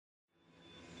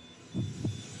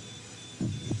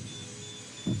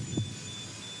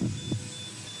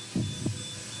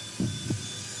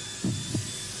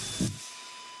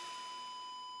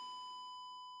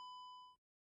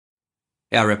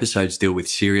Our episodes deal with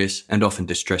serious and often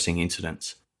distressing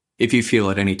incidents. If you feel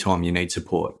at any time you need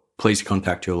support, please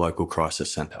contact your local crisis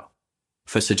centre.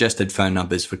 For suggested phone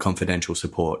numbers for confidential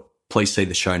support, please see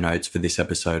the show notes for this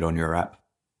episode on your app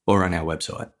or on our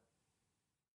website.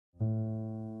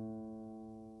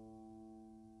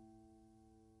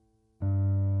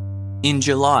 In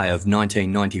July of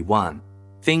 1991,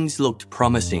 things looked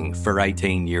promising for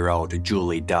 18-year-old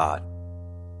Julie Dart.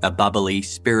 A bubbly,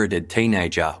 spirited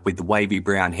teenager with wavy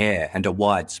brown hair and a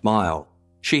wide smile,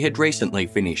 she had recently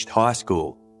finished high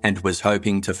school and was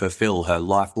hoping to fulfil her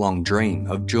lifelong dream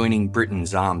of joining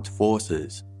Britain's armed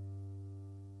forces.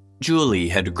 Julie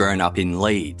had grown up in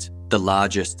Leeds, the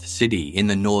largest city in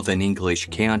the northern English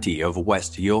county of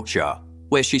West Yorkshire,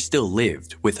 where she still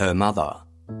lived with her mother.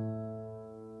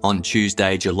 On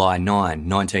Tuesday, July 9,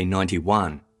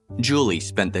 1991, Julie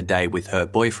spent the day with her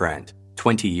boyfriend,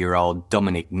 20-year-old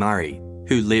Dominic Murray,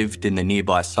 who lived in the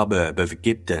nearby suburb of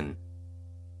Gipton.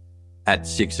 At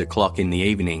 6 o'clock in the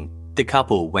evening, the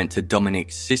couple went to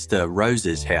Dominic's sister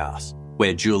Rose's house,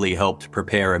 where Julie helped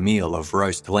prepare a meal of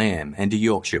roast lamb and a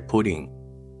Yorkshire pudding.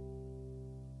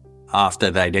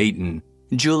 After they'd eaten,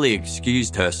 Julie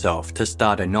excused herself to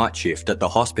start a night shift at the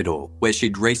hospital where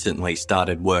she'd recently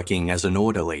started working as an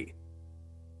orderly.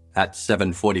 At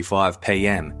 7:45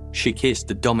 p.m, she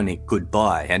kissed Dominic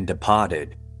goodbye and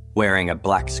departed, wearing a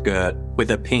black skirt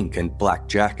with a pink and black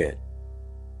jacket.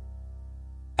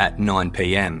 At 9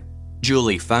 p.m,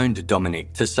 Julie phoned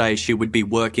Dominic to say she would be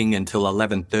working until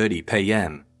 11:30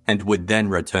 p.m. and would then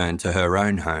return to her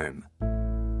own home.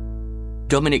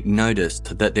 Dominic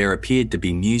noticed that there appeared to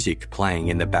be music playing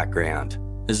in the background,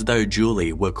 as though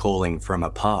Julie were calling from a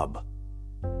pub.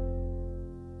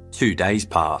 2 days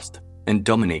passed, and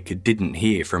Dominic didn't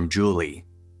hear from Julie.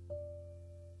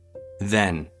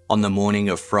 Then, on the morning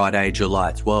of Friday,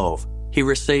 July 12, he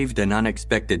received an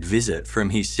unexpected visit from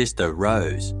his sister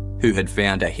Rose, who had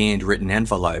found a handwritten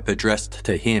envelope addressed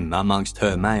to him amongst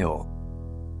her mail.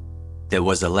 There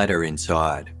was a letter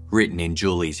inside, written in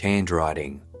Julie's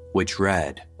handwriting, which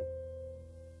read,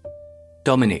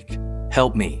 "Dominic,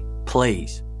 help me,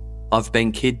 please. I've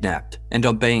been kidnapped and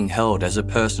I'm being held as a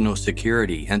personal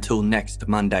security until next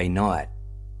Monday night.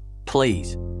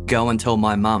 Please, go and tell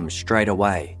my mum straight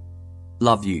away.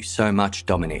 Love you so much,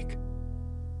 Dominic.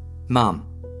 Mum,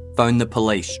 phone the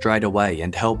police straight away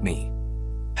and help me.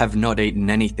 Have not eaten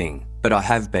anything, but I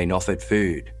have been offered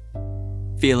food.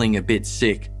 Feeling a bit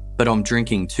sick, but I'm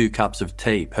drinking 2 cups of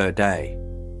tea per day.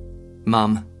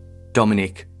 Mum,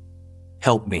 Dominic,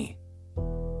 help me.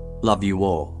 Love you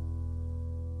all.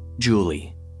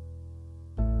 Julie."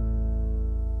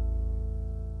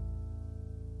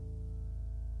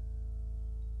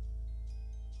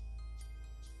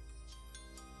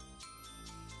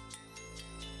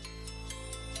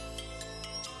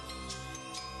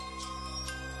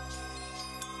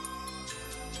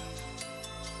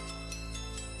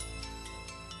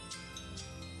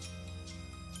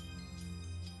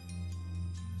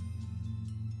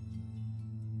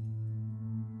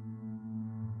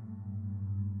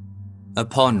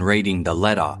 Upon reading the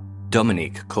letter,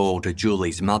 Dominic called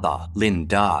Julie's mother, Lynn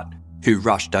Dart, who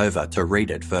rushed over to read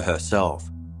it for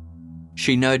herself.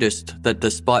 She noticed that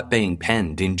despite being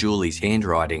penned in Julie's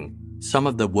handwriting, some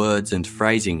of the words and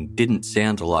phrasing didn't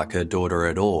sound like her daughter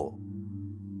at all.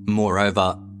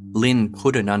 Moreover, Lynn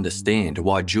couldn't understand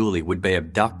why Julie would be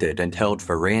abducted and held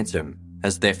for ransom,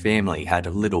 as their family had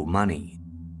little money.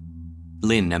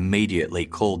 Lynn immediately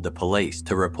called the police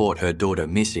to report her daughter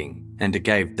missing and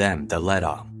gave them the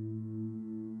letter.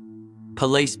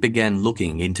 Police began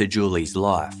looking into Julie's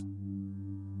life.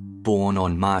 Born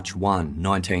on March 1,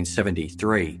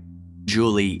 1973,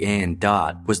 Julie Ann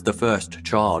Dart was the first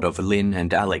child of Lynn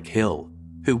and Alec Hill,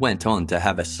 who went on to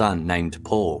have a son named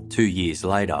Paul 2 years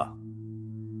later.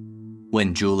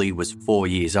 When Julie was 4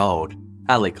 years old,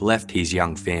 Alec left his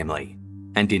young family,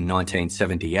 and in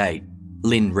 1978,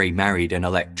 Lynn remarried an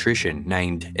electrician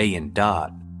named Ian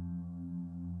Dart.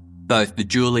 Both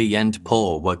Julie and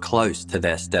Paul were close to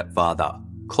their stepfather,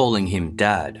 calling him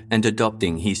Dad and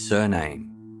adopting his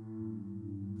surname.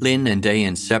 Lynn and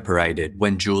Ian separated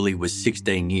when Julie was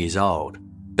 16 years old,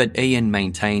 but Ian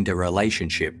maintained a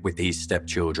relationship with his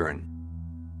stepchildren.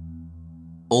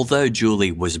 Although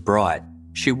Julie was bright,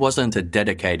 she wasn't a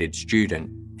dedicated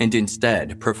student and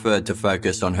instead preferred to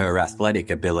focus on her athletic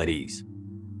abilities.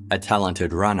 A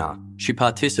talented runner, she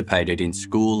participated in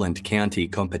school and county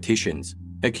competitions,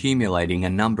 accumulating a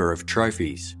number of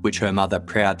trophies which her mother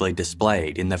proudly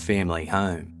displayed in the family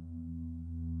home.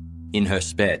 In her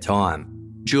spare time,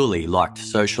 Julie liked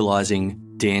socialising,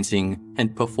 dancing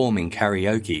and performing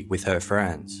karaoke with her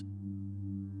friends.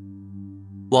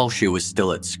 While she was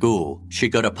still at school, she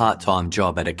got a part-time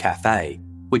job at a cafe,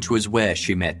 which was where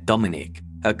she met Dominic,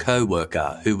 a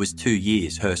co-worker who was 2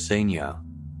 years her senior.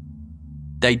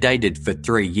 They dated for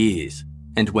 3 years,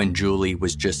 and when Julie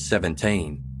was just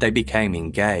 17, they became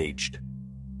engaged.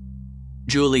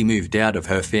 Julie moved out of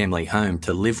her family home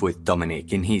to live with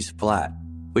Dominic in his flat,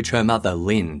 which her mother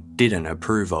Lynn didn't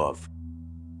approve of.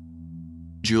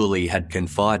 Julie had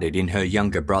confided in her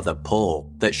younger brother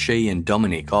Paul that she and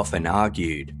Dominic often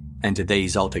argued, and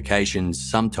these altercations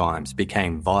sometimes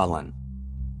became violent.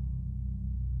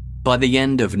 By the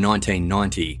end of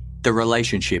 1990, the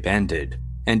relationship ended,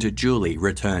 and Julie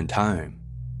returned home.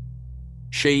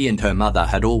 She and her mother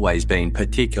had always been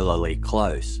particularly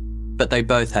close, but they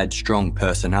both had strong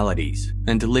personalities,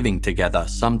 and living together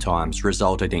sometimes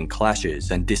resulted in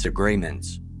clashes and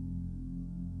disagreements.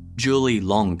 Julie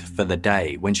longed for the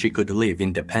day when she could live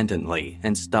independently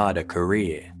and start a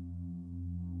career.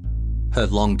 Her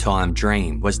long-time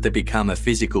dream was to become a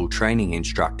physical training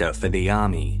instructor for the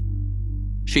army.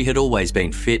 She had always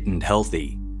been fit and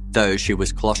healthy, though she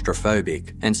was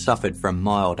claustrophobic and suffered from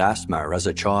mild asthma as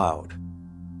a child.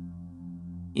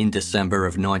 In December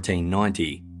of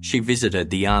 1990, she visited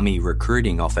the Army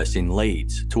recruiting office in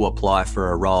Leeds to apply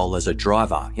for a role as a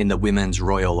driver in the Women's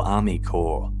Royal Army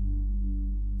Corps.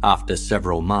 After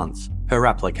several months, her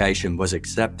application was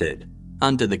accepted,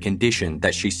 under the condition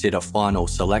that she sit a final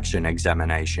selection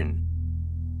examination.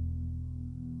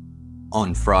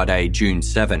 On Friday, June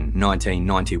 7,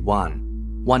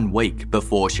 1991, 1 week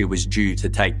before she was due to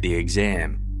take the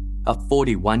exam, a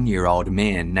 41-year-old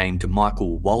man named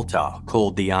Michael Walter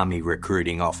called the Army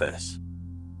recruiting office.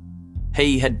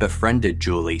 He had befriended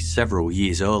Julie several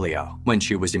years earlier when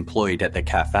she was employed at the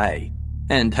cafe,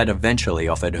 and had eventually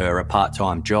offered her a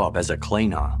part-time job as a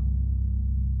cleaner.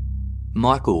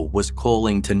 Michael was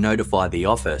calling to notify the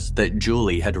office that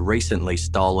Julie had recently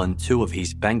stolen 2 of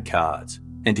his bank cards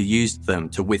and used them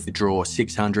to withdraw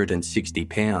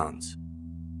 £660.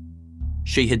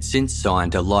 She had since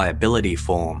signed a liability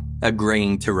form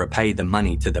agreeing to repay the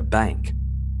money to the bank,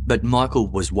 but Michael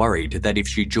was worried that if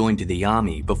she joined the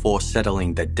army before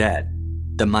settling the debt,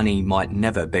 the money might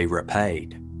never be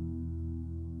repaid.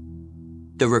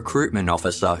 The recruitment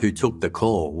officer who took the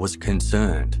call was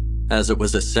concerned, as it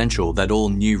was essential that all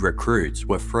new recruits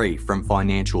were free from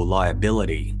financial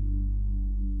liability.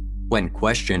 When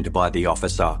questioned by the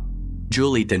officer,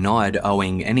 Julie denied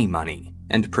owing any money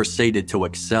and proceeded to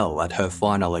excel at her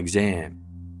final exam.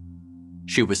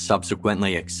 She was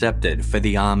subsequently accepted for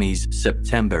the Army's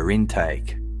September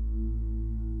intake.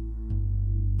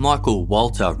 Michael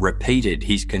Walter repeated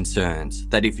his concerns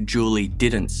that if Julie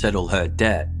didn't settle her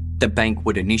debt, the bank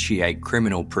would initiate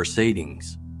criminal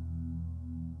proceedings.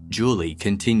 Julie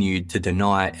continued to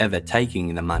deny ever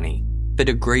taking the money, but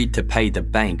agreed to pay the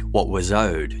bank what was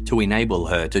owed to enable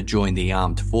her to join the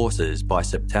armed forces by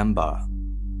September.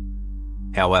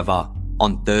 However,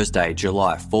 on Thursday,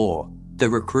 July 4, the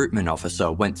recruitment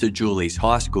officer went to Julie's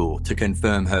high school to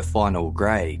confirm her final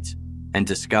grades and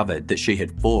discovered that she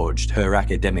had forged her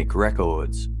academic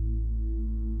records.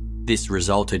 This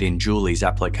resulted in Julie's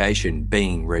application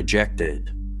being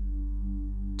rejected.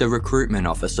 The recruitment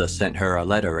officer sent her a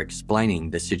letter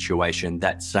explaining the situation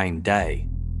that same day,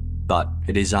 but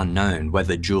it is unknown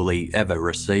whether Julie ever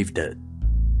received it.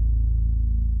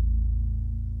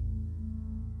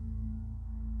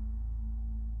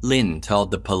 Lynn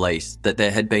told the police that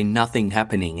there had been nothing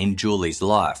happening in Julie's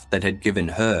life that had given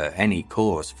her any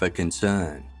cause for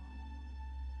concern.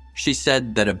 She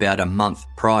said that about a month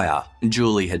prior,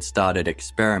 Julie had started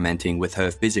experimenting with her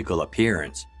physical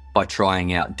appearance by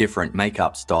trying out different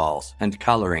makeup styles and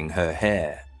colouring her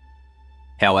hair.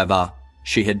 However,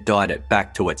 she had dyed it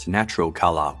back to its natural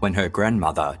colour when her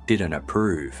grandmother didn't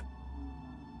approve.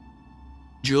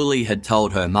 Julie had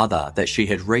told her mother that she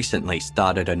had recently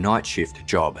started a night shift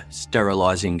job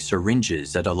sterilising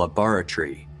syringes at a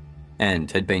laboratory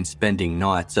and had been spending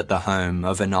nights at the home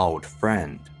of an old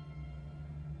friend.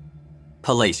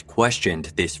 Police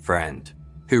questioned this friend,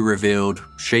 who revealed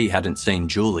she hadn't seen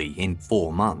Julie in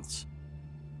 4 months.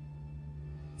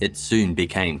 It soon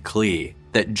became clear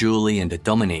that Julie and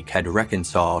Dominic had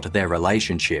reconciled their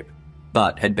relationship,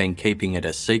 but had been keeping it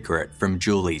a secret from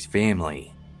Julie's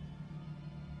family.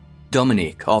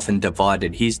 Dominic often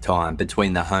divided his time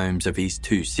between the homes of his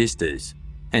 2 sisters,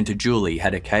 and Julie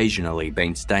had occasionally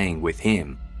been staying with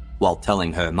him, while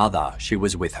telling her mother she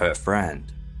was with her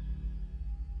friend.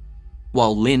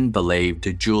 While Lynn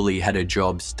believed Julie had a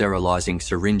job sterilising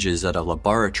syringes at a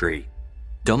laboratory,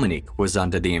 Dominic was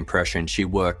under the impression she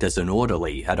worked as an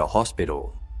orderly at a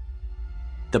hospital.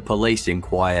 The police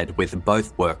inquired with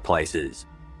both workplaces,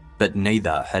 but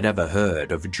neither had ever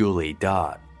heard of Julie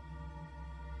Dart.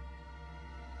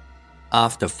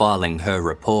 After filing her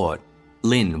report,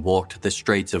 Lynn walked the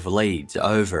streets of Leeds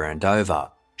over and over,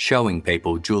 showing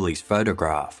people Julie's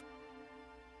photograph.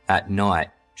 At night,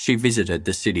 she visited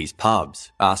the city's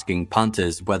pubs, asking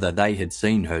punters whether they had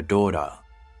seen her daughter.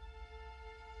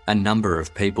 A number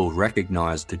of people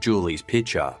recognised Julie's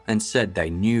picture and said they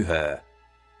knew her,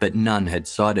 but none had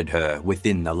sighted her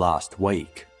within the last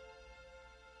week.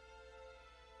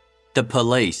 The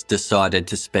police decided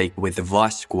to speak with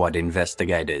Vice Squad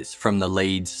investigators from the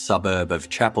Leeds suburb of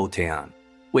Chapeltown,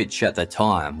 which at the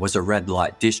time was a red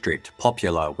light district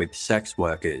popular with sex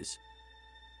workers.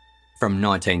 From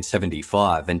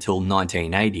 1975 until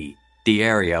 1980, the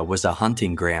area was a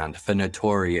hunting ground for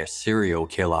notorious serial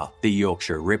killer the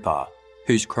Yorkshire Ripper,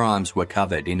 whose crimes were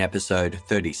covered in episode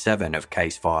 37 of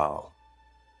Case File.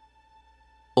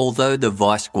 Although the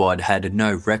Vice Squad had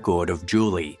no record of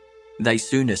Julie, they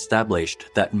soon established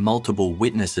that multiple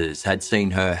witnesses had seen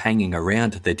her hanging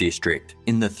around the district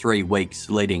in the 3 weeks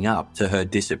leading up to her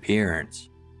disappearance.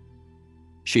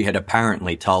 She had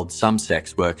apparently told some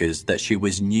sex workers that she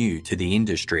was new to the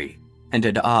industry and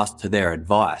had asked their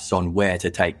advice on where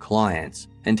to take clients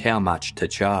and how much to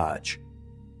charge.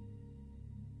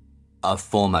 A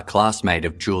former classmate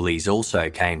of Julie's also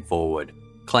came forward,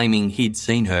 claiming he'd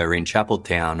seen her in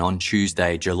Chapeltown on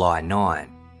Tuesday, July 9,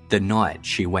 the night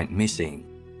she went missing.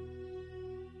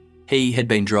 He had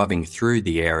been driving through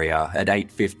the area at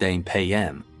 8:15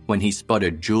 p.m. when he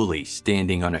spotted Julie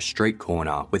standing on a street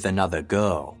corner with another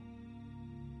girl.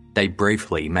 They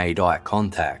briefly made eye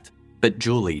contact, but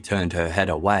Julie turned her head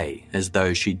away as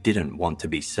though she didn't want to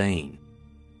be seen.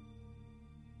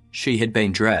 She had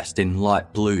been dressed in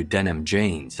light blue denim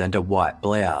jeans and a white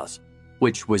blouse,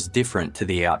 which was different to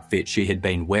the outfit she had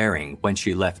been wearing when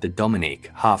she left Dominic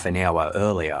half an hour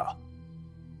earlier.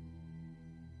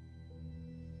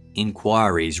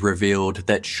 Inquiries revealed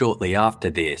that shortly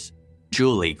after this,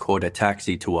 Julie caught a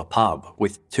taxi to a pub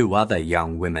with 2 other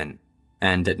young women,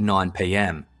 and at 9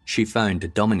 p.m, she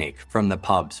phoned Dominic from the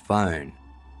pub's phone.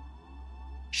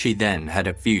 She then had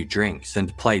a few drinks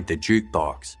and played the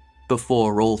jukebox,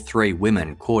 before all 3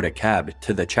 women caught a cab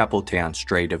to the Chapeltown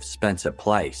street of Spencer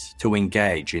Place to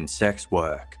engage in sex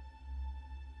work.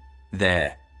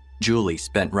 There, Julie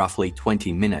spent roughly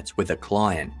 20 minutes with a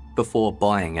client before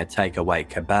buying a takeaway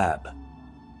kebab.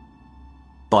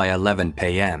 By 11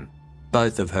 p.m,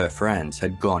 both of her friends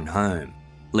had gone home,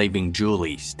 leaving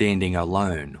Julie standing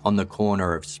alone on the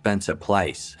corner of Spencer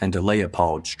Place and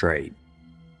Leopold Street.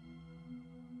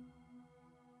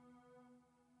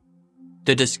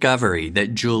 The discovery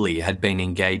that Julie had been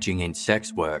engaging in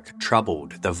sex work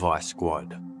troubled the Vice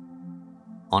Squad.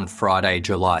 On Friday,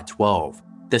 July 12,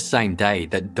 the same day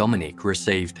that Dominic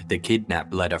received the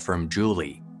kidnap letter from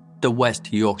Julie, the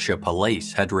West Yorkshire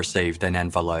Police had received an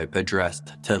envelope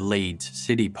addressed to Leeds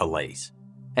City Police,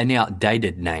 an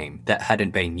outdated name that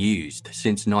hadn't been used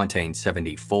since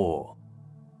 1974.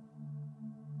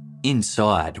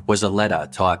 Inside was a letter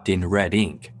typed in red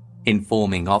ink,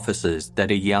 informing officers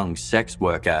that a young sex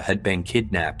worker had been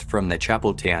kidnapped from the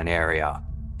Chapeltown area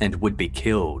and would be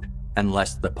killed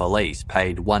unless the police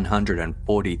paid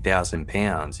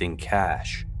 £140,000 in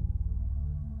cash.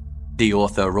 The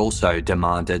author also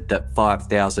demanded that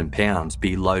 £5,000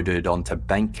 be loaded onto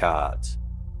bank cards.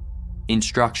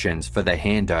 Instructions for the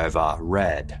handover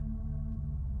read: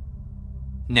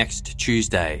 Next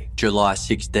Tuesday, July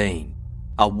 16,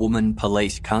 a woman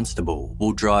police constable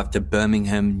will drive to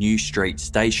Birmingham New Street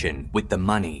Station with the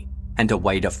money and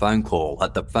await a phone call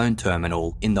at the phone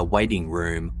terminal in the waiting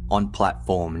room on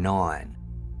platform 9.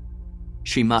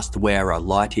 She must wear a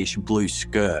lightish blue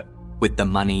skirt with the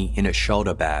money in a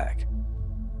shoulder bag.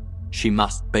 She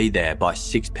must be there by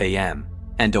 6 p.m.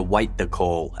 and await the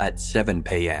call at 7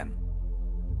 p.m.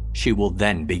 She will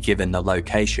then be given the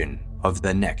location of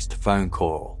the next phone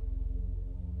call.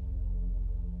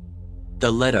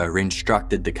 The letter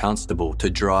instructed the constable to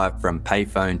drive from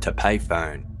payphone to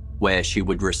payphone, where she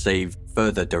would receive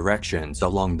further directions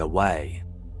along the way.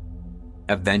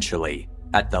 Eventually,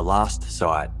 at the last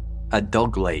site, a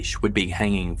dog leash would be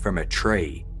hanging from a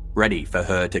tree, ready for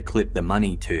her to clip the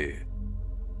money to.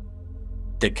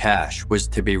 The cash was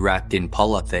to be wrapped in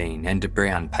polythene and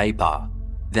brown paper,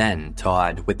 then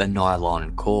tied with a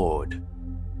nylon cord.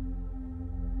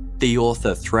 The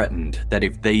author threatened that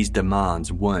if these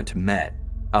demands weren't met,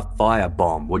 a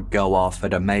firebomb would go off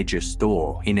at a major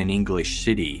store in an English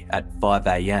city at 5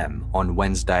 a.m. on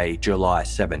Wednesday, July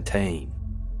 17.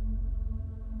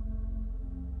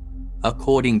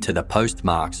 According to the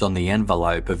postmarks on the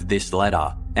envelope of this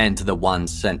letter and the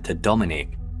ones sent to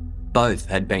Dominic, Both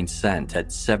had been sent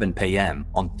at 7 p.m.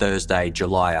 on Thursday,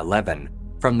 July 11,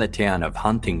 from the town of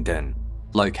Huntingdon,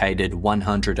 located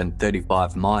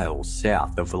 135 miles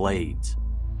south of Leeds.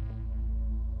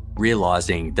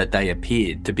 Realising that they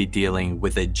appeared to be dealing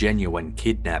with a genuine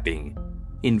kidnapping,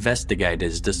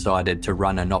 investigators decided to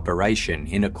run an operation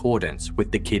in accordance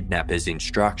with the kidnappers'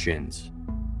 instructions.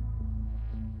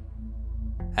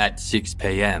 At 6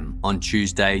 p.m. on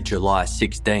Tuesday, July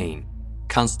 16,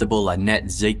 Constable Annette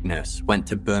Zeekness went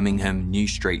to Birmingham New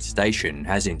Street Station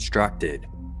as instructed,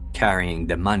 carrying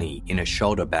the money in a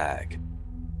shoulder bag.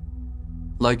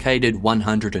 Located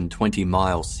 120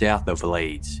 miles south of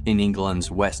Leeds in England's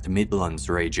West Midlands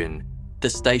region, the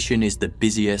station is the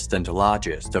busiest and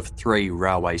largest of 3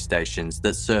 railway stations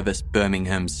that service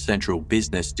Birmingham's central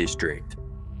business district.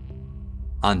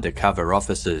 Undercover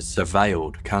officers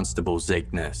surveilled Constable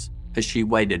Zeekness as she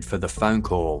waited for the phone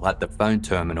call at the phone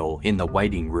terminal in the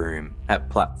waiting room at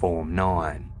Platform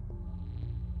 9.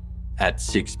 At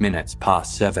 6 minutes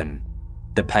past 7,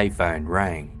 the payphone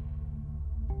rang.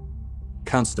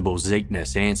 Constable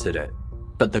Zeekness answered it,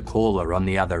 but the caller on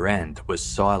the other end was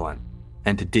silent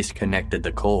and disconnected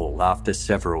the call after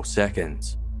several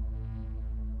seconds.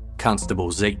 Constable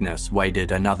Zeekness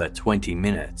waited another 20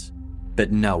 minutes,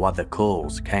 but no other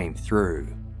calls came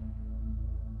through.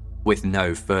 With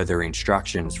no further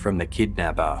instructions from the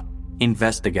kidnapper,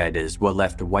 investigators were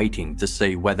left waiting to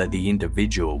see whether the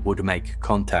individual would make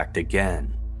contact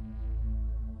again.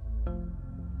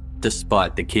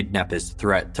 Despite the kidnappers'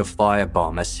 threat to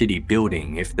firebomb a city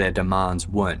building if their demands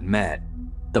weren't met,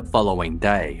 the following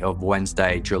day of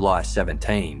Wednesday, July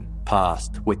 17,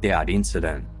 passed without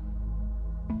incident.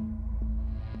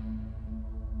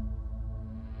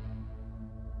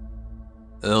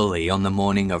 Early on the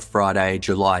morning of Friday,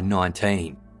 July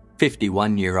 19,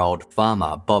 51-year-old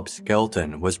farmer Bob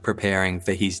Skelton was preparing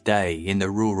for his day in the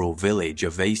rural village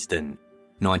of Easton,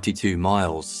 92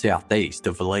 miles southeast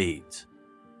of Leeds.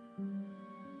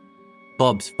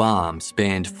 Bob's farm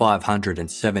spanned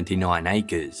 579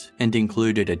 acres and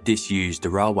included a disused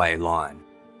railway line.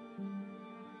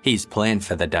 His plan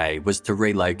for the day was to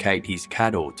relocate his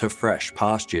cattle to fresh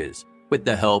pastures with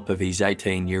the help of his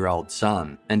 18-year-old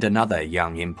son and another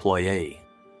young employee.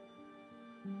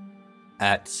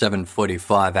 At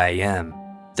 7:45 a.m,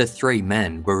 the 3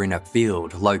 men were in a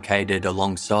field located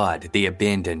alongside the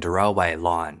abandoned railway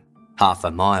line, half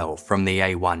a mile from the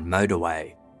A1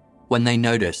 motorway, when they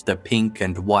noticed a pink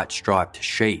and white striped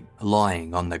sheet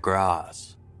lying on the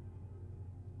grass.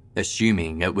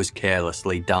 Assuming it was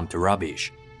carelessly dumped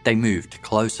rubbish, they moved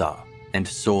closer and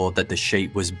saw that the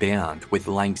sheet was bound with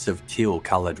lengths of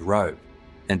teal-coloured rope,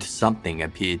 and something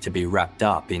appeared to be wrapped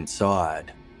up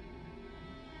inside.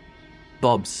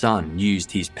 Bob's son used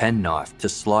his penknife to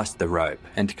slice the rope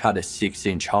and cut a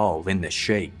 6-inch hole in the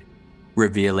sheet,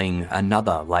 revealing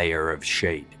another layer of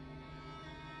sheet.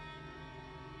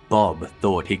 Bob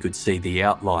thought he could see the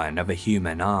outline of a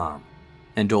human arm,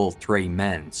 and all 3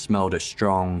 men smelled a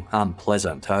strong,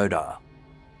 unpleasant odour.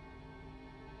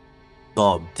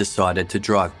 Bob decided to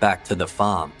drive back to the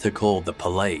farm to call the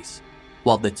police,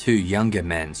 while the 2 younger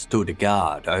men stood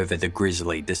guard over the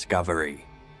grisly discovery.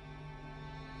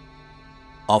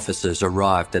 Officers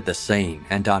arrived at the scene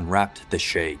and unwrapped the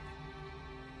sheet.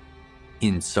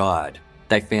 Inside,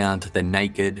 they found the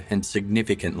naked and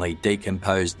significantly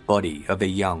decomposed body of a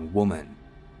young woman.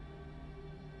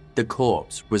 The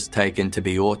corpse was taken to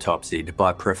be autopsied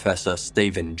by Professor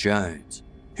Stephen Jones,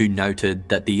 who noted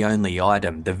that the only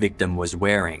item the victim was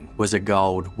wearing was a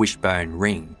gold wishbone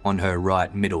ring on her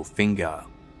right middle finger.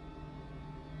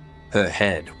 Her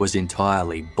head was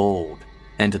entirely bald,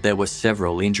 and there were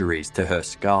several injuries to her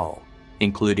skull,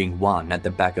 including one at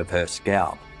the back of her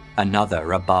scalp,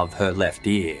 another above her left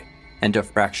ear, and a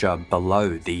fracture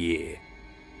below the ear.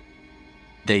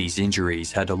 These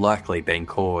injuries had likely been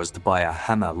caused by a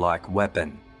hammer-like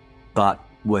weapon, but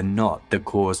were not the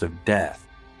cause of death.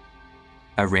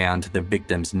 Around the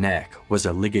victim's neck was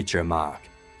a ligature mark,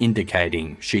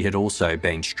 indicating she had also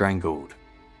been strangled.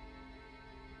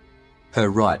 Her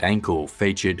right ankle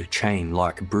featured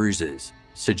chain-like bruises,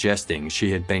 suggesting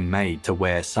she had been made to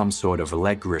wear some sort of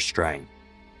leg restraint.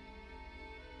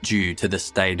 Due to the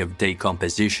state of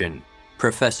decomposition,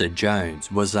 Professor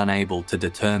Jones was unable to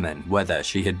determine whether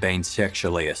she had been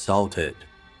sexually assaulted.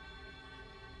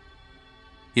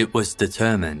 It was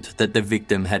determined that the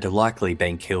victim had likely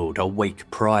been killed a week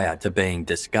prior to being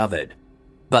discovered,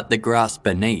 but the grass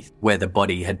beneath where the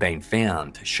body had been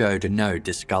found showed no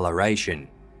discoloration,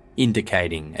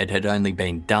 indicating it had only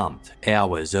been dumped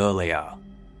hours earlier.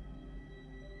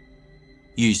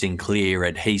 Using clear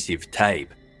adhesive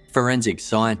tape, Forensic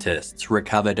scientists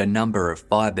recovered a number of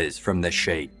fibres from the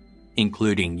sheet,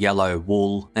 including yellow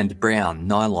wool and brown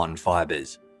nylon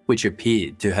fibres, which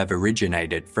appeared to have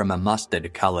originated from a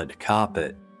mustard-coloured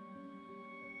carpet.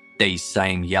 These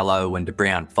same yellow and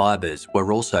brown fibres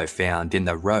were also found in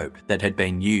the rope that had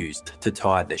been used to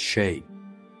tie the sheet.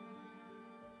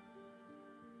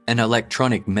 An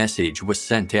electronic message was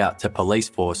sent out to police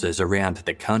forces around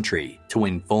the country to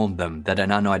inform them that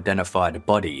an unidentified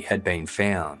body had been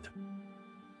found.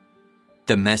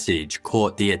 The message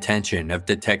caught the attention of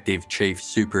Detective Chief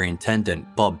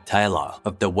Superintendent Bob Taylor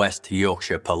of the West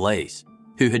Yorkshire Police,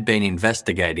 who had been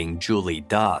investigating Julie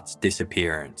Dart's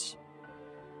disappearance.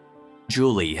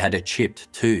 Julie had a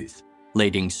chipped tooth,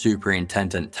 leading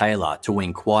Superintendent Taylor to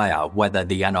inquire whether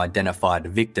the unidentified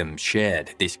victim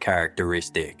shared this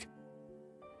characteristic.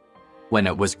 When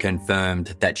it was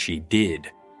confirmed that she did,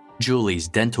 Julie's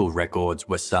dental records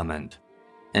were summoned,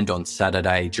 and on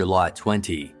Saturday, July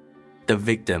 20, the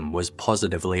victim was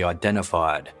positively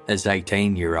identified as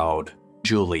 18-year-old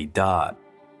Julie Dart.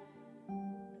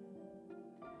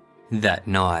 That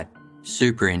night,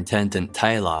 Superintendent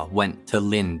Taylor went to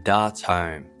Lynn Dart's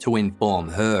home to inform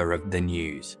her of the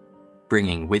news,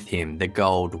 bringing with him the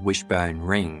gold wishbone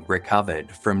ring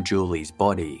recovered from Julie's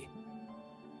body.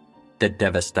 The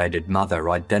devastated mother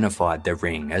identified the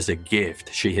ring as a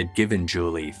gift she had given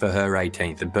Julie for her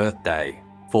 18th birthday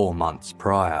 4 months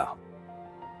prior.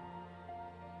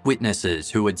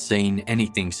 Witnesses who had seen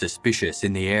anything suspicious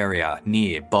in the area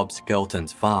near Bob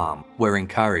Skelton's farm were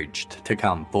encouraged to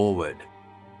come forward.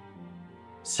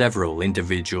 Several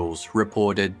individuals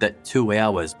reported that 2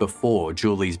 hours before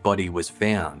Julie's body was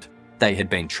found, they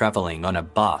had been travelling on a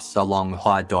bus along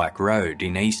High Dyke Road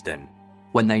in Easton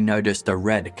when they noticed a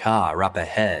red car up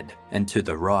ahead and to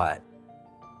the right.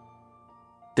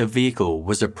 The vehicle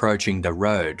was approaching the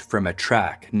road from a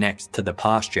track next to the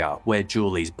pasture where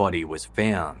Julie's body was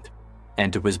found,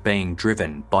 and was being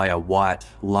driven by a white,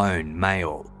 lone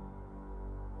male.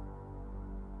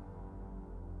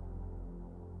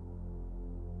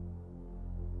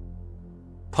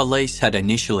 Police had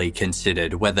initially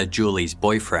considered whether Julie's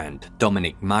boyfriend,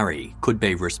 Dominic Murray, could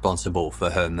be responsible for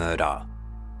her murder.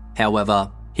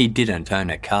 However, he didn't own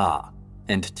a car,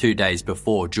 and 2 days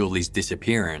before Julie's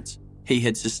disappearance, he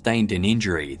had sustained an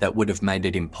injury that would have made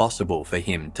it impossible for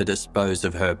him to dispose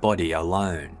of her body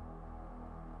alone.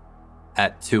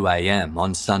 At 2 a.m.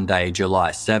 on Sunday,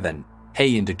 July 7,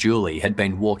 he and Julie had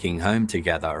been walking home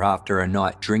together after a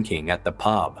night drinking at the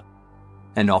pub.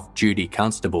 An off-duty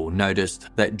constable noticed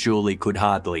that Julie could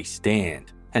hardly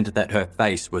stand and that her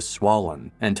face was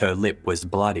swollen and her lip was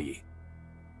bloody.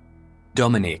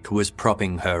 Dominic was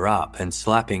propping her up and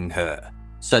slapping her,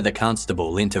 so the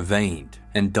constable intervened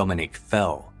and Dominic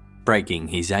fell, breaking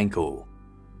his ankle.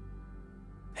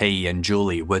 He and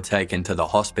Julie were taken to the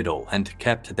hospital and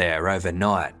kept there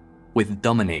overnight, with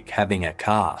Dominic having a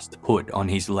cast put on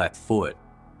his left foot.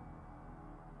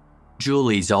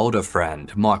 Julie's older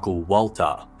friend, Michael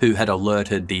Walter, who had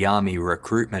alerted the Army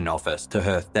Recruitment Office to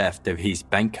her theft of his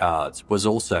bank cards, was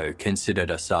also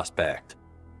considered a suspect.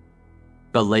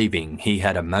 Believing he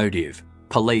had a motive,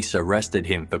 police arrested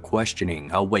him for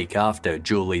questioning a week after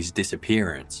Julie's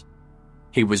disappearance.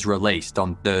 He was released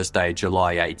on Thursday,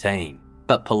 July 18,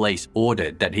 but police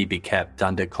ordered that he be kept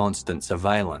under constant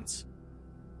surveillance.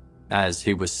 As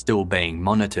he was still being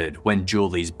monitored when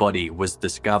Julie's body was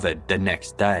discovered the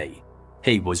next day,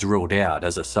 he was ruled out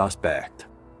as a suspect.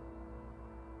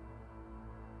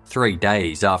 3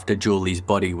 days after Julie's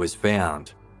body was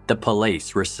found, the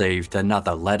police received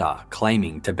another letter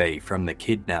claiming to be from the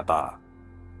kidnapper.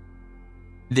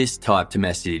 This typed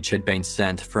message had been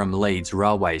sent from Leeds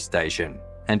railway station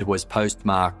and was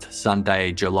postmarked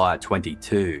Sunday, July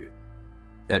 22.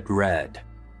 It read,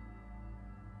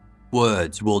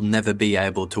 "Words will never be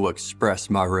able to express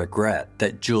my regret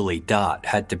that Julie Dart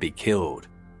had to be killed,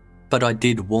 but I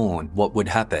did warn what would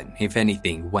happen if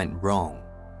anything went wrong.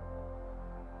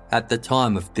 At the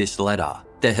time of this letter,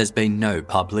 there has been no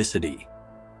publicity.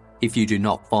 If you do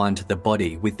not find the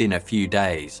body within a few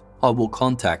days, I will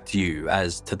contact you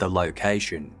as to the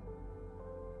location.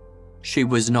 She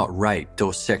was not raped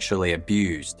or sexually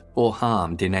abused or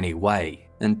harmed in any way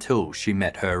until she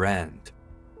met her end.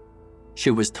 She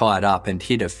was tied up and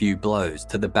hit a few blows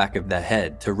to the back of the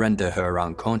head to render her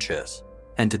unconscious,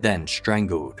 and then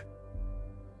strangled.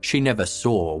 She never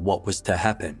saw what was to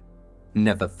happen,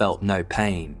 never felt no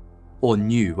pain, or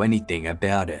knew anything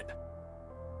about it.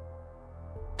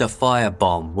 The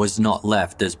firebomb was not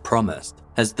left as promised,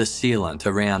 as the sealant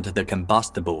around the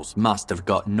combustibles must have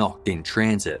got knocked in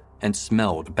transit and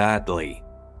smelled badly,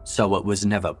 so it was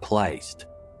never placed.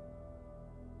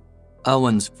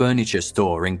 Owen's furniture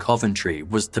store in Coventry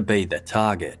was to be the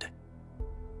target.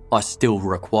 I still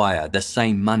require the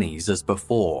same monies as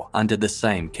before under the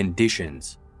same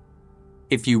conditions.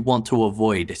 If you want to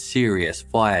avoid serious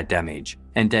fire damage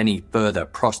and any further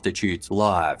prostitutes'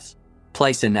 lives,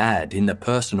 place an ad in the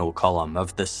personal column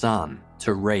of The Sun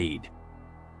to read,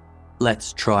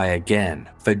 "Let's try again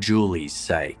for Julie's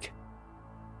sake."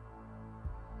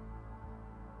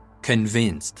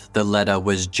 Convinced the letter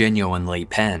was genuinely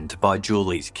penned by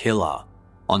Julie's killer,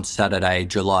 on Saturday,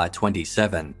 July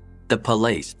 27, the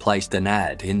police placed an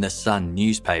ad in the Sun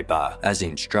newspaper as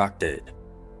instructed.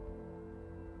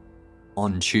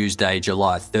 On Tuesday,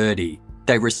 July 30,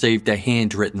 they received a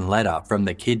handwritten letter from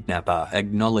the kidnapper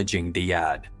acknowledging the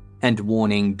ad and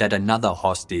warning that another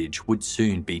hostage would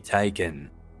soon be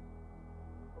taken.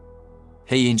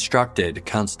 He instructed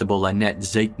Constable Annette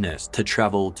Zeekness to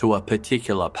travel to a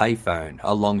particular payphone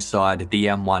alongside the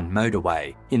M1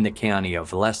 motorway in the county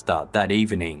of Leicester that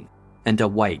evening and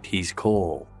await his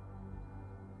call.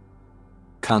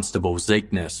 Constable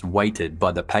Zeekness waited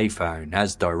by the payphone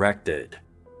as directed.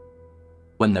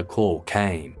 When the call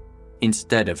came,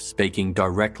 instead of speaking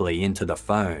directly into the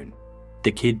phone,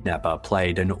 the kidnapper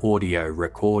played an audio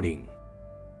recording.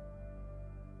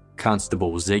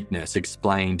 Constable Zeekness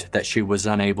explained that she was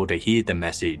unable to hear the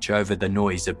message over the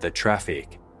noise of the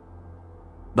traffic,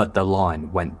 but the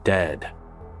line went dead.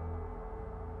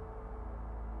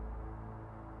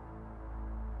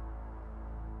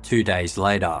 Two days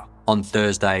later, on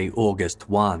Thursday, August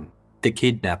 1, the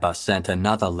kidnapper sent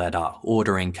another letter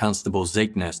ordering Constable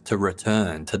Zeekness to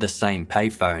return to the same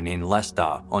payphone in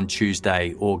Leicester on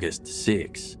Tuesday, August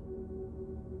 6.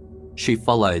 She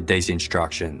followed these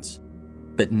instructions,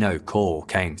 but no call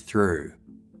came through.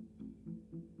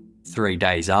 3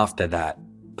 days after that,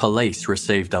 police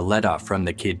received a letter from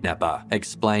the kidnapper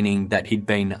explaining that he'd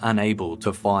been unable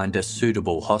to find a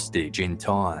suitable hostage in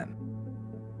time.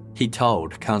 He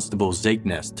told Constable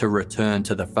Zeekness to return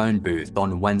to the phone booth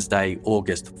on Wednesday,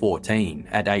 August 14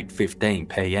 at 8:15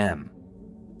 p.m,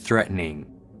 threatening,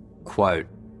 quote,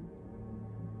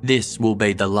 "This will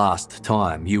be the last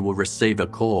time you will receive a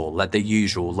call at the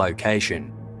usual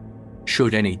location.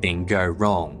 Should anything go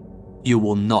wrong, you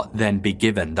will not then be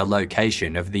given the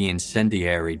location of the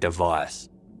incendiary device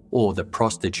or the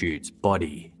prostitute's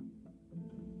body."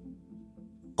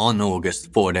 On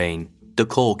August 14, the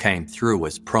call came through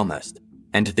as promised,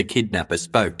 and the kidnapper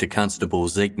spoke to Constable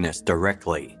Zeekness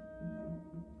directly.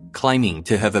 Claiming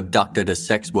to have abducted a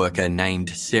sex worker named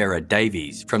Sarah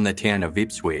Davies from the town of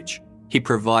Ipswich, he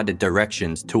provided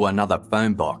directions to another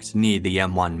phone box near the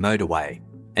M1 motorway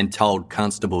and told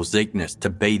Constable Zeekness to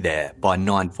be there by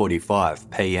 9:45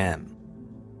 p.m.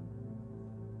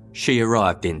 She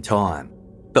arrived in time,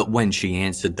 but when she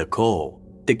answered the call,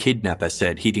 the kidnapper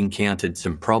said he'd encountered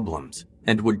some problems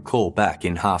and would call back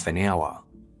in half an hour.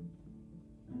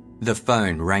 The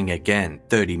phone rang again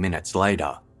 30 minutes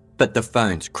later, but the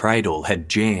phone's cradle had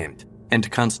jammed and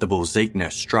Constable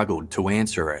Zeekness struggled to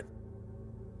answer it.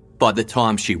 By the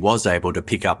time she was able to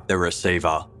pick up the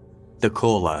receiver, the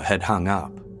caller had hung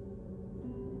up.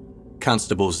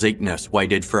 Constable Zeekness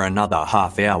waited for another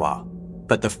half hour,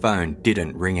 but the phone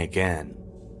didn't ring again.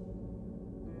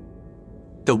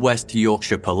 The West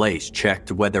Yorkshire Police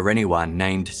checked whether anyone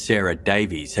named Sarah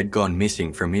Davies had gone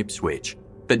missing from Ipswich,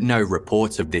 but no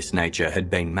reports of this nature had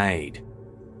been made.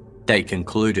 They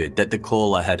concluded that the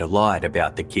caller had lied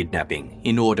about the kidnapping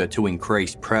in order to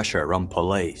increase pressure on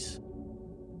police.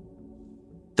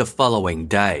 The following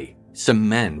day, some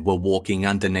men were walking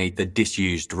underneath a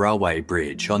disused railway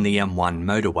bridge on the M1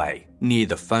 motorway near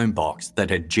the phone box that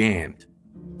had jammed,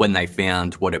 when they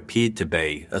found what appeared to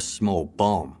be a small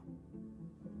bomb.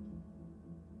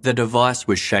 The device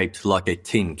was shaped like a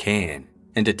tin can,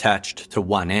 and attached to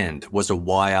one end was a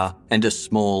wire and a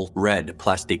small red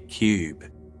plastic cube.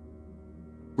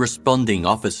 Responding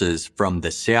officers from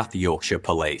the South Yorkshire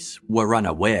Police were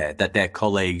unaware that their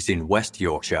colleagues in West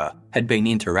Yorkshire had been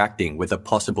interacting with a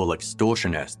possible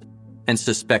extortionist and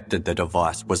suspected the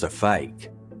device was a fake.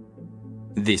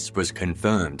 This was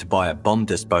confirmed by a bomb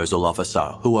disposal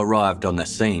officer who arrived on the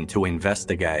scene to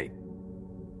investigate.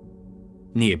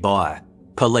 Nearby,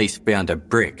 police found a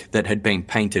brick that had been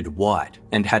painted white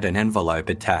and had an envelope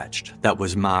attached that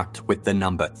was marked with the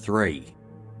number 3.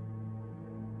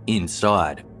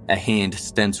 Inside, a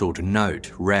hand-stenciled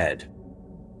note read,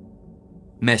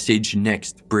 "Message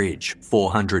next bridge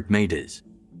 400 metres.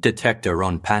 Detector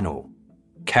on panel.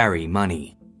 Carry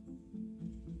money."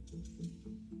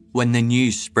 When the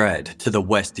news spread to the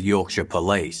West Yorkshire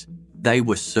Police, They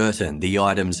were certain the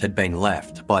items had been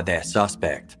left by their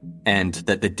suspect and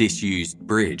that the disused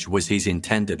bridge was his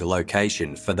intended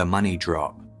location for the money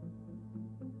drop.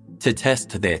 To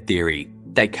test their theory,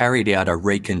 they carried out a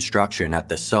reconstruction at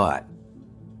the site.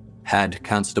 Had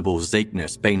Constable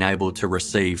Zeekness been able to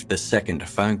receive the second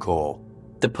phone call,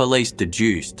 the police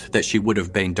deduced that she would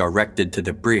have been directed to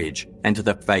the bridge and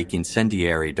the fake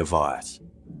incendiary device.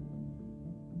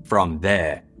 From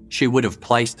there, she would have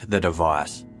placed the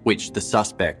device, which the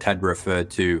suspect had referred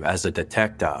to as a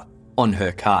detector, on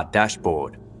her car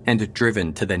dashboard and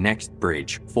driven to the next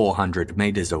bridge 400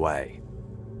 metres away.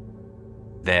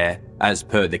 There, as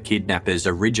per the kidnapper's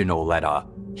original letter,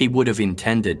 he would have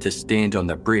intended to stand on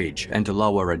the bridge and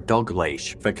lower a dog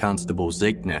leash for Constable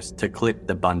Zeekness to clip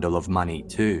the bundle of money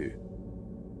to.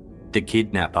 The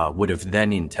kidnapper would have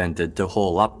then intended to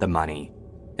haul up the money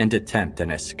and attempt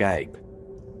an escape.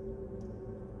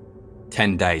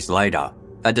 10 days later,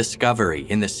 a discovery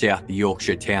in the South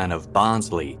Yorkshire town of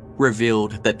Barnsley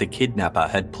revealed that the kidnapper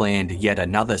had planned yet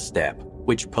another step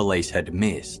which police had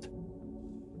missed.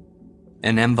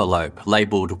 An envelope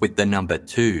labelled with the number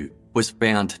 2 was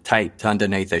found taped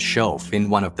underneath a shelf in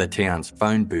one of the town's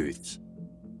phone booths.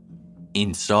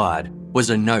 Inside was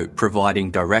a note providing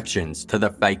directions to the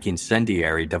fake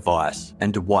incendiary device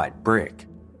and white brick.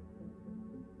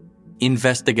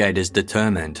 Investigators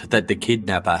determined that the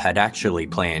kidnapper had actually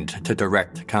planned to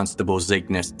direct Constable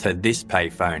Zeekness to this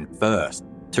payphone first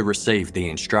to receive the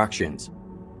instructions,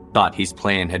 but his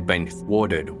plan had been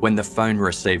thwarted when the phone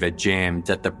receiver jammed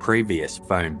at the previous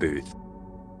phone booth.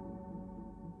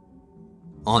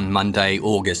 On Monday,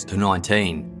 August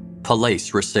 19,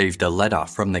 police received a letter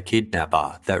from the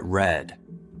kidnapper that read,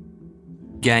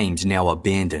 "Games now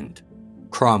abandoned.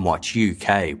 Crime Watch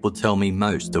UK will tell me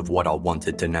most of what I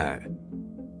wanted to know.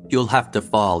 You'll have to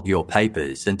file your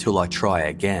papers until I try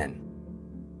again.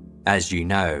 As you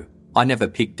know, I never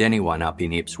picked anyone up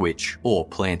in Ipswich or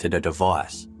planted a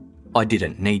device. I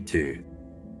didn't need to.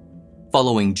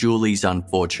 Following Julie's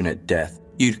unfortunate death,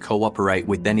 you'd cooperate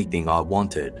with anything I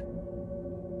wanted.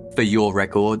 For your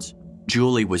records,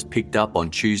 Julie was picked up on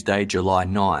Tuesday, July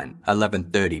 9,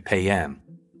 11:30 p.m.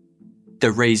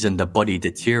 The reason the body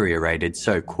deteriorated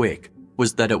so quick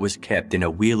was that it was kept in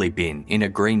a wheelie bin in a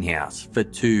greenhouse for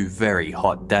 2 very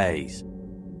hot days.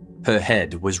 Her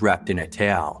head was wrapped in a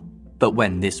towel, but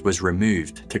when this was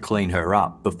removed to clean her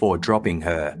up before dropping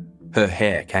her, her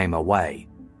hair came away,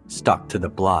 stuck to the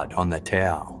blood on the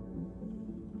towel."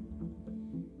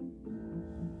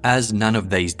 As none of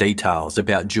these details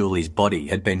about Julie's body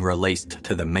had been released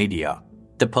to the media,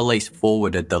 the police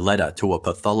forwarded the letter to a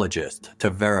pathologist to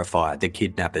verify the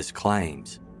kidnapper's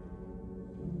claims.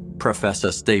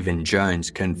 Professor Stephen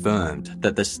Jones confirmed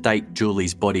that the state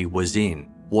Julie's body was in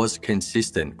was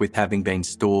consistent with having been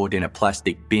stored in a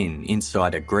plastic bin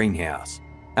inside a greenhouse,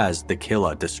 as the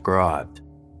killer described.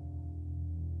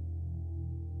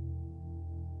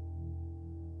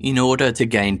 In order to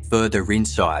gain further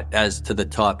insight as to the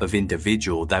type of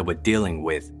individual they were dealing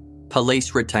with,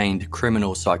 police retained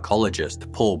criminal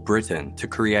psychologist Paul Britton to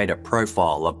create a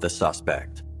profile of the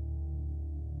suspect.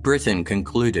 Britton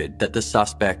concluded that the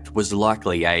suspect was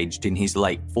likely aged in his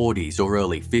late 40s or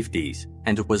early 50s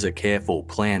and was a careful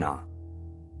planner.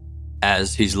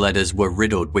 As his letters were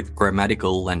riddled with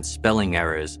grammatical and spelling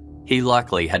errors, he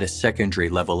likely had a secondary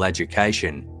level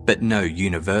education but no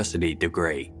university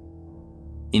degree.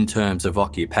 In terms of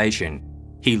occupation,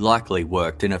 he likely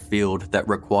worked in a field that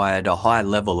required a high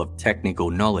level of technical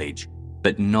knowledge,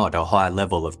 but not a high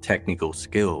level of technical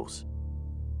skills.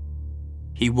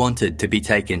 He wanted to be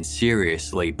taken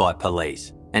seriously by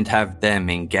police and have them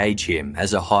engage him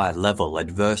as a high-level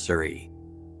adversary.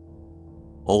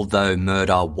 Although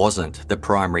murder wasn't the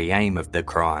primary aim of the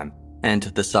crime, and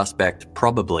the suspect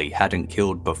probably hadn't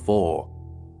killed before,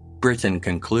 Britton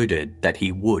concluded that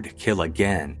he would kill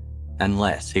again,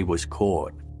 unless he was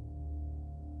caught.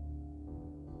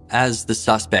 As the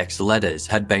suspect's letters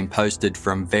had been posted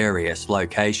from various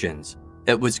locations,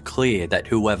 it was clear that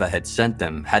whoever had sent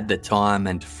them had the time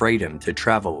and freedom to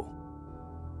travel.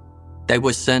 They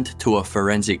were sent to a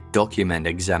forensic document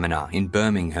examiner in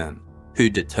Birmingham, who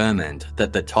determined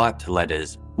that the typed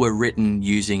letters were written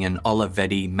using an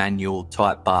Olivetti manual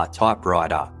type bar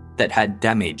typewriter that had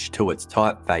damage to its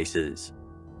typefaces.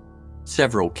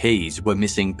 Several keys were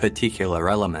missing particular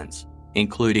elements,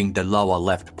 including the lower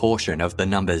left portion of the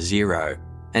number 0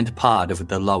 and part of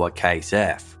the lowercase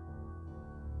f.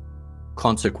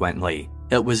 Consequently,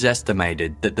 it was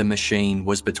estimated that the machine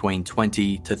was between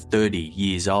 20 to 30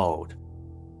 years old.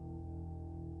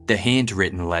 The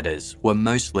handwritten letters were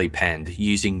mostly penned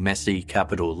using messy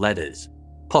capital letters,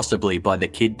 possibly by the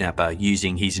kidnapper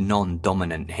using his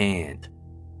non-dominant hand.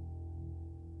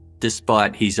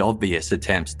 Despite his obvious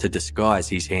attempts to disguise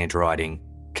his handwriting,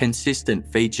 consistent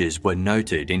features were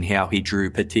noted in how he drew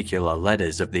particular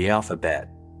letters of the alphabet.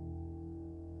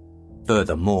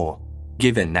 Furthermore,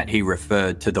 given that he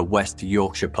referred to the West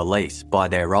Yorkshire Police by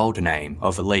their old name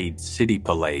of Leeds City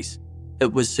Police,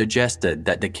 it was suggested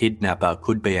that the kidnapper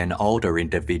could be an older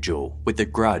individual with a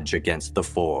grudge against the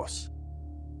force.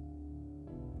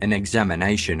 An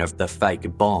examination of the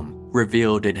fake bomb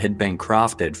revealed it had been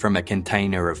crafted from a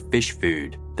container of fish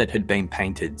food that had been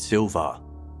painted silver.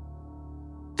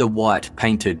 The white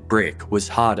painted brick was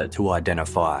harder to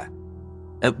identify.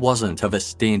 It wasn't of a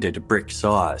standard brick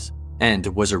size and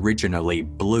was originally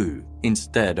blue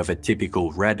instead of a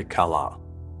typical red colour.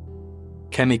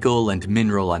 Chemical and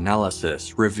mineral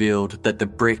analysis revealed that the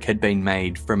brick had been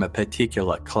made from a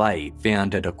particular clay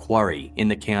found at a quarry in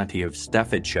the county of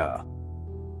Staffordshire.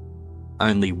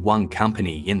 Only one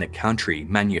company in the country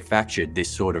manufactured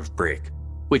this sort of brick,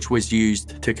 which was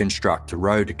used to construct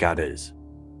road gutters.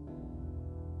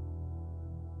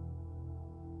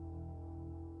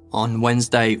 On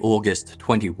Wednesday, August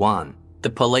 21, the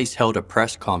police held a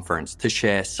press conference to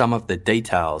share some of the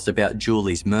details about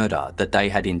Julie's murder that they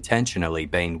had intentionally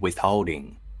been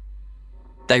withholding.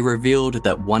 They revealed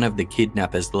that one of the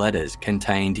kidnapper's letters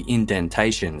contained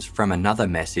indentations from another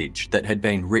message that had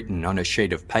been written on a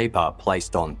sheet of paper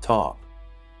placed on top.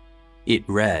 It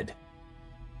read,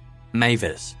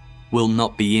 "Mavis will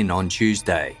not be in on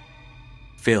Tuesday.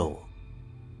 Phil."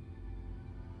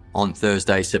 On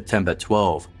Thursday, September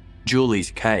 12,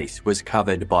 Julie's case was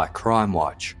covered by Crime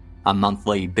Watch, a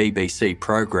monthly BBC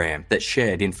program that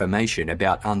shared information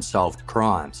about unsolved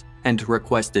crimes and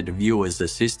requested viewers'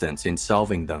 assistance in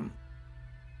solving them.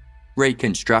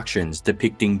 Reconstructions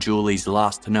depicting Julie's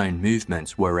last known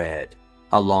movements were aired,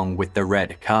 along with the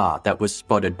red car that was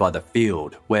spotted by the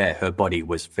field where her body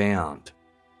was found.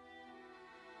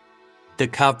 The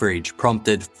coverage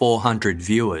prompted 400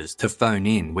 viewers to phone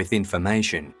in with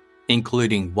information,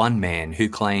 including one man who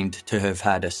claimed to have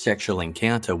had a sexual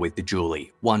encounter with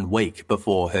Julie 1 week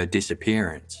before her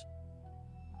disappearance.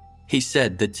 He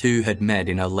said the two had met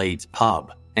in a Leeds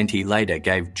pub and he later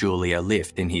gave Julie a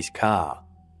lift in his car.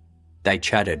 They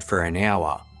chatted for an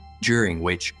hour, during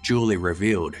which Julie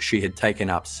revealed she had taken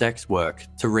up sex work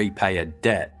to repay a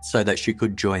debt so that she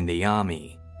could join the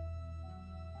army.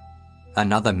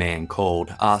 Another man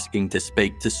called asking to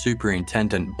speak to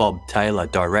Superintendent Bob Taylor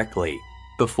directly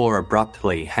before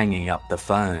abruptly hanging up the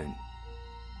phone.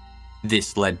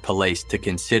 This led police to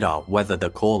consider whether the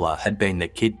caller had been the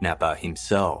kidnapper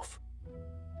himself.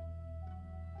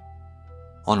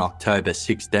 On October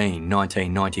 16,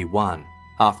 1991,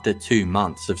 after 2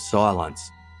 months of silence,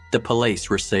 the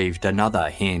police received another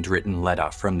handwritten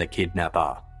letter from the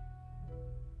kidnapper.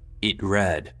 It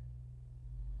read,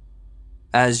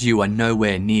 "As you are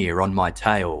nowhere near on my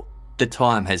tail, the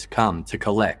time has come to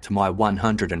collect my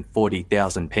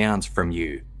 £140,000 from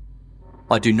you.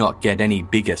 I do not get any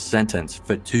bigger sentence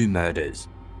for 2 murders,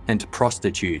 and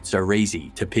prostitutes are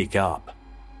easy to pick up."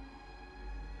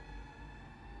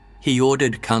 He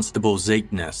ordered Constable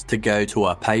Zeekness to go to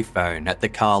a payphone at the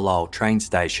Carlisle train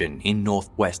station in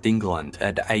northwest England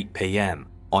at 8 p.m.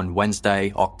 on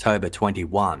Wednesday, October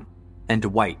 21, and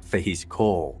wait for his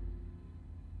call.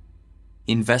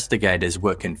 Investigators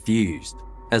were confused,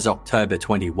 as October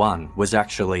 21 was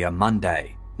actually a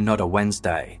Monday, not a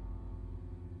Wednesday.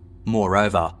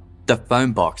 Moreover, the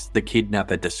phone box the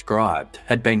kidnapper described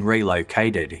had been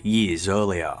relocated years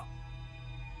earlier.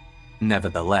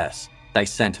 Nevertheless, they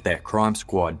sent their crime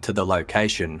squad to the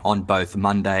location on both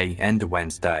Monday and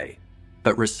Wednesday,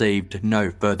 but received no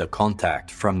further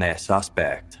contact from their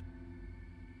suspect.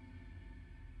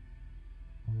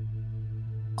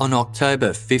 On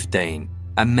October 15,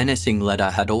 a menacing letter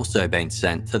had also been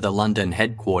sent to the London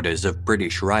headquarters of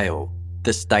British Rail,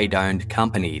 the state-owned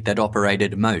company that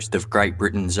operated most of Great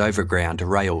Britain's overground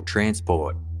rail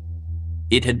transport.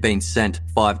 It had been sent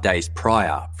 5 days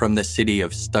prior from the city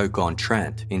of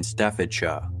Stoke-on-Trent in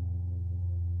Staffordshire.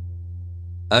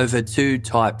 Over 2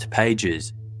 typed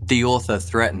pages, the author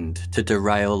threatened to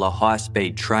derail a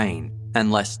high-speed train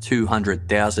unless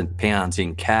 £200,000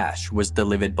 in cash was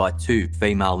delivered by 2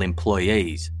 female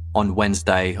employees on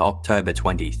Wednesday, October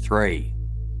 23.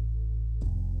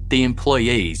 The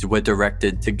employees were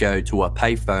directed to go to a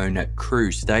payphone at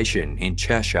Crewe Station in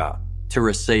Cheshire to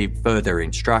receive further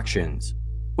instructions,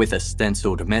 with a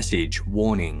stencilled message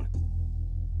warning,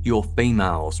 "Your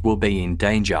females will be in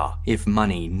danger if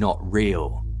money not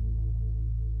real."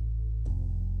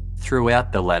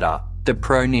 Throughout the letter, the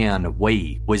pronoun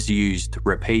 "we" was used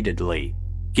repeatedly,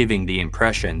 giving the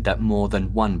impression that more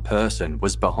than one person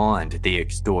was behind the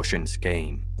extortion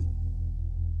scheme.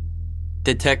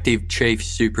 Detective Chief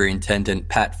Superintendent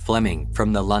Pat Fleming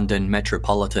from the London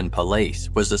Metropolitan Police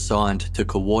was assigned to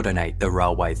coordinate the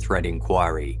railway threat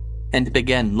inquiry and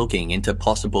began looking into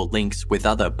possible links with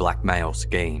other blackmail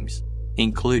schemes,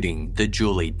 including the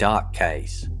Julie Dart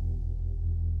case.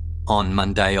 On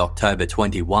Monday, October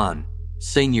 21,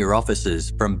 senior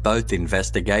officers from both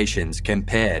investigations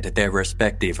compared their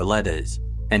respective letters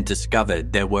and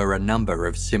discovered there were a number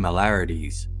of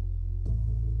similarities.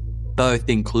 Both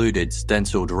included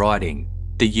stenciled writing,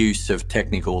 the use of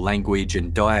technical language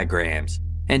and diagrams,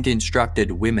 and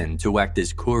instructed women to act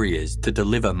as couriers to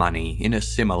deliver money in a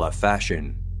similar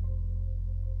fashion.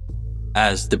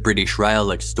 As the British Rail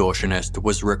extortionist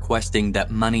was requesting that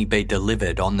money be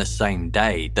delivered on the same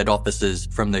day that officers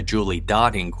from the Julie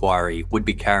Dart inquiry would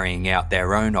be carrying out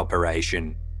their own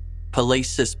operation, police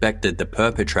suspected the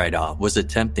perpetrator was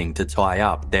attempting to tie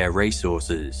up their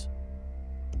resources.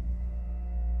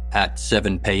 At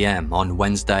 7 p.m. on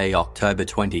Wednesday, October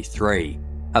 23,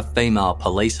 a female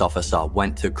police officer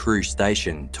went to Crewe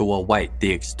Station to await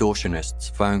the extortionist's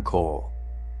phone call.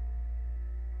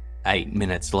 8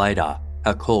 minutes later,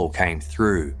 a call came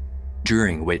through,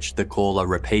 during which the caller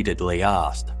repeatedly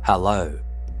asked, "Hello,"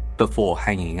 before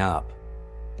hanging up.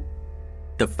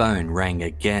 The phone rang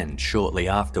again shortly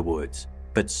afterwards,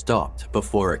 but stopped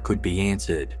before it could be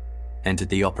answered, and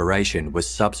the operation was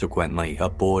subsequently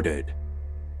aborted.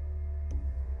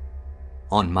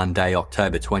 On Monday,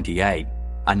 October 28,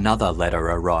 another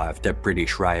letter arrived at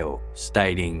British Rail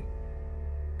stating,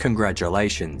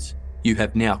 "Congratulations, you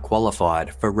have now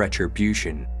qualified for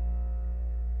retribution."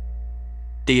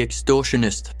 The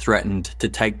extortionist threatened to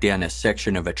take down a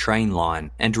section of a train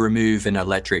line and remove an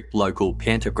electric local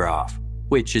pantograph,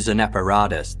 which is an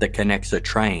apparatus that connects a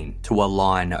train to a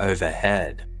line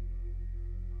overhead.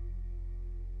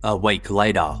 A week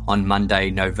later, on Monday,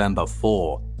 November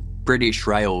 4, British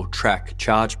Rail track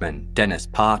chargeman Dennis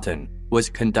Parton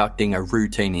was conducting a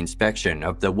routine inspection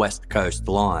of the West Coast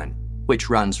Line,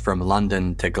 which runs from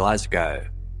London to Glasgow.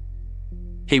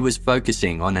 He was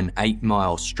focusing on an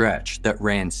 8-mile stretch that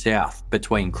ran south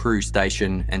between Crewe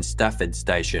Station and Stafford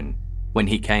Station when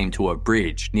he came to a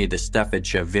bridge near the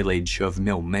Staffordshire village of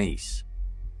Millmease.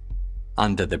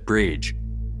 Under the bridge,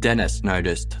 Dennis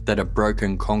noticed that a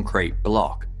broken concrete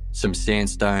block, some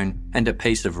sandstone and a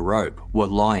piece of rope were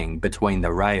lying between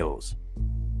the rails.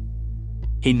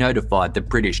 He notified the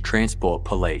British Transport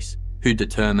Police, who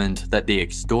determined that the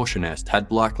extortionist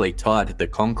had likely tied the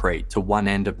concrete to one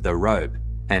end of the rope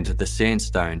and the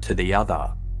sandstone to the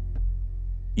other.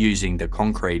 Using the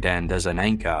concrete end as an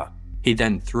anchor, he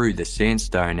then threw the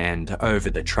sandstone end over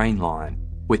the train line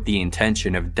with the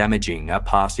intention of damaging a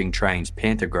passing train's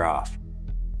pantograph.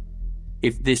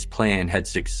 If this plan had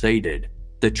succeeded,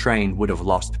 the train would have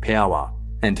lost power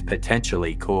and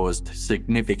potentially caused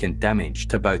significant damage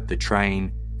to both the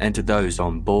train and to those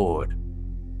on board.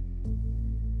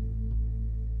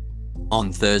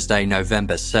 On Thursday,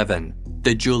 November 7,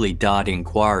 the Julie Dart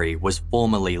inquiry was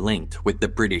formally linked with the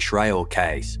British Rail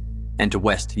case, and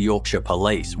West Yorkshire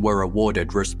Police were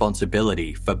awarded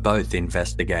responsibility for both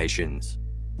investigations.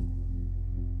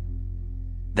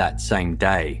 That same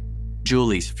day,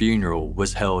 Julie's funeral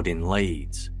was held in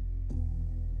Leeds.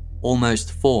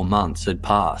 Almost 4 months had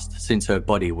passed since her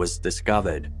body was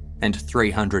discovered, and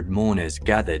 300 mourners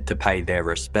gathered to pay their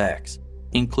respects,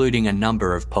 including a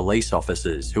number of police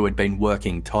officers who had been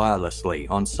working tirelessly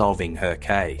on solving her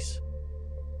case.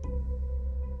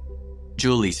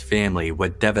 Julie's family were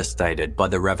devastated by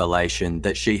the revelation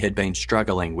that she had been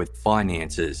struggling with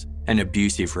finances, an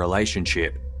abusive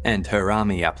relationship, and her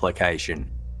army application,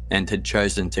 and had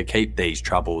chosen to keep these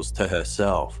troubles to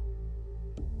herself.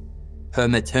 Her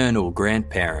maternal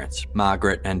grandparents,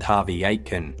 Margaret and Harvey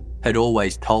Aitken, had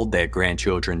always told their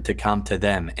grandchildren to come to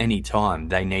them any time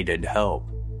they needed help.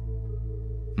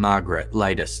 Margaret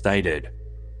later stated,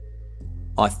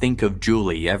 "I think of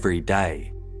Julie every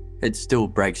day. It still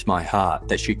breaks my heart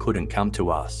that she couldn't come to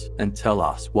us and tell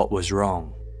us what was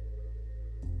wrong."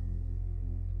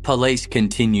 Police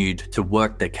continued to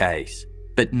work the case,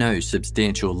 but no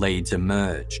substantial leads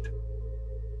emerged.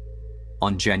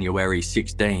 On January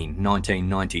 16,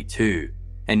 1992,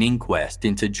 an inquest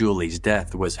into Julie's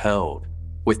death was held,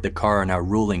 with the coroner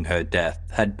ruling her death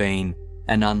had been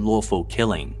an unlawful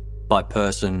killing by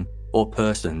person or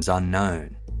persons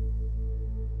unknown.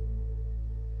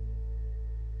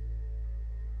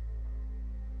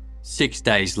 Six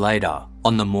days later,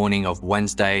 on the morning of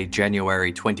Wednesday,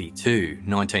 January 22,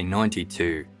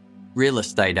 1992, real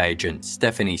estate agent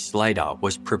Stephanie Slater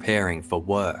was preparing for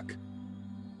work.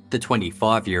 The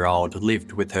 25-year-old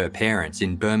lived with her parents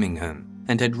in Birmingham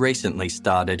and had recently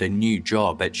started a new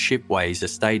job at Shipways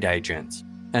Estate Agents,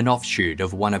 an offshoot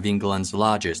of one of England's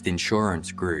largest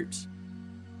insurance groups.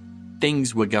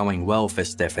 Things were going well for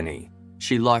Stephanie.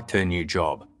 She liked her new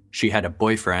job. She had a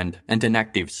boyfriend and an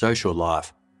active social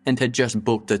life and had just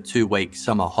booked a 2-week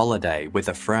summer holiday with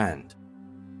a friend.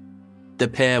 The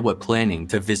pair were planning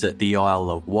to visit the Isle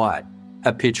of Wight,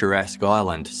 a picturesque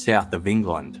island south of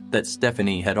England that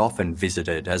Stephanie had often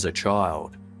visited as a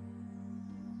child.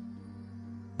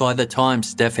 By the time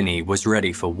Stephanie was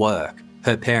ready for work,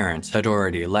 her parents had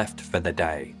already left for the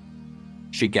day.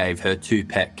 She gave her 2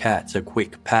 pet cats a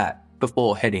quick pat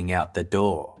before heading out the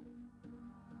door.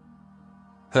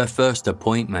 Her first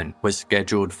appointment was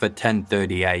scheduled for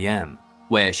 10:30 a.m,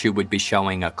 where she would be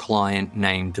showing a client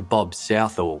named Bob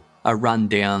Southall a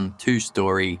run-down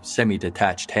 2-storey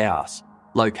semi-detached house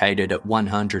located at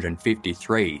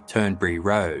 153 Turnberry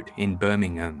Road in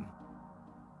Birmingham.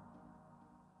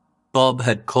 Bob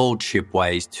had called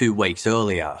Shipways 2 weeks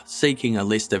earlier seeking a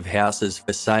list of houses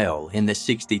for sale in the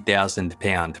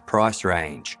 £60,000 price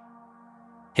range.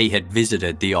 He had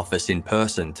visited the office in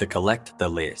person to collect the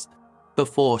list,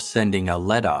 before sending a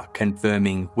letter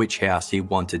confirming which house he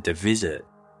wanted to visit.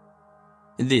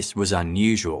 This was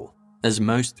unusual, as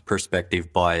most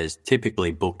prospective buyers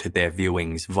typically booked their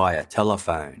viewings via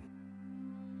telephone.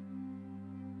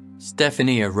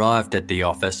 Stephanie arrived at the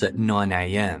office at 9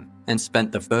 a.m. and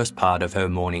spent the first part of her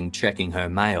morning checking her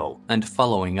mail and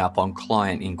following up on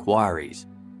client inquiries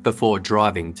before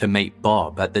driving to meet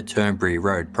Bob at the Turnberry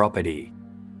Road property.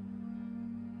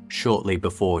 Shortly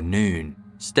before noon,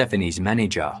 Stephanie's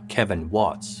manager, Kevin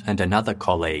Watts, and another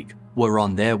colleague were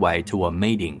on their way to a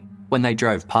meeting when they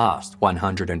drove past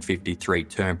 153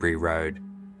 Turnberry Road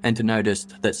and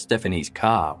noticed that Stephanie's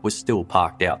car was still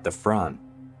parked out the front.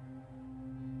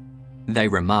 They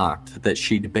remarked that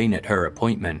she'd been at her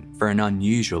appointment for an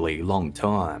unusually long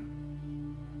time.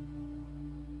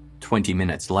 20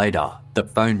 minutes later, the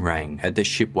phone rang at the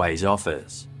Shipways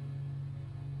office.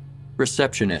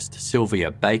 Receptionist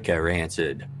Sylvia Baker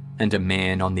answered, and a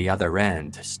man on the other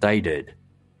end stated,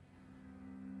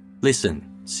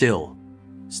 "Listen, Sil,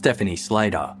 Stephanie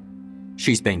Slater.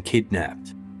 She's been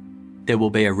kidnapped. There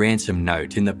will be a ransom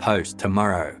note in the post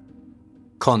tomorrow.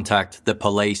 Contact the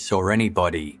police or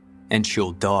anybody, and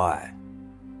she'll die."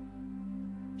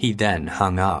 He then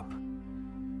hung up.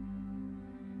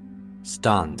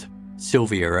 Stunned,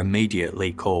 Sylvia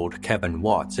immediately called Kevin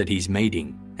Watts at his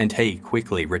meeting, and he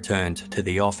quickly returned to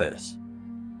the office.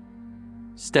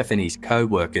 Stephanie's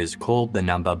co-workers called the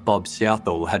number Bob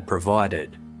Southall had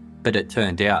provided, but it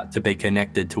turned out to be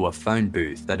connected to a phone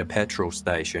booth at a petrol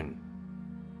station.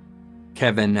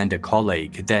 Kevin and a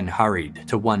colleague then hurried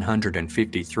to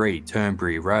 153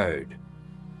 Turnberry Road.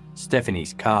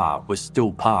 Stephanie's car was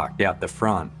still parked out the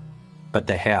front, but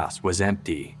the house was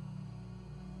empty.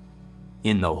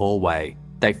 In the hallway,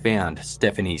 they found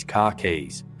Stephanie's car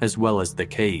keys as well as the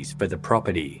keys for the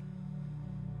property.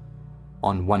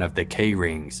 On one of the key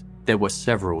rings, there were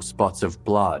several spots of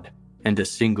blood and a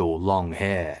single long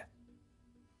hair.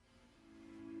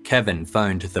 Kevin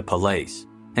phoned the police,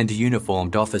 and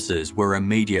uniformed officers were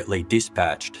immediately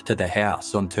dispatched to the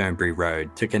house on Turnberry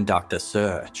Road to conduct a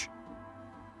search.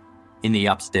 In the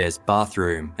upstairs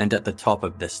bathroom and at the top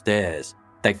of the stairs,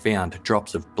 they found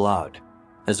drops of blood,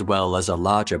 as well as a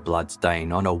larger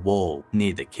bloodstain on a wall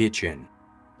near the kitchen.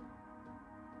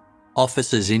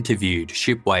 Officers interviewed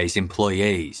Shipways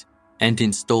employees and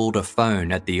installed a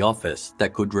phone at the office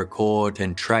that could record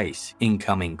and trace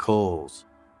incoming calls.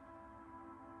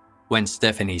 When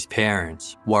Stephanie's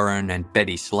parents, Warren and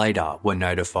Betty Slater, were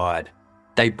notified,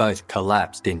 they both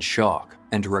collapsed in shock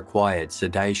and required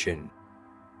sedation.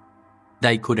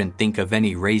 They couldn't think of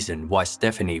any reason why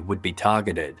Stephanie would be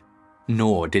targeted,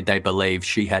 nor did they believe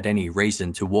she had any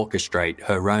reason to orchestrate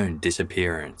her own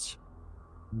disappearance.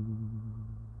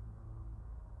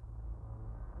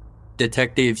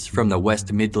 Detectives from the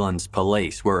West Midlands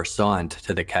Police were assigned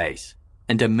to the case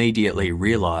and immediately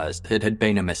realised it had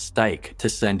been a mistake to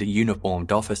send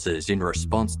uniformed officers in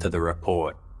response to the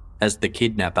report, as the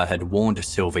kidnapper had warned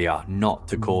Sylvia not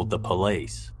to call the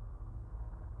police.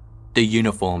 The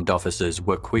uniformed officers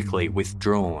were quickly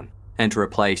withdrawn and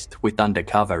replaced with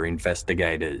undercover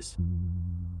investigators.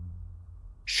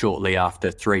 Shortly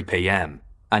after 3 p.m,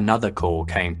 another call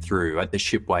came through at the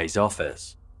Shipways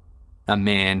office. A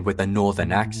man with a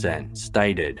northern accent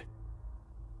stated,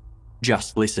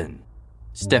 "Just listen,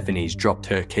 Stephanie's dropped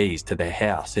her keys to their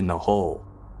house in the hall,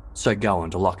 so go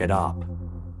and lock it up."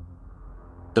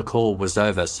 The call was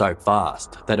over so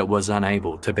fast that it was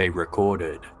unable to be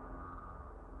recorded.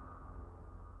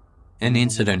 an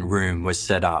incident room was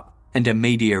set up and a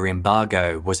media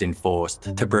embargo was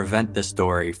enforced to prevent the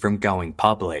story from going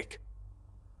public.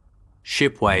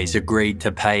 Shipways agreed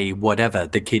to pay whatever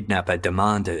the kidnapper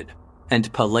demanded,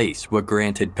 and police were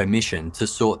granted permission to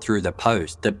sort through the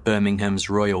post at Birmingham's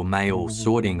Royal Mail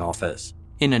sorting office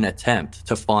in an attempt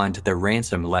to find the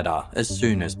ransom letter as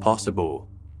soon as possible.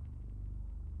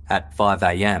 At 5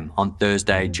 a.m. on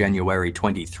Thursday, January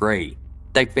 23,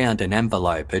 they found an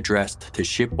envelope addressed to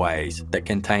Shipways that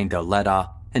contained a letter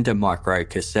and a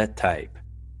micro-cassette tape.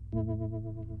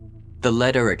 The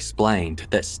letter explained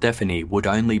that Stephanie would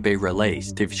only be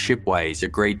released if Shipways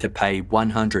agreed to pay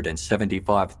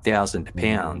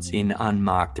 £175,000 in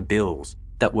unmarked bills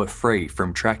that were free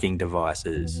from tracking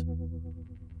devices.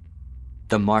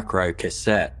 The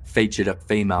micro-cassette featured a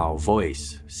female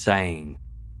voice saying,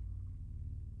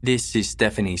 "This is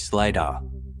Stephanie Slater.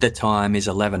 The time is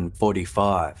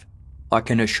 11:45. I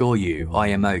can assure you I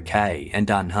am okay and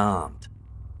unharmed.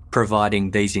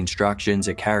 Providing these instructions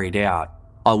are carried out,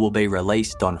 I will be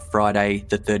released on Friday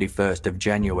the 31st of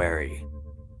January."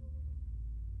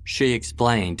 She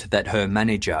explained that her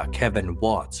manager, Kevin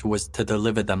Watts, was to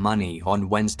deliver the money on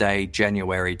Wednesday,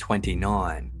 January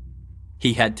 29.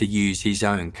 He had to use his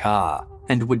own car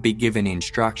and would be given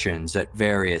instructions at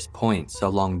various points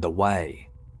along the way.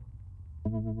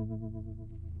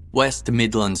 West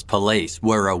Midlands Police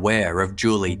were aware of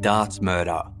Julie Dart's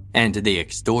murder and the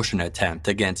extortion attempt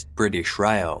against British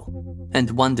Rail,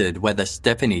 and wondered whether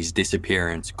Stephanie's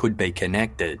disappearance could be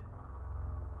connected.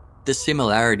 The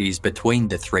similarities between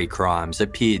the three crimes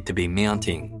appeared to be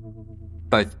mounting.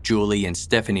 Both Julie and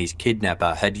Stephanie's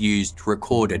kidnapper had used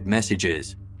recorded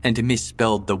messages and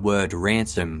misspelled the word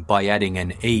ransom by adding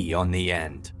an E on the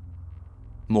end.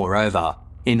 Moreover,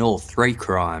 in all three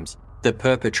crimes, the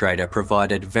perpetrator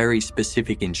provided very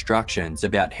specific instructions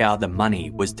about how the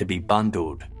money was to be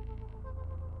bundled.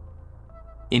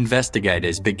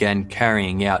 Investigators began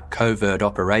carrying out covert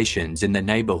operations in the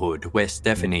neighbourhood where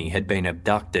Stephanie had been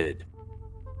abducted.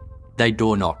 They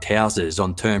door-knocked houses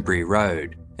on Turnberry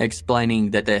Road,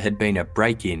 explaining that there had been a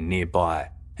break-in nearby,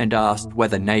 and asked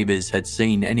whether neighbours had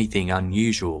seen anything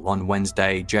unusual on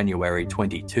Wednesday, January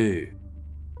 22.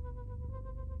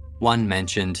 One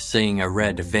mentioned seeing a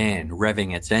red van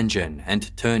revving its engine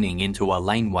and turning into a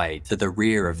laneway to the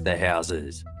rear of the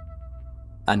houses.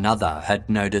 Another had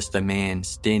noticed a man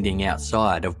standing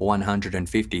outside of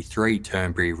 153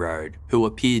 Turnberry Road who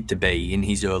appeared to be in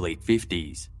his early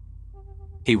 50s.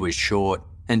 He was short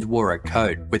and wore a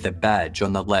coat with a badge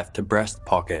on the left breast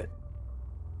pocket.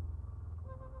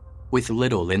 With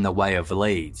little in the way of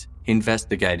leads,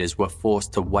 investigators were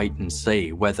forced to wait and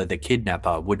see whether the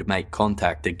kidnapper would make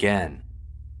contact again.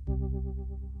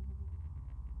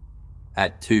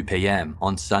 At 2 p.m.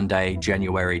 on Sunday,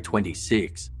 January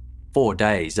 26, 4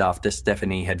 days after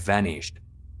Stephanie had vanished,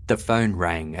 the phone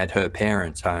rang at her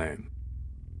parents' home.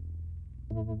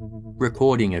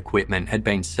 Recording equipment had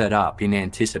been set up in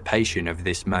anticipation of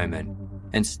this moment,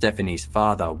 and Stephanie's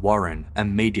father, Warren,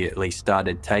 immediately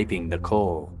started taping the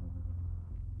call.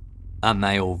 A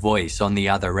male voice on the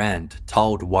other end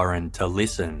told Warren to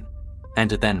listen,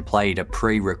 and then played a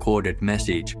pre-recorded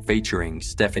message featuring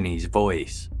Stephanie's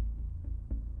voice.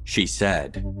 She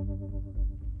said,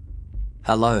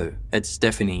 "Hello, it's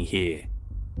Stephanie here.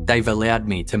 They've allowed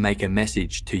me to make a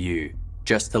message to you,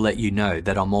 just to let you know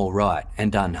that I'm all right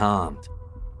and unharmed.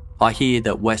 I hear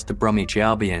that West Bromwich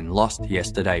Albion lost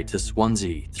yesterday to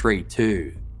Swansea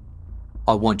 3-2.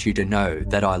 I want you to know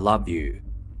that I love you.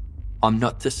 I'm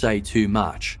not to say too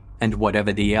much, and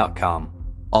whatever the outcome,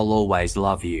 I'll always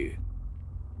love you.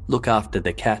 Look after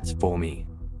the cats for me."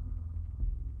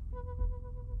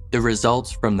 The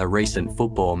results from the recent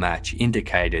football match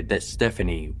indicated that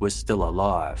Stephanie was still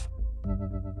alive.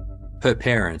 Her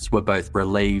parents were both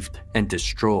relieved and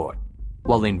distraught,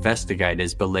 while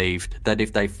investigators believed that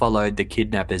if they followed the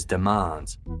kidnapper's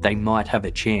demands, they might have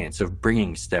a chance of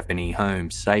bringing Stephanie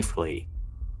home safely.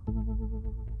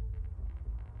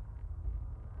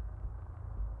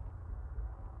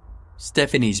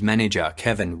 Stephanie's manager,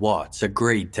 Kevin Watts,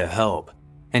 agreed to help,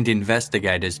 and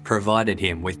investigators provided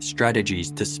him with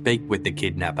strategies to speak with the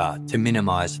kidnapper to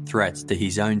minimise threats to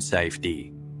his own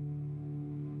safety.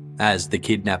 As the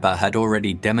kidnapper had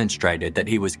already demonstrated that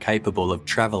he was capable of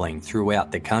travelling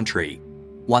throughout the country,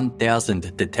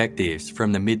 1,000 detectives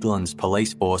from the Midlands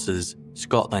Police Forces,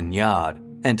 Scotland Yard,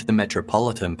 and the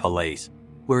Metropolitan Police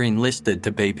were enlisted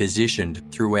to be positioned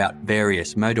throughout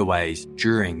various motorways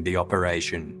during the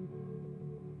operation.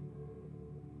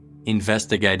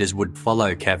 Investigators would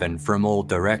follow Kevin from all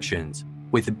directions,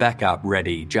 with backup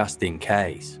ready just in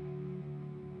case.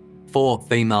 4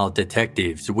 female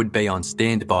detectives would be on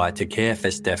standby to care for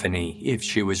Stephanie if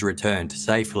she was returned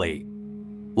safely,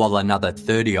 while another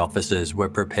 30 officers were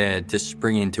prepared to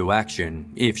spring into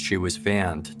action if she was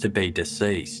found to be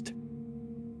deceased.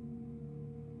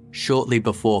 Shortly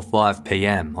before 5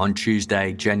 p.m. on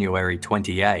Tuesday, January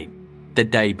 28, the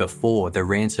day before the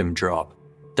ransom drop,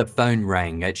 the phone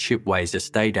rang at Shipway's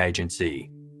estate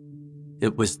agency.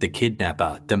 It was the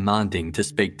kidnapper demanding to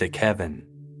speak to Kevin.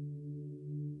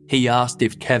 He asked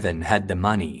if Kevin had the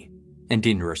money, and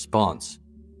in response,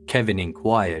 Kevin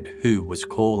inquired who was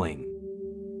calling.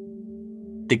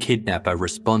 The kidnapper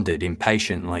responded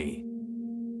impatiently.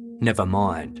 "Never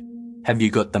mind. Have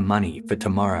you got the money for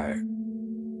tomorrow?"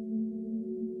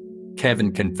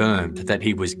 Kevin confirmed that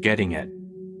he was getting it,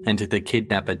 and the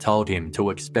kidnapper told him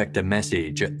to expect a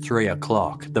message at 3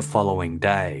 o'clock the following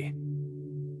day.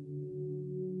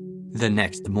 The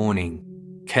next morning,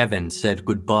 Kevin said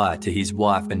goodbye to his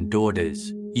wife and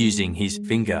daughters, using his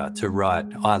finger to write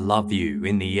 "I love you"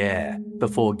 in the air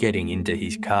before getting into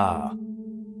his car.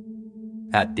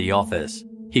 At the office,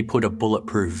 he put a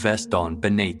bulletproof vest on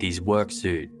beneath his work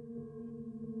suit.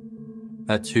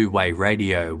 A 2-way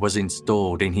radio was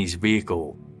installed in his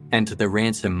vehicle, and the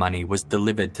ransom money was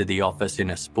delivered to the office in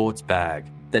a sports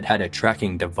bag that had a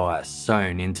tracking device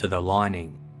sewn into the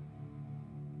lining.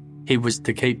 He was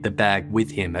to keep the bag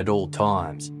with him at all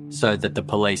times so that the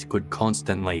police could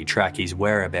constantly track his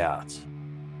whereabouts.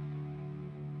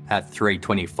 At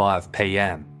 3:25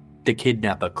 p.m, the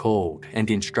kidnapper called and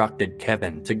instructed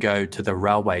Kevin to go to the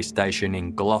railway station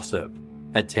in Glossop,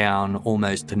 a town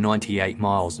almost 98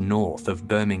 miles north of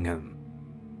Birmingham.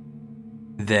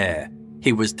 There,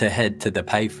 he was to head to the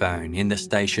payphone in the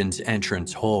station's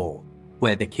entrance hall,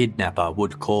 where the kidnapper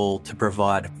would call to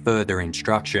provide further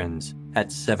instructions at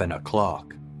 7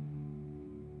 o'clock.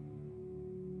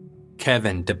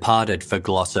 Kevin departed for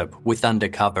Glossop with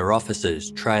undercover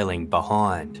officers trailing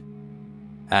behind.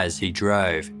 As he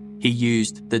drove, he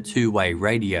used the 2-way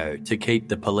radio to keep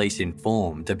the police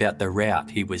informed about the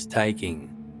route he was taking.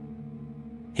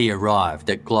 He arrived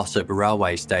at Glossop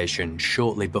railway station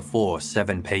shortly before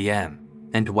 7 p.m.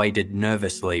 and waited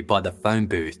nervously by the phone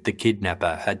booth the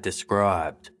kidnapper had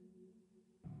described.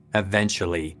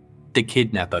 Eventually, the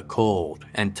kidnapper called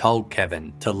and told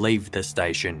Kevin to leave the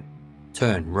station,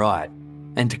 turn right,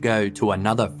 and go to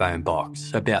another phone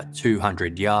box about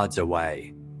 200 yards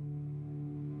away.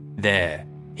 There,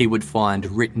 he would find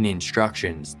written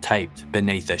instructions taped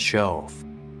beneath a shelf.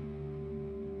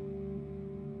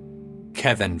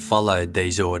 Kevin followed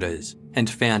these orders and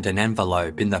found an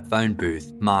envelope in the phone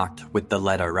booth marked with the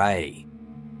letter A.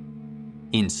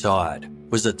 Inside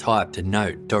was a typed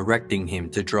note directing him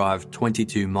to drive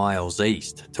 22 miles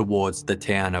east towards the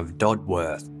town of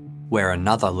Dodworth, where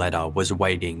another letter was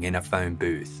waiting in a phone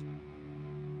booth.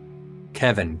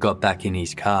 Kevin got back in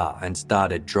his car and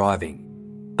started driving,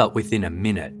 but within a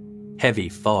minute, heavy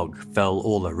fog fell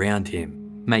all around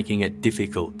him, making it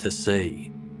difficult to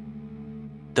see.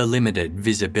 The limited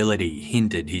visibility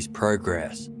hindered his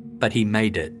progress, but he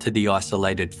made it to the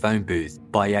isolated phone booth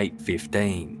by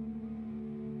 8:15.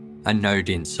 A note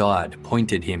inside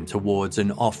pointed him towards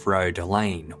an off-road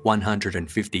lane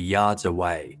 150 yards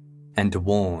away and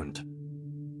warned,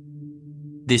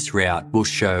 "This route will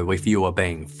show if you are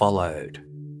being followed."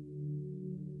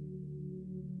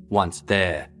 Once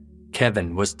there,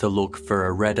 Kevin was to look for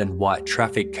a red and white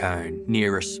traffic cone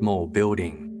near a small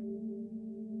building.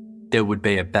 There would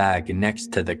be a bag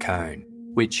next to the cone,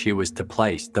 which he was to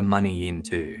place the money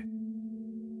into.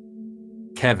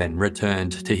 Kevin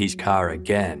returned to his car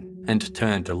again and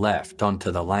turned left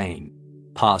onto the lane,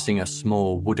 passing a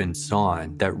small wooden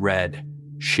sign that read,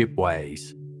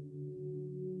 "Shipways."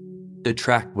 The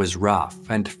track was rough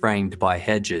and framed by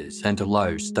hedges and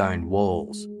low stone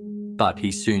walls, but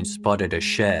he soon spotted a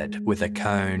shed with a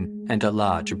cone and a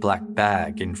large black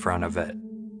bag in front of it.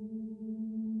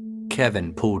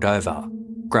 Kevin pulled over,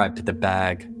 grabbed the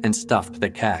bag and stuffed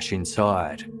the cash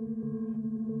inside.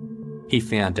 He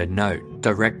found a note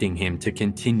directing him to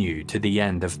continue to the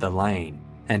end of the lane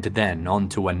and then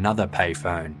onto another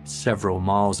payphone several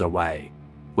miles away,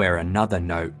 where another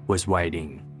note was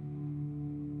waiting.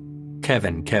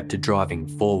 Kevin kept driving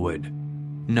forward,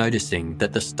 noticing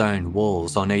that the stone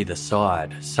walls on either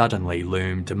side suddenly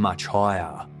loomed much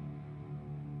higher.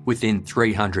 Within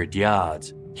 300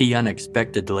 yards, he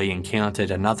unexpectedly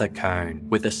encountered another cone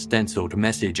with a stenciled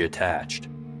message attached.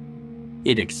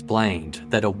 It explained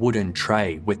that a wooden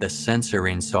tray with a sensor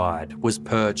inside was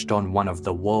perched on one of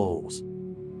the walls.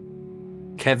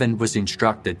 Kevin was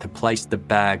instructed to place the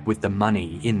bag with the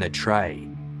money in the tray,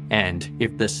 and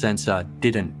if the sensor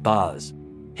didn't buzz,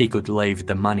 he could leave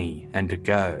the money and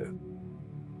go.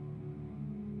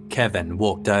 Kevin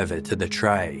walked over to the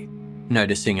tray,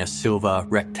 noticing a silver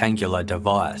rectangular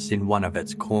device in one of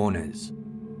its corners.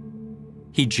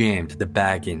 He jammed the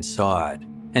bag inside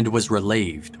and was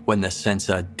relieved when the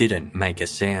sensor didn't make a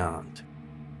sound.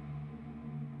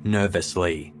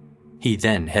 Nervously, he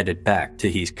then headed back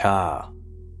to his car.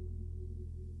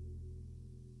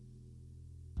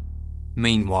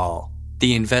 Meanwhile,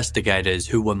 the investigators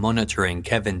who were monitoring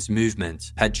Kevin's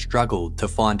movements had struggled to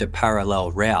find a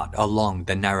parallel route along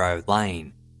the narrow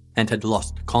lane and had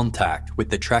lost contact with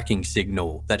the tracking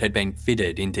signal that had been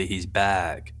fitted into his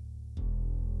bag.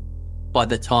 By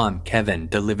the time Kevin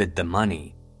delivered the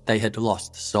money, they had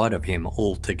lost sight of him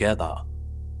altogether.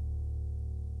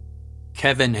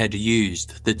 Kevin had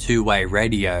used the two-way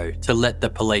radio to let the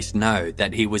police know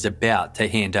that he was about to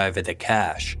hand over the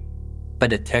cash,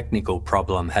 but a technical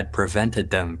problem had prevented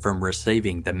them from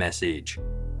receiving the message.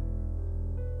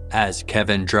 As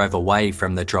Kevin drove away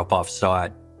from the drop-off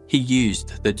site, he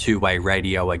used the two-way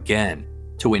radio again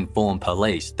to inform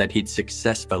police that he'd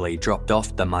successfully dropped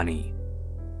off the money.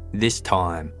 This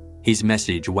time, his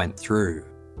message went through.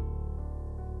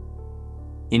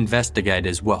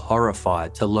 Investigators were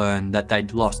horrified to learn that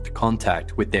they'd lost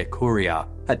contact with their courier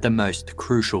at the most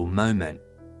crucial moment,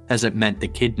 as it meant the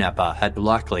kidnapper had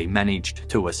likely managed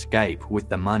to escape with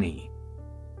the money.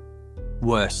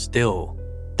 Worse still,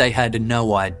 they had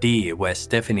no idea where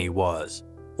Stephanie was,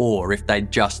 or if they'd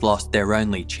just lost their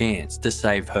only chance to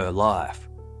save her life.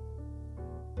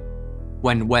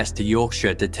 When West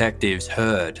Yorkshire detectives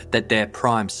heard that their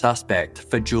prime suspect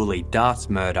for Julie Dart's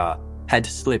murder had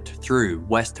slipped through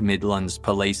West Midlands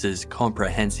Police's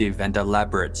comprehensive and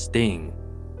elaborate sting,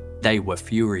 they were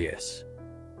furious.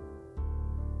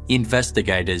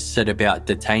 Investigators set about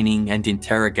detaining and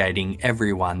interrogating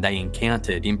everyone they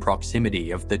encountered in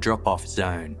proximity of the drop-off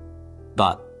zone,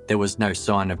 but there was no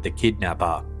sign of the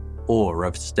kidnapper or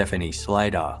of Stephanie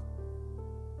Slater.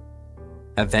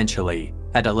 Eventually,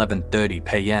 at 11:30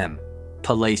 p.m,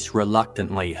 police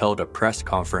reluctantly held a press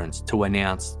conference to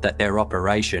announce that their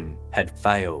operation had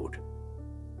failed.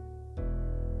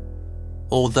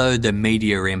 Although the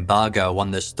media embargo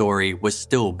on the story was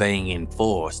still being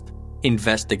enforced,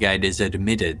 investigators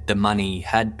admitted the money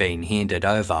had been handed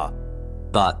over,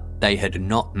 but they had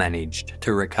not managed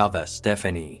to recover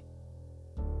Stephanie.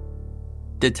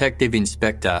 Detective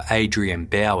Inspector Adrian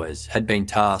Bowers had been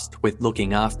tasked with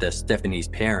looking after Stephanie's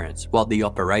parents while the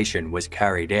operation was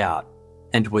carried out,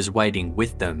 and was waiting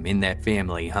with them in their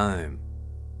family home.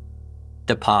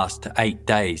 The past 8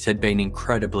 days had been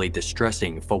incredibly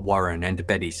distressing for Warren and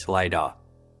Betty Slater,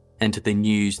 and the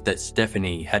news that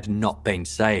Stephanie had not been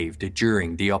saved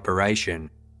during the operation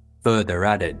further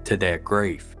added to their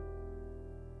grief.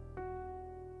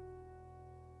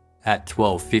 At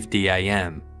 12:50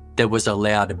 a.m, there was a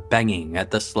loud banging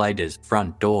at the Slaters'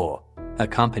 front door,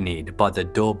 accompanied by the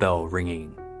doorbell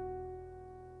ringing.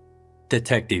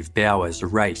 Detective Bowers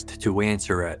raced to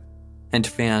answer it and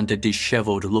found a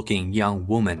dishevelled-looking young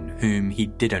woman whom he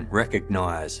didn't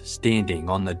recognise standing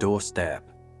on the doorstep.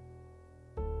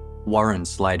 Warren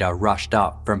Slater rushed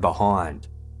up from behind,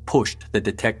 pushed the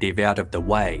detective out of the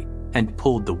way and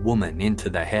pulled the woman into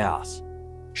the house,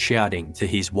 shouting to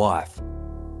his wife,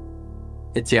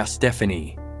 "It's our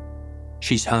Stephanie.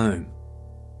 She's home."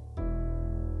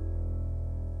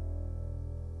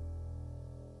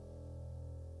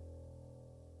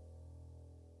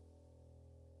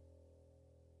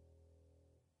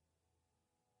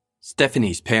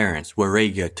 Stephanie's parents were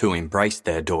eager to embrace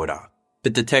their daughter,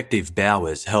 but Detective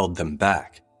Bowers held them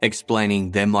back,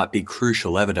 explaining there might be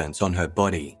crucial evidence on her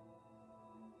body.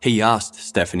 He asked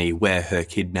Stephanie where her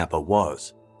kidnapper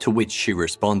was, to which she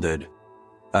responded,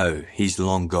 "Oh, he's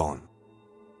long gone."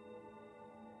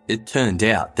 It turned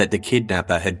out that the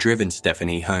kidnapper had driven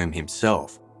Stephanie home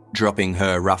himself, dropping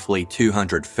her roughly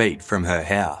 200 feet from her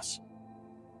house.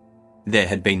 There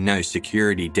had been no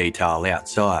security detail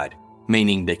outside,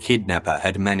 meaning the kidnapper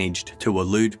had managed to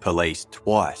elude police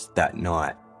twice that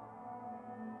night.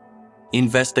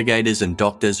 Investigators and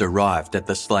doctors arrived at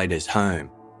the Slaters' home,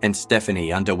 and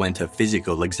Stephanie underwent a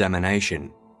physical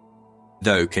examination.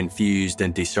 Though confused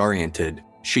and disoriented,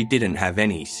 she didn't have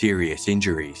any serious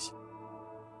injuries.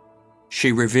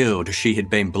 She revealed she had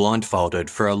been blindfolded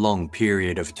for a long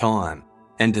period of time,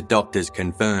 and the doctors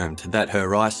confirmed that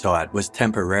her eyesight was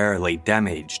temporarily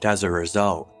damaged as a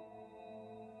result.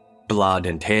 Blood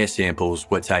and hair samples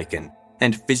were taken,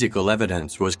 and physical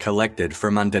evidence was collected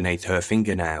from underneath her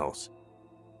fingernails.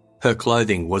 Her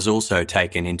clothing was also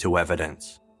taken into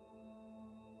evidence.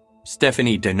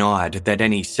 Stephanie denied that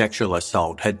any sexual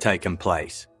assault had taken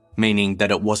place, meaning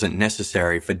that it wasn't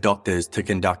necessary for doctors to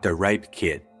conduct a rape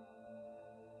kit.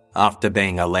 After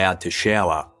being allowed to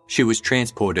shower, she was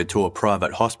transported to a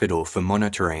private hospital for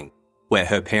monitoring, where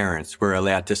her parents were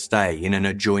allowed to stay in an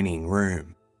adjoining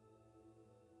room.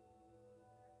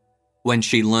 When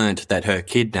she learned that her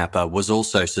kidnapper was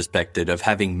also suspected of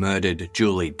having murdered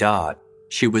Julie Dart,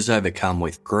 she was overcome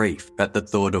with grief at the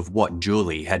thought of what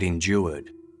Julie had endured.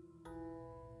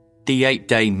 The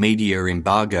 8-day media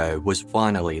embargo was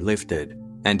finally lifted,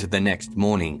 and the next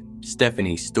morning,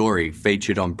 Stephanie's story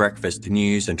featured on breakfast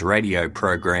news and radio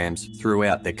programs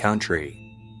throughout the country.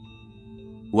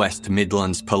 West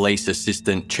Midlands Police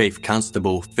Assistant Chief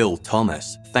Constable Phil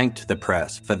Thomas thanked the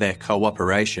press for their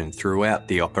cooperation throughout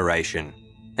the operation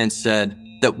and said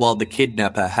that while the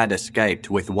kidnapper had escaped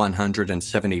with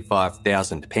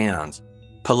 £175,000,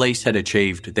 police had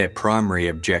achieved their primary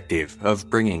objective of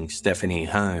bringing Stephanie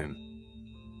home.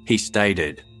 He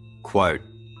stated, quote,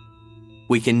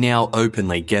 "We can now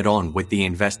openly get on with the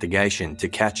investigation to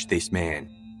catch this man.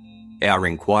 Our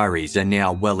inquiries are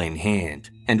now well in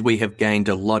hand, and we have gained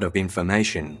a lot of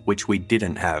information which we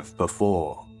didn't have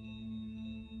before."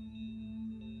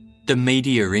 The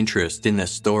media interest in the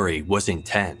story was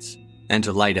intense, and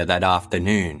later that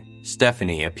afternoon,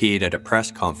 Stephanie appeared at a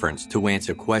press conference to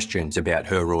answer questions about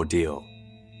her ordeal.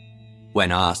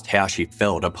 When asked how she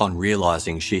felt upon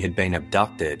realising she had been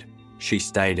abducted, she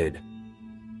stated,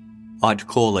 "I'd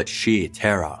call it sheer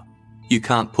terror. You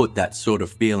can't put that sort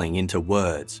of feeling into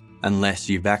words unless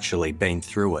you've actually been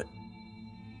through it."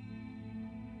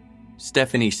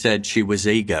 Stephanie said she was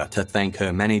eager to thank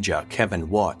her manager Kevin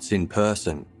Watts in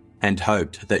person and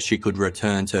hoped that she could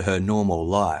return to her normal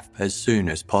life as soon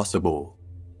as possible.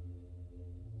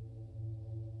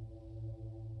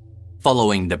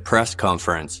 Following the press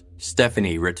conference,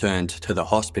 Stephanie returned to the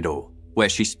hospital, where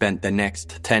she spent the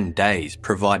next 10 days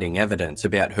providing evidence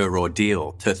about her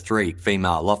ordeal to 3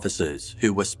 female officers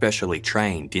who were specially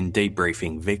trained in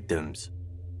debriefing victims.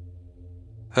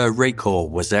 Her recall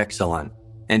was excellent,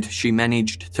 and she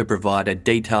managed to provide a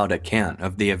detailed account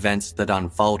of the events that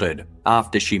unfolded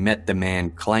after she met the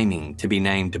man claiming to be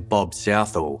named Bob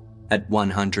Southall at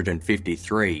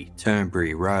 153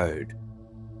 Turnberry Road.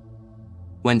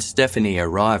 When Stephanie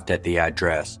arrived at the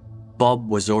address, Bob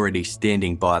was already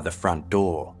standing by the front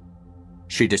door.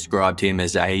 She described him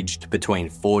as aged between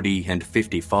 40 and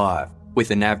 55,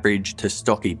 with an average to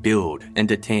stocky build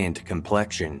and a tanned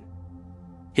complexion.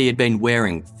 He had been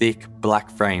wearing thick,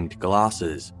 black-framed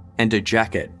glasses and a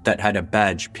jacket that had a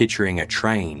badge picturing a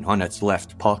train on its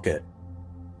left pocket.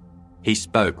 He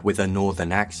spoke with a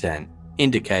northern accent,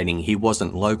 indicating he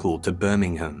wasn't local to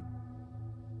Birmingham.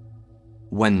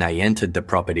 When they entered the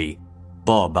property,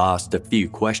 Bob asked a few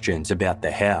questions about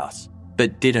the house,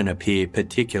 but didn't appear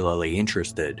particularly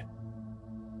interested.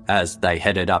 As they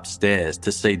headed upstairs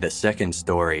to see the second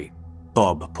story,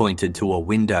 Bob pointed to a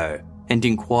window and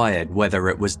inquired whether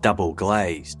it was double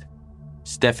glazed.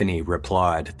 Stephanie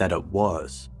replied that it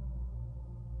was.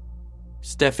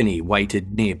 Stephanie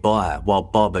waited nearby while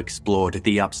Bob explored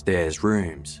the upstairs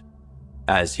rooms.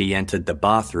 As he entered the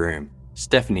bathroom,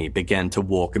 Stephanie began to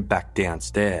walk back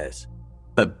downstairs,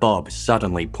 but Bob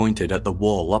suddenly pointed at the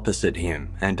wall opposite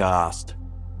him and asked,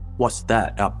 "What's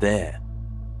that up there?"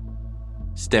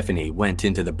 Stephanie went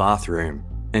into the bathroom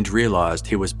and realised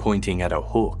he was pointing at a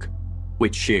hook,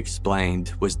 which she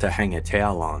explained was to hang a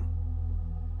towel on.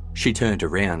 She turned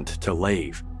around to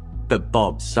leave, but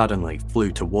Bob suddenly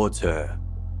flew towards her.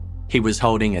 He was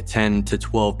holding a 10 to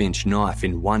 12-inch knife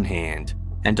in one hand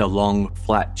and a long,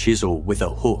 flat chisel with a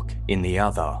hook in the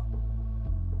other.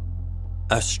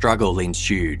 A struggle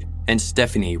ensued, and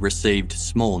Stephanie received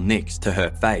small nicks to her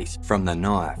face from the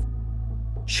knife.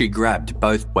 She grabbed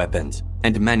both weapons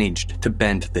and managed to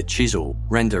bend the chisel,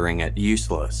 rendering it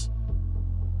useless.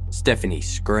 Stephanie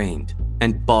screamed,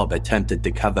 and Bob attempted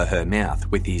to cover her mouth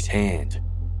with his hand.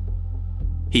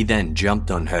 He then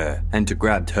jumped on her and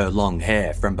grabbed her long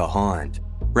hair from behind,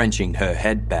 wrenching her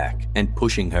head back and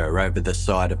pushing her over the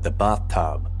side of the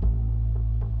bathtub.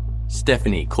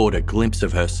 Stephanie caught a glimpse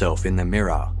of herself in the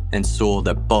mirror and saw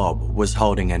that Bob was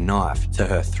holding a knife to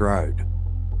her throat.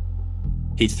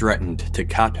 He threatened to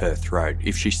cut her throat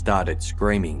if she started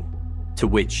screaming, to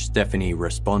which Stephanie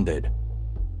responded,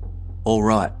 "All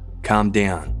right, calm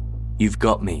down. You've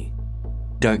got me.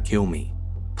 Don't kill me.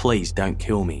 Please don't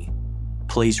kill me.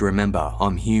 Please remember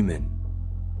I'm human."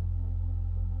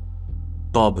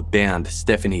 Bob bound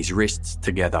Stephanie's wrists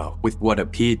together with what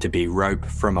appeared to be rope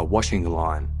from a washing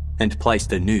line and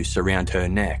placed a noose around her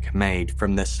neck made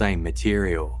from the same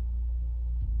material.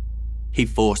 He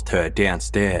forced her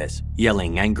downstairs,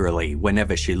 yelling angrily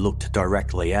whenever she looked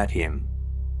directly at him.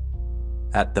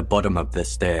 At the bottom of the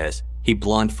stairs, He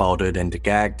blindfolded and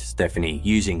gagged Stephanie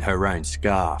using her own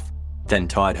scarf, then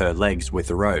tied her legs with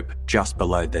rope just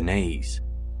below the knees.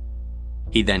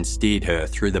 He then steered her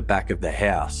through the back of the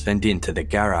house and into the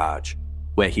garage,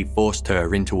 where he forced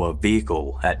her into a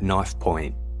vehicle at knife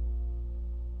point.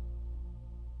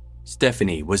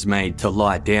 Stephanie was made to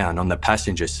lie down on the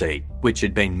passenger seat, which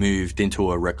had been moved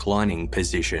into a reclining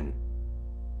position.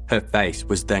 Her face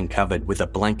was then covered with a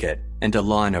blanket, and a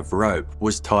line of rope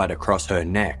was tied across her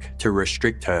neck to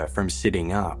restrict her from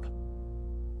sitting up.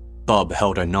 Bob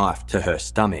held a knife to her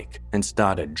stomach and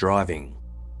started driving.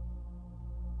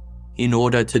 In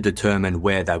order to determine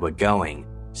where they were going,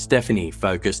 Stephanie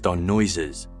focused on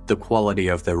noises, the quality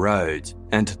of the roads,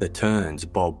 and the turns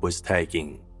Bob was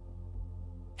taking.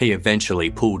 He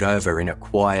eventually pulled over in a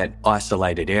quiet,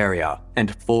 isolated area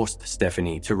and forced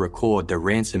Stephanie to record the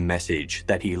ransom message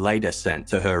that he later sent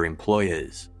to her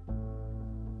employers.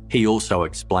 He also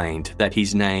explained that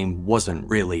his name wasn't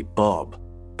really Bob,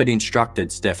 but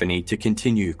instructed Stephanie to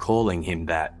continue calling him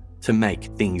that to make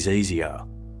things easier.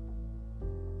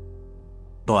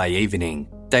 By evening,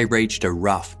 they reached a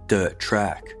rough dirt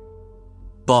track.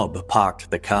 Bob parked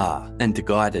the car and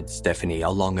guided Stephanie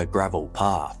along a gravel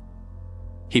path.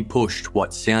 He pushed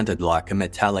what sounded like a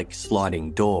metallic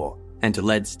sliding door and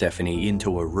led Stephanie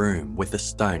into a room with a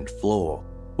stone floor,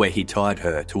 where he tied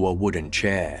her to a wooden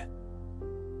chair.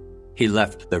 He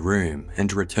left the room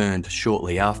and returned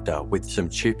shortly after with some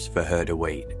chips for her to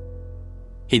eat.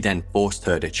 He then forced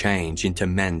her to change into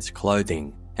men's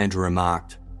clothing and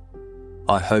remarked,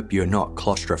 "I hope you're not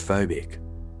claustrophobic."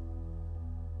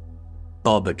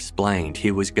 Bob explained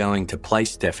he was going to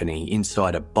place Stephanie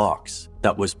inside a box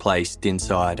that was placed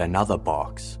inside another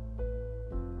box.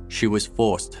 She was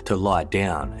forced to lie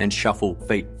down and shuffle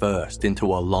feet first into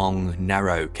a long,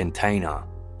 narrow container,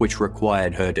 which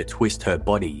required her to twist her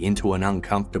body into an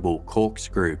uncomfortable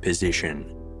corkscrew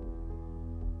position.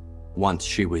 Once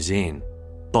she was in,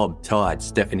 Bob tied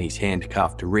Stephanie's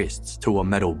handcuffed wrists to a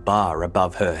metal bar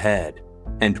above her head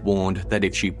and warned that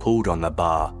if she pulled on the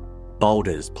bar,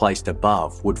 boulders placed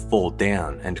above would fall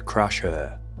down and crush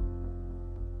her.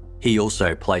 He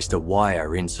also placed a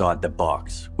wire inside the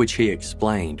box, which he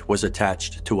explained was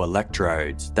attached to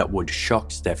electrodes that would shock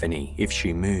Stephanie if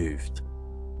she moved.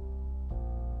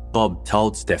 Bob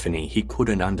told Stephanie he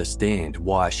couldn't understand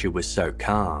why she was so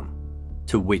calm,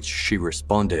 to which she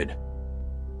responded,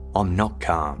 "I'm not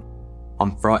calm.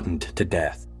 I'm frightened to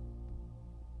death."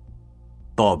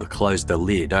 Bob closed the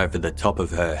lid over the top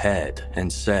of her head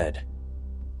and said,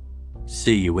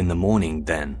 "See you in the morning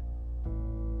then."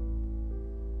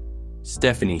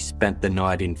 Stephanie spent the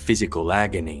night in physical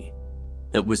agony.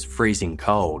 It was freezing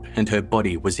cold and her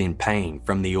body was in pain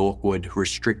from the awkward,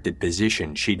 restricted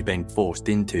position she'd been forced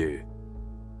into.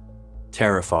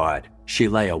 Terrified, she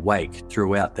lay awake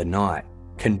throughout the night,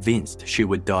 convinced she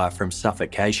would die from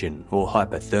suffocation or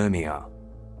hypothermia.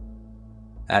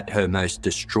 At her most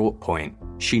distraught point,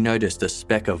 she noticed a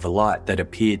speck of light that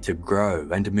appeared to grow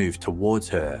and move towards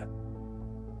her.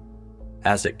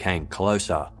 As it came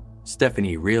closer,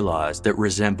 Stephanie realised it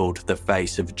resembled the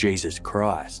face of Jesus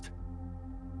Christ.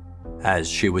 As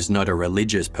she was not a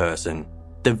religious person,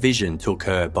 the vision took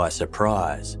her by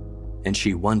surprise, and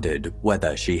she wondered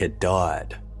whether she had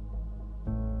died.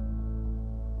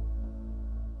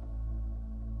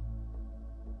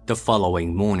 The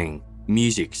following morning,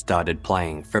 music started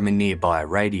playing from a nearby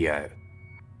radio.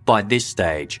 By this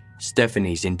stage,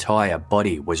 Stephanie's entire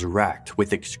body was racked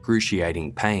with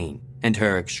excruciating pain and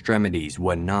her extremities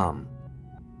were numb.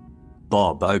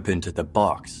 Bob opened the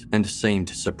box and seemed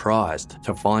surprised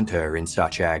to find her in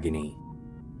such agony.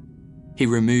 He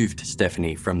removed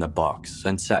Stephanie from the box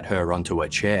and sat her onto a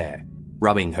chair,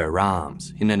 rubbing her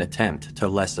arms in an attempt to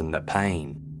lessen the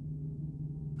pain.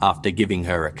 After giving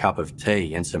her a cup of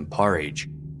tea and some porridge,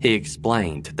 he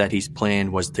explained that his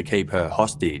plan was to keep her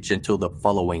hostage until the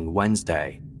following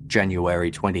Wednesday,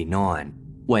 January 29,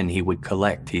 when he would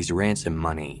collect his ransom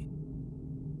money.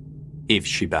 If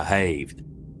she behaved,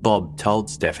 Bob told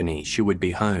Stephanie she would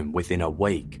be home within a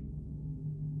week.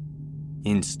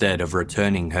 Instead of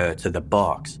returning her to the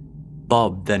box,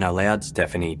 Bob then allowed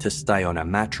Stephanie to stay on a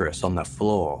mattress on the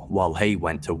floor while he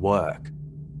went to work,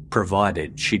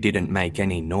 provided she didn't make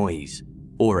any noise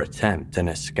or attempt an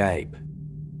escape.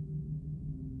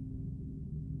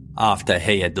 After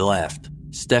he had left,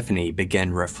 Stephanie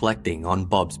began reflecting on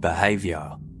Bob's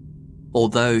behaviour.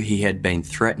 Although he had been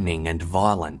threatening and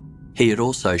violent, he had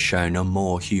also shown a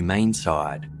more humane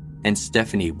side, and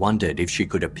Stephanie wondered if she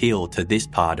could appeal to this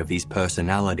part of his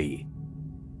personality.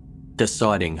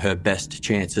 Deciding her best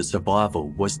chance at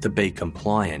survival was to be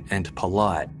compliant and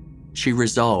polite, she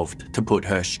resolved to put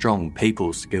her strong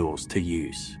people skills to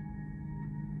use.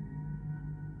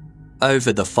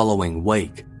 Over the following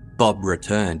week, Bob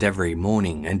returned every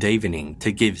morning and evening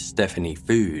to give Stephanie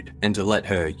food and to let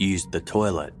her use the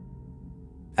toilet.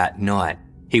 At night,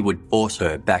 he would force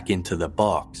her back into the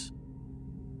box.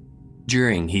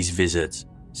 During his visits,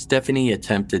 Stephanie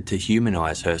attempted to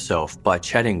humanize herself by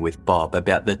chatting with Bob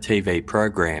about the TV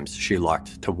programs she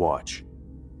liked to watch.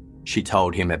 She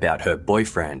told him about her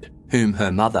boyfriend, whom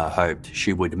her mother hoped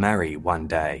she would marry one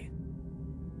day.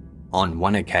 On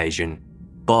one occasion,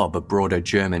 Bob brought a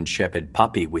German Shepherd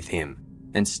puppy with him,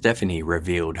 and Stephanie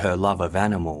revealed her love of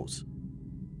animals.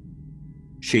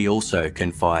 She also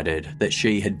confided that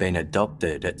she had been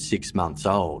adopted at 6 months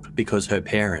old because her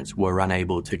parents were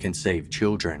unable to conceive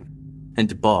children,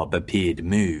 and Bob appeared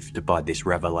moved by this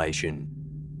revelation.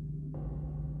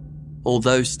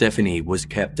 Although Stephanie was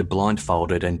kept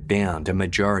blindfolded and bound a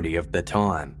majority of the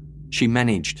time, she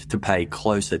managed to pay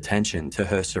close attention to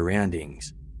her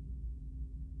surroundings.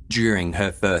 During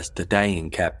her first day in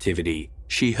captivity,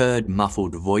 she heard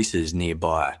muffled voices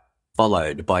nearby,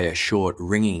 followed by a short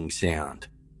ringing sound,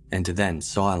 and then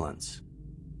silence.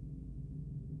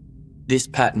 This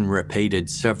pattern repeated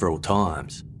several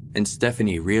times, and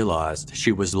Stephanie realised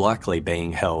she was likely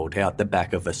being held out the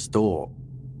back of a store.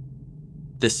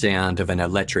 The sound of an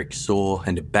electric saw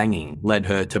and banging led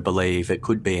her to believe it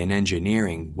could be an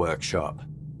engineering workshop.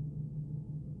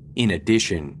 In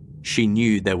addition, she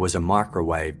knew there was a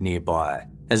microwave nearby,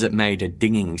 as it made a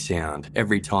dinging sound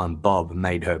every time Bob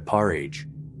made her porridge.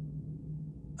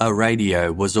 A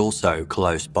radio was also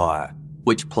close by,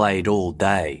 which played all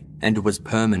day and was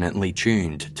permanently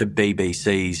tuned to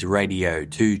BBC's Radio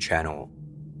 2 channel.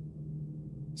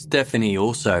 Stephanie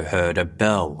also heard a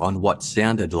bell on what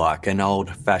sounded like an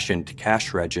old-fashioned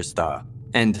cash register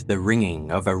and the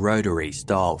ringing of a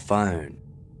rotary-style phone.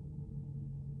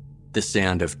 The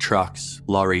sound of trucks,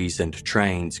 lorries and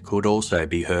trains could also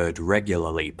be heard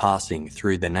regularly passing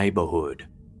through the neighbourhood.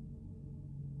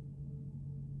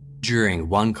 During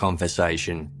one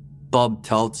conversation, Bob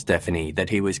told Stephanie that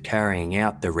he was carrying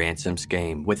out the ransom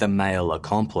scheme with a male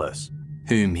accomplice,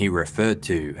 whom he referred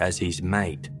to as his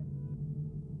mate.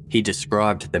 He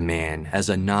described the man as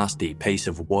a nasty piece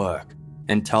of work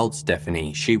and told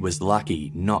Stephanie she was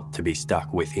lucky not to be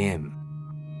stuck with him.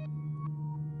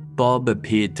 Bob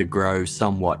appeared to grow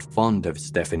somewhat fond of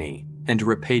Stephanie and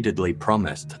repeatedly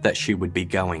promised that she would be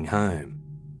going home.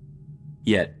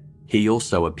 Yet, he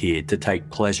also appeared to take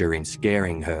pleasure in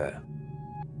scaring her.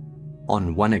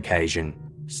 On one occasion,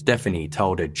 Stephanie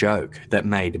told a joke that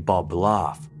made Bob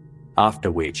laugh,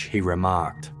 after which he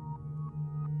remarked,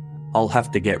 "I'll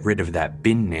have to get rid of that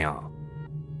bin now."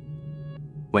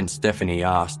 When Stephanie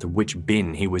asked which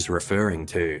bin he was referring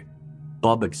to,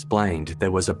 Bob explained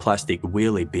there was a plastic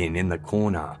wheelie bin in the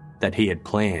corner that he had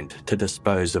planned to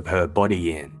dispose of her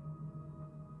body in.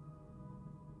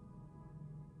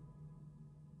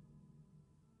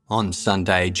 On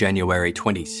Sunday, January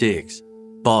 26,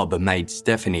 Bob made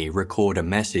Stephanie record a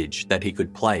message that he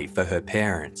could play for her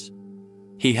parents.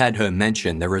 He had her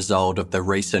mention the result of the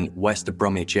recent West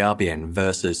Bromwich Albion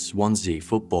versus Swansea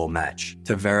football match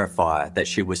to verify that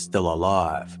she was still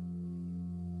alive.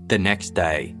 The next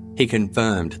day, he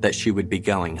confirmed that she would be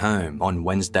going home on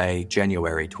Wednesday,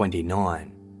 January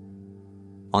 29.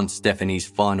 On Stephanie's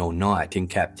final night in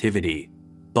captivity,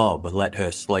 Bob let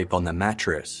her sleep on the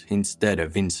mattress instead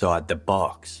of inside the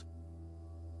box.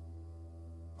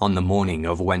 On the morning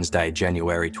of Wednesday,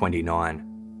 January 29,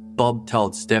 Bob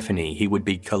told Stephanie he would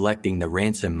be collecting the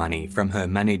ransom money from her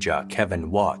manager, Kevin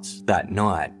Watts, that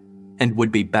night and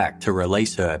would be back to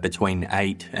release her between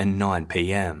 8 and 9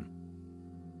 p.m.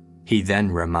 He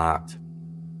then remarked,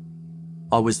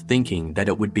 "I was thinking that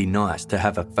it would be nice to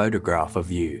have a photograph of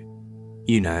you.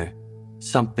 You know,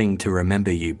 something to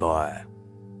remember you by."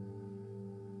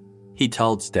 He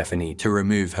told Stephanie to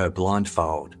remove her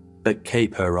blindfold, but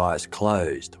keep her eyes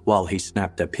closed while he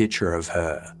snapped a picture of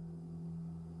her.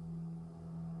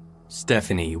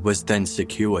 Stephanie was then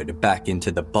secured back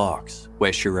into the box,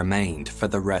 where she remained for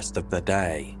the rest of the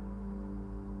day.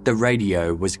 The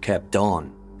radio was kept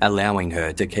on, allowing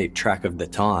her to keep track of the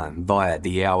time via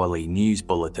the hourly news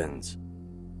bulletins.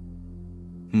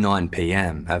 9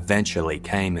 p.m. eventually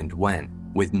came and went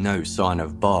with no sign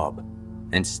of Bob,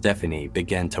 and Stephanie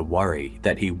began to worry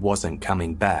that he wasn't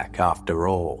coming back after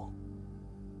all.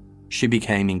 She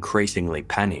became increasingly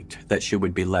panicked that she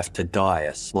would be left to die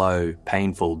a slow,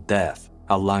 painful death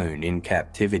alone in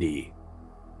captivity.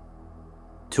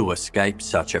 To escape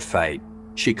such a fate,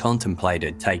 she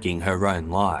contemplated taking her own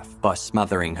life by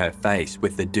smothering her face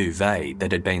with the duvet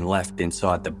that had been left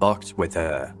inside the box with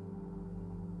her.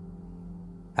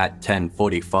 At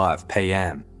 10:45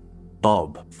 p.m,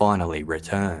 Bob finally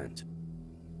returned.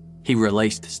 He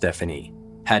released Stephanie,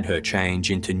 had her change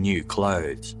into new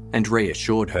clothes, and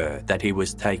reassured her that he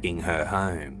was taking her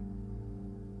home.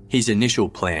 His initial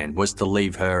plan was to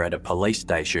leave her at a police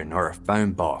station or a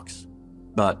phone box,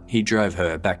 but he drove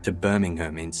her back to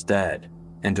Birmingham instead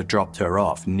and dropped her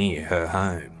off near her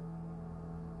home.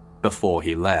 Before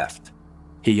he left,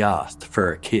 he asked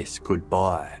for a kiss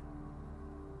goodbye.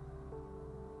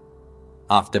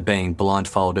 After being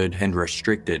blindfolded and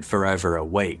restricted for over a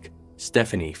week,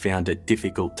 Stephanie found it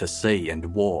difficult to see and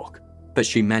walk, but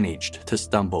she managed to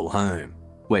stumble home,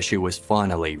 where she was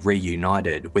finally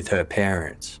reunited with her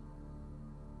parents.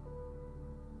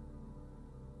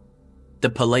 The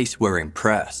police were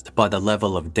impressed by the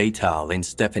level of detail in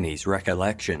Stephanie's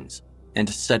recollections and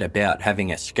set about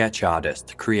having a sketch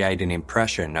artist create an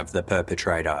impression of the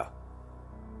perpetrator.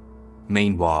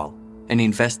 Meanwhile, an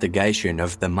investigation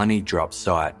of the money drop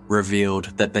site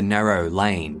revealed that the narrow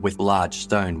lane with large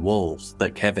stone walls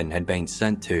that Kevin had been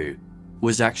sent to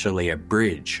was actually a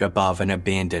bridge above an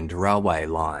abandoned railway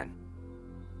line.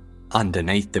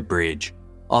 Underneath the bridge,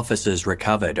 officers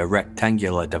recovered a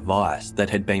rectangular device that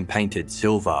had been painted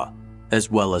silver,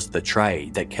 as well as the tray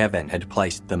that Kevin had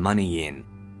placed the money in,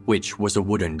 which was a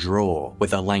wooden drawer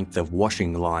with a length of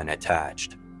washing line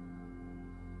attached.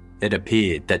 It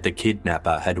appeared that the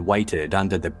kidnapper had waited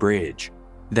under the bridge,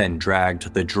 then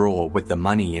dragged the drawer with the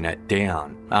money in it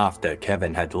down after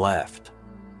Kevin had left.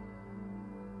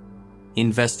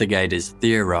 Investigators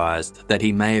theorised that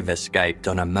he may have escaped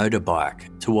on a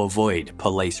motorbike to avoid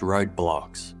police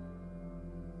roadblocks.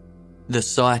 The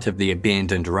site of the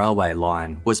abandoned railway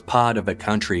line was part of a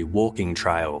country walking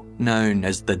trail known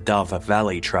as the Dove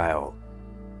Valley Trail.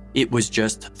 It was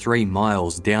just 3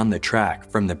 miles down the track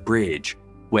from the bridge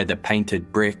where the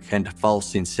painted brick and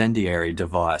false incendiary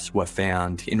device were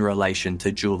found in relation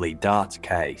to Julie Dart's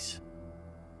case.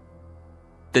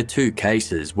 The two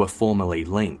cases were formally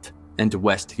linked, and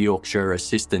West Yorkshire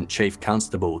Assistant Chief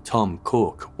Constable Tom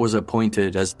Cook was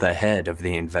appointed as the head of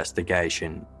the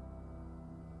investigation.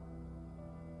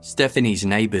 Stephanie's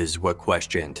neighbours were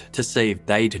questioned to see if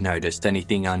they'd noticed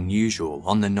anything unusual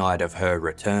on the night of her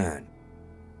return.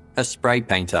 A spray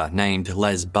painter named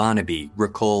Les Barnaby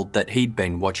recalled that he'd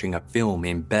been watching a film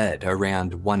in bed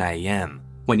around 1 a.m.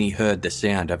 when he heard the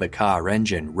sound of a car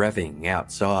engine revving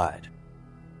outside.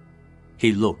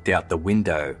 He looked out the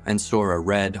window and saw a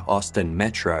red Austin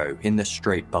Metro in the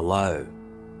street below.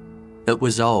 It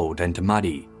was old and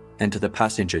muddy, and the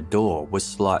passenger door was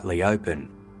slightly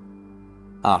open.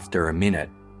 After a minute,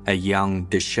 a young,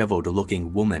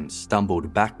 dishevelled-looking woman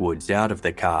stumbled backwards out of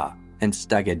the car and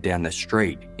staggered down the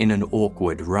street in an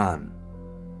awkward run.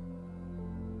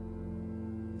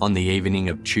 On the evening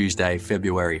of Tuesday,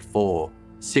 February 4,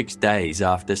 6 days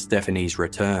after Stephanie's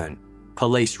return,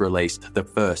 police released the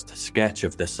first sketch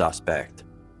of the suspect.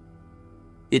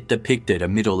 It depicted a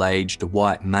middle-aged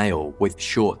white male with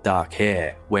short dark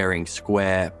hair wearing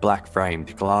square,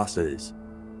 black-framed glasses.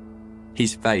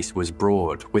 His face was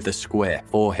broad with a square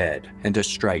forehead and a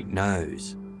straight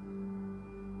nose.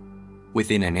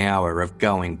 Within an hour of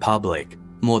going public,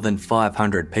 more than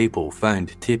 500 people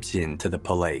phoned tips in to the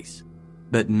police,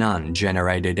 but none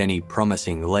generated any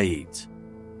promising leads.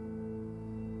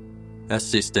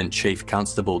 Assistant Chief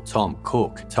Constable Tom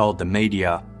Cook told the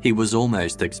media he was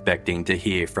almost expecting to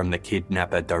hear from the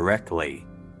kidnapper directly.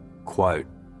 Quote,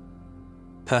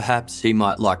 "Perhaps he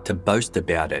might like to boast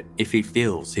about it if he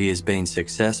feels he has been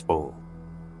successful."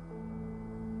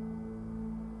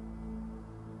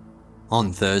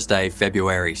 On Thursday,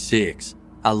 February 6,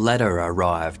 a letter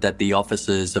arrived at the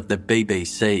offices of the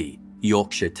BBC,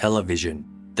 Yorkshire Television,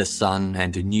 the Sun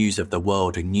and News of the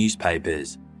World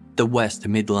newspapers, the West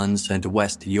Midlands and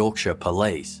West Yorkshire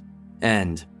Police,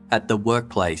 and at the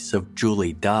workplace of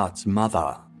Julie Dart's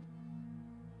mother.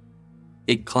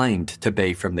 It claimed to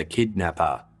be from the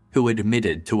kidnapper, who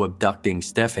admitted to abducting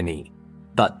Stephanie,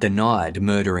 but denied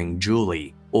murdering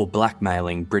Julie or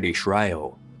blackmailing British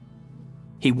Rail.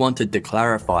 He wanted to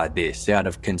clarify this out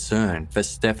of concern for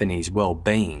Stephanie's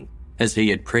well-being, as he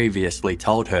had previously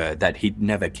told her that he'd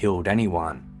never killed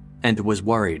anyone, and was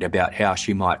worried about how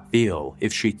she might feel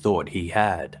if she thought he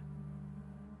had.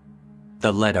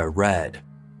 The letter read,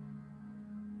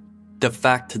 "The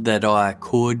fact that I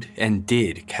could and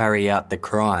did carry out the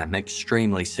crime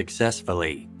extremely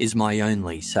successfully is my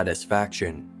only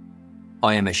satisfaction.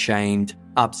 I am ashamed,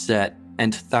 upset,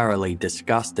 and thoroughly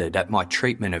disgusted at my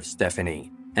treatment of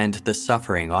Stephanie and the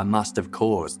suffering I must have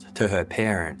caused to her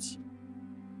parents.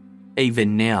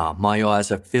 Even now, my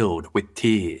eyes are filled with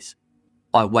tears.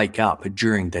 I wake up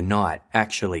during the night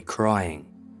actually crying.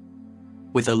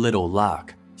 With a little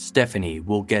luck, Stephanie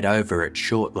will get over it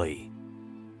shortly.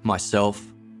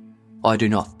 Myself, I do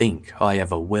not think I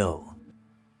ever will."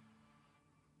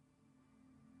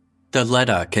 The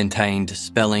letter contained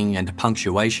spelling and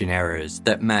punctuation errors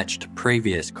that matched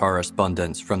previous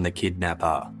correspondence from the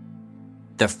kidnapper.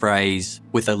 The phrase,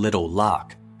 "with a little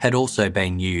luck," had also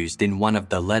been used in one of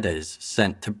the letters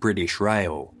sent to British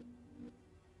Rail.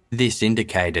 This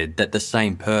indicated that the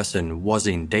same person was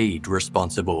indeed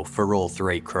responsible for all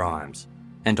three crimes,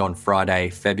 and on Friday,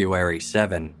 February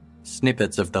 7,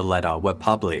 snippets of the letter were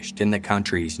published in the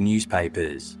country's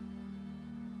newspapers.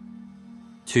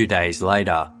 2 days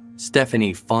later,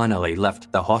 Stephanie finally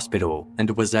left the hospital and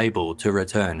was able to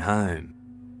return home.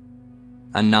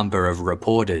 A number of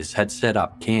reporters had set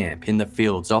up camp in the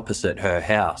fields opposite her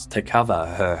house to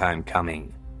cover her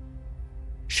homecoming.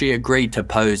 She agreed to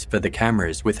pose for the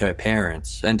cameras with her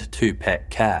parents and 2 pet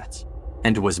cats,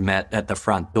 and was met at the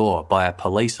front door by a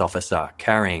police officer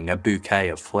carrying a bouquet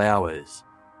of flowers.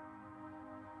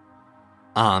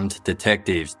 Armed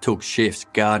detectives took shifts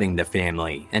guarding the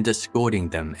family and escorting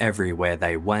them everywhere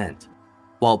they went,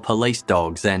 while police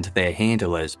dogs and their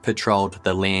handlers patrolled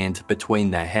the land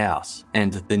between the house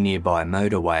and the nearby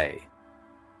motorway.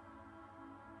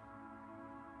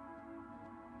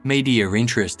 Media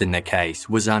interest in the case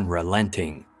was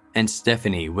unrelenting, and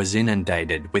Stephanie was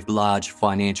inundated with large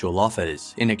financial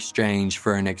offers in exchange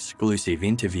for an exclusive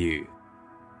interview.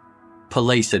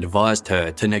 Police advised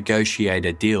her to negotiate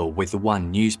a deal with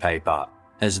one newspaper,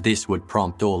 as this would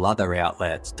prompt all other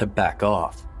outlets to back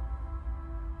off.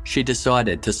 She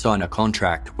decided to sign a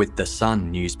contract with the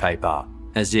Sun newspaper,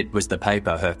 as it was the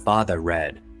paper her father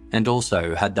read, and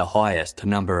also had the highest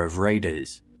number of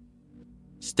readers.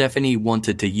 Stephanie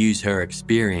wanted to use her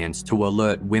experience to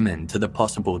alert women to the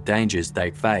possible dangers they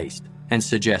faced and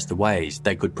suggest ways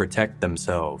they could protect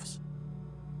themselves.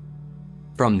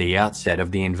 From the outset of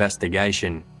the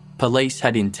investigation, police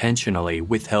had intentionally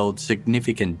withheld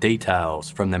significant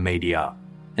details from the media,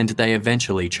 and they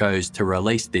eventually chose to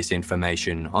release this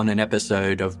information on an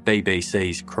episode of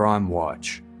BBC's Crime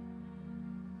Watch.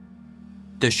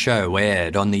 The show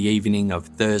aired on the evening of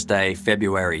Thursday,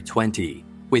 February 20,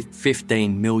 with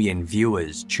 15 million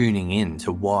viewers tuning in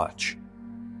to watch.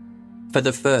 For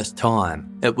the first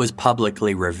time, it was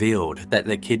publicly revealed that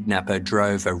the kidnapper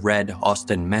drove a red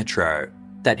Austin Metro,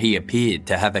 that he appeared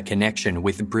to have a connection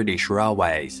with British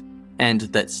Railways, and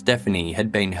that Stephanie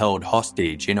had been held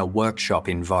hostage in a workshop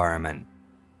environment.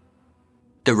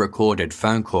 The recorded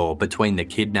phone call between the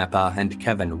kidnapper and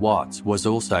Kevin Watts was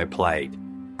also played,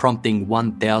 prompting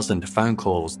 1,000 phone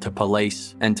calls to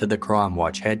police and to the Crime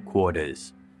Watch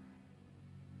headquarters.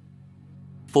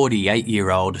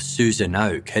 48-year-old Susan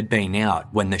Oak had been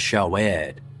out when the show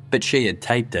aired, but she had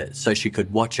taped it so she could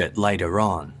watch it later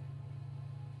on.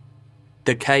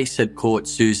 The case had caught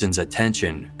Susan's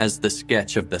attention as the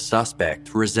sketch of the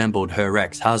suspect resembled her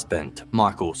ex-husband,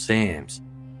 Michael Sams,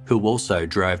 who also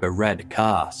drove a red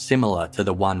car similar to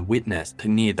the one witnessed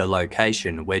near the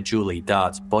location where Julie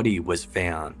Dart's body was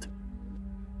found.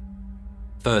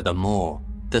 Furthermore,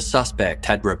 the suspect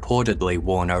had reportedly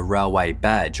worn a railway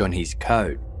badge on his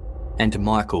coat, and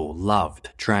Michael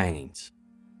loved trains.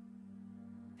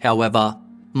 However,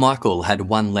 Michael had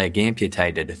one leg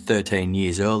amputated 13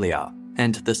 years earlier,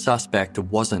 and the suspect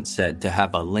wasn't said to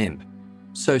have a limp,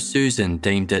 so Susan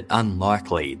deemed it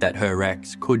unlikely that her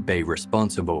ex could be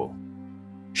responsible.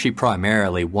 She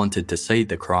primarily wanted to see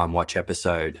the Crime Watch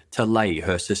episode to lay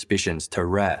her suspicions to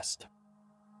rest.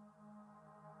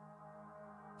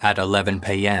 At 11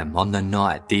 p.m. on the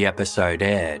night the episode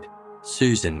aired,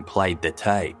 Susan played the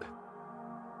tape.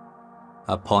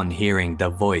 Upon hearing the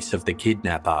voice of the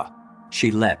kidnapper, she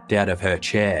leapt out of her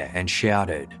chair and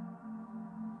shouted,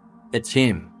 "It's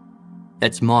him.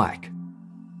 It's Mike."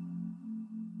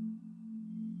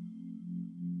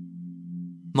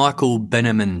 Michael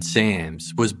Benjamin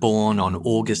Sams was born on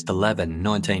August 11,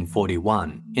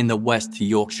 1941, in the West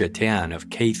Yorkshire town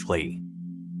of Keighley.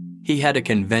 He had a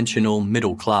conventional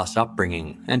middle-class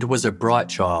upbringing and was a bright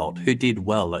child who did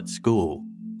well at school,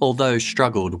 although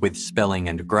struggled with spelling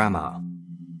and grammar.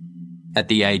 At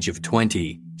the age of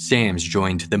 20, Sams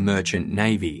joined the Merchant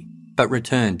Navy, but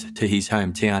returned to his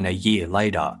hometown a year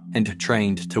later and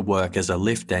trained to work as a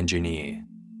lift engineer.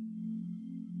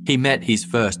 He met his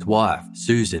first wife,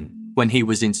 Susan, when he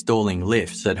was installing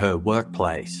lifts at her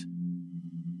workplace.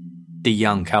 The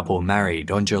young couple married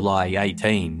on July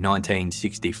 18,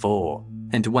 1964,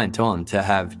 and went on to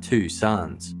have 2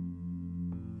 sons.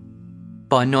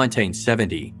 By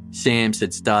 1970, Sams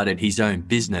had started his own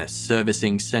business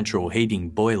servicing central heating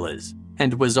boilers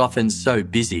and was often so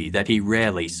busy that he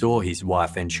rarely saw his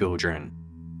wife and children.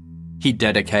 He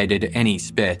dedicated any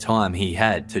spare time he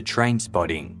had to train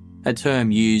spotting, a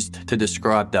term used to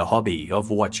describe the hobby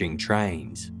of watching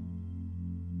trains.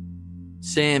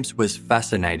 Sams was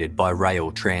fascinated by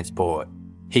rail transport.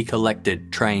 He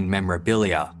collected train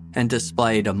memorabilia and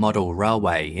displayed a model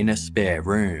railway in a spare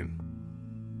room.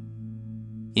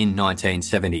 In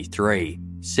 1973,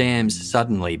 Sams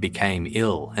suddenly became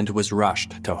ill and was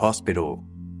rushed to hospital.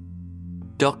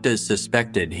 Doctors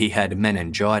suspected he had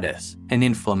meningitis, an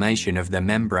inflammation of the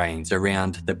membranes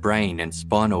around the brain and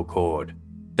spinal cord,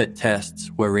 but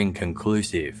tests were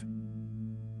inconclusive.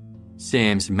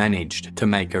 Sams managed to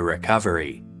make a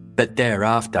recovery, but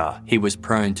thereafter he was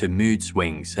prone to mood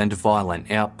swings and violent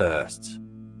outbursts.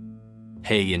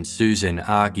 He and Susan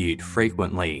argued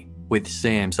frequently, with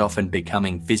Sams often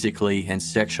becoming physically and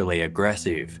sexually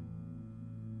aggressive.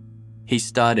 He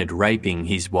started raping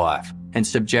his wife and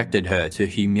subjected her to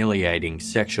humiliating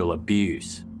sexual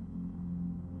abuse.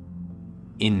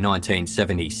 In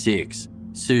 1976,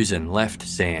 Susan left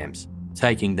Sams,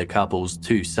 taking the couple's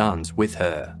 2 sons with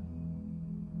her.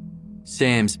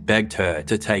 Sams begged her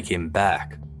to take him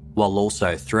back, while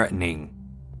also threatening,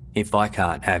 "If I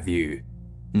can't have you,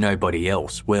 nobody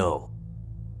else will."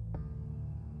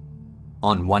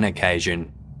 On one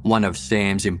occasion, one of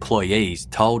Sam's employees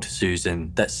told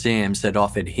Susan that Sams had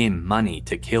offered him money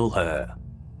to kill her.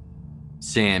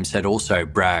 Sams had also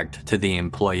bragged to the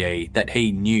employee that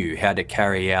he knew how to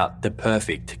carry out the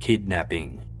perfect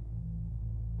kidnapping.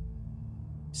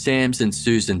 Sams and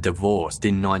Susan divorced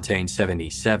in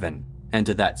 1977, and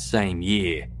that same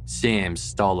year, Sams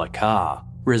stole a car,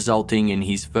 resulting in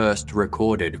his first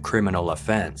recorded criminal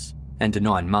offence and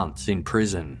 9 months in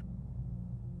prison.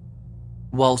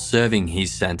 While serving his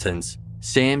sentence,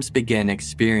 Sams began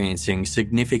experiencing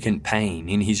significant pain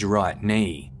in his right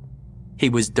knee. He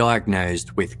was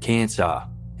diagnosed with cancer,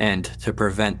 and to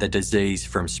prevent the disease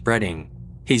from spreading,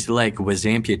 his leg was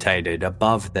amputated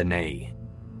above the knee.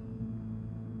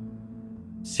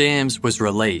 Sams was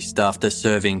released after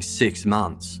serving 6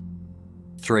 months.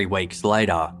 3 weeks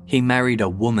later, he married a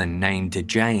woman named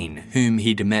Jane, whom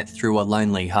he'd met through a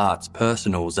Lonely Hearts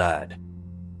Personals ad.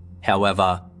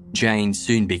 However, Jane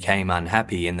soon became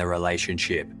unhappy in the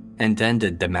relationship and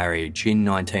ended the marriage in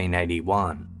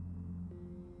 1981.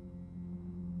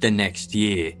 The next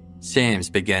year, Sams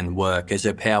began work as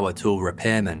a power tool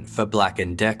repairman for Black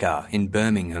 & Decker in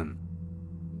Birmingham.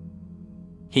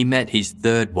 He met his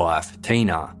 3rd wife,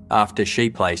 Tina, after she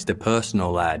placed a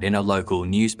personal ad in a local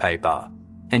newspaper,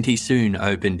 and he soon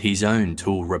opened his own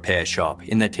tool repair shop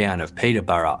in the town of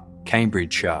Peterborough,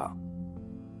 Cambridgeshire.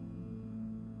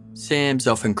 Sams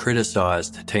often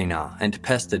criticised Tina and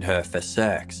pestered her for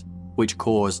sex, which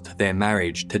caused their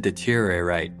marriage to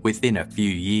deteriorate within a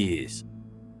few years.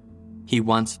 He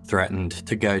once threatened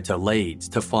to go to Leeds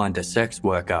to find a sex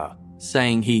worker,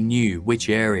 saying he knew which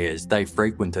areas they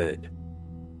frequented.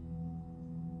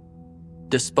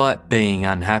 Despite being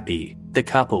unhappy, the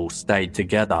couple stayed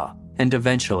together and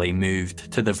eventually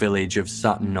moved to the village of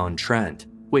Sutton-on-Trent,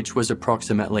 which was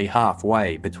approximately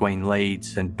halfway between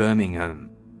Leeds and Birmingham.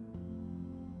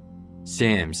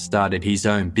 Sams started his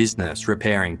own business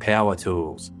repairing power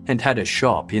tools and had a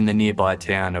shop in the nearby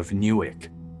town of Newark.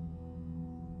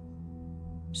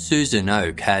 Susan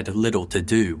Oak had little to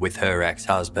do with her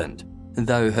ex-husband,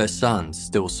 though her sons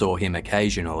still saw him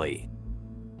occasionally.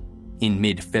 In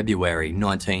mid-February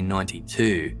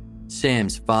 1992,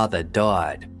 Sam's father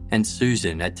died and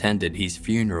Susan attended his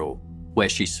funeral, where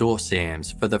she saw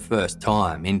Sams for the first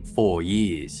time in 4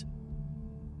 years.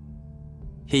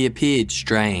 He appeared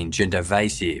strange and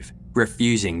evasive,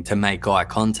 refusing to make eye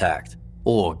contact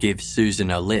or give Susan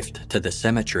a lift to the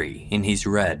cemetery in his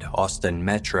red Austin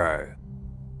Metro.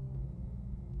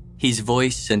 His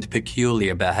voice and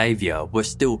peculiar behaviour were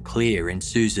still clear in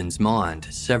Susan's mind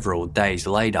several days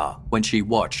later when she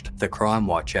watched the Crime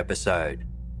Watch episode,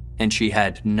 and she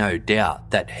had no doubt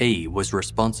that he was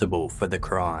responsible for the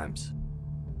crimes.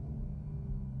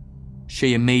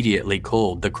 She immediately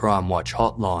called the Crime Watch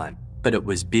hotline, but it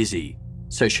was busy,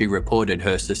 so she reported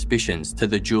her suspicions to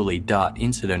the Julie Dart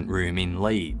incident room in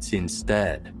Leeds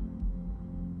instead.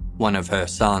 One of her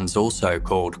sons also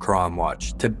called Crime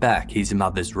Watch to back his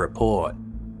mother's report.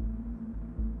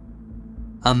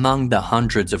 Among the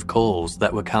hundreds of calls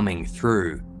that were coming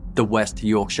through, the West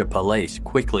Yorkshire Police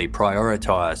quickly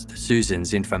prioritised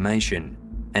Susan's information,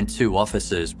 and 2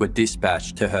 officers were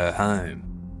dispatched to her home.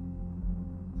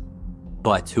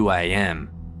 By 2 a.m,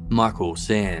 Michael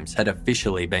Sams had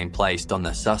officially been placed on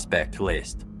the suspect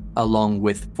list, along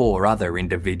with 4 other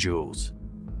individuals.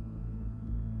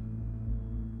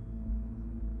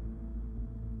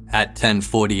 At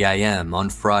 10:40 a.m. on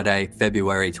Friday,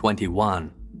 February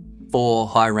 21, 4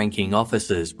 high-ranking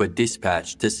officers were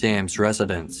dispatched to Sam's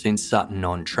residence in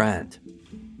Sutton-on-Trent.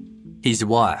 His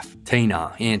wife,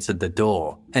 Tina, answered the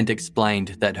door and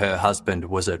explained that her husband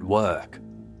was at work.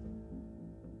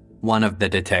 One of the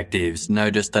detectives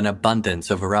noticed an abundance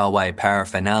of railway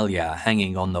paraphernalia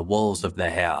hanging on the walls of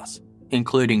the house,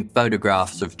 including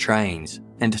photographs of trains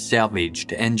and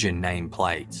salvaged engine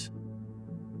nameplates.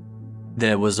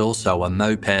 There was also a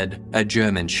moped, a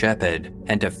German Shepherd,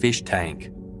 and a fish tank.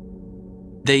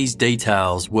 These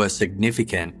details were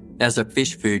significant as a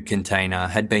fish food container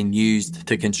had been used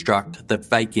to construct the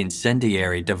fake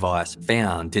incendiary device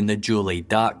found in the Julie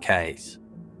Dart case.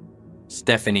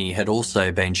 Stephanie had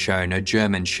also been shown a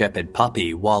German Shepherd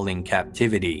puppy while in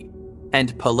captivity,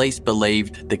 and police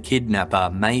believed the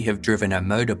kidnapper may have driven a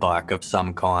motorbike of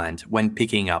some kind when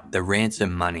picking up the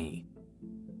ransom money.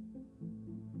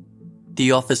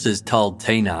 The officers told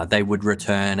Tina they would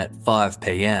return at 5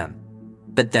 p.m,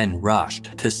 but then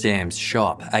rushed to Sam's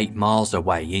shop 8 miles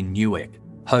away in Newark,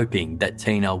 hoping that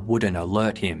Tina wouldn't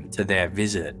alert him to their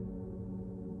visit.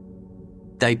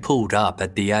 They pulled up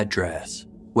at the address,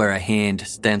 where a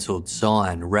hand-stenciled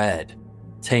sign read,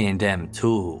 T&M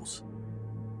Tools.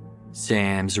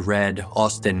 Sam's red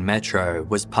Austin Metro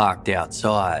was parked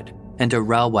outside, and a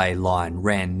railway line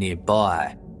ran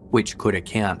nearby, which could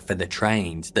account for the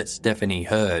trains that Stephanie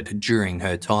heard during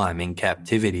her time in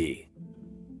captivity.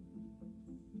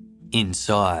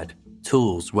 Inside,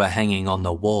 tools were hanging on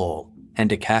the wall, and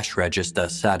a cash register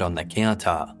sat on the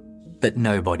counter, but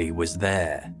nobody was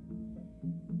there.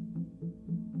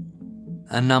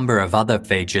 A number of other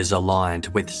features aligned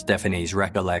with Stephanie's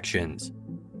recollections.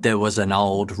 There was an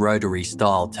old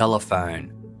rotary-style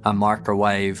telephone, a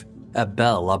microwave, a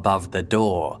bell above the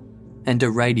door, and a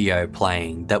radio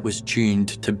playing that was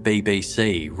tuned to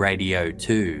BBC Radio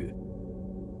 2.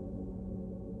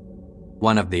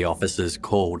 One of the officers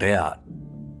called out,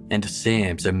 and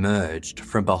Sams emerged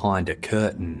from behind a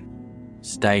curtain,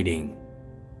 stating,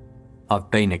 "I've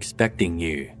been expecting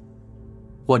you.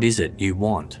 What is it you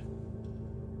want?"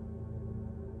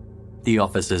 The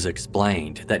officers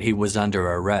explained that he was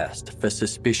under arrest for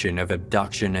suspicion of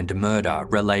abduction and murder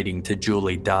relating to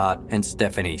Julie Dart and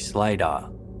Stephanie Slater.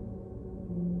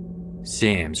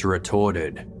 Sams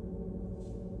retorted,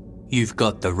 "You've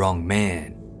got the wrong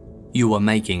man. You are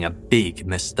making a big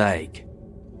mistake."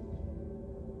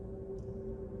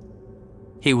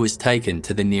 He was taken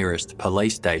to the nearest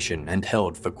police station and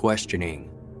held for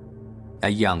questioning. A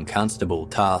young constable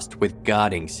tasked with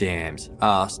guarding Sams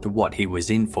asked what he was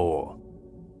in for.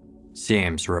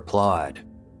 Sams replied,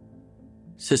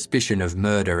 "Suspicion of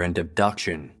murder and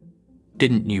abduction.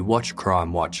 Didn't you watch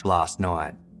Crime Watch last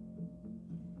night?"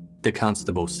 The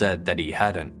constable said that he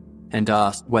hadn't, and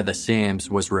asked whether Sams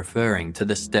was referring to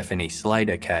the Stephanie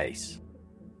Slater case.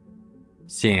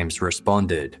 Sams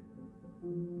responded,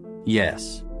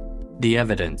 "Yes, the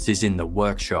evidence is in the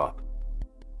workshop.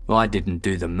 I didn't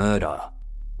do the murder.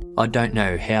 I don't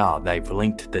know how they've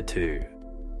linked the two."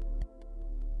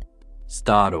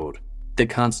 Startled, the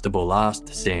constable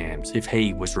asked Sams if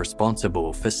he was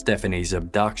responsible for Stephanie's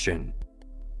abduction.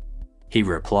 He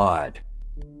replied,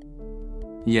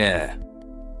 "Yeah,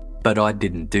 but I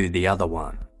didn't do the other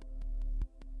one."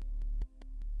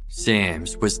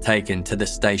 Sams was taken to the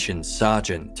station's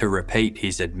sergeant to repeat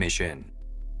his admission.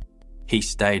 He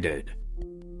stated,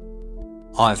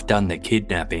 "I've done the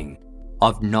kidnapping.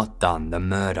 I've not done the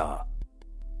murder.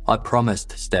 I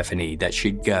promised Stephanie that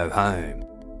she'd go home,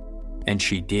 and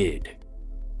she did."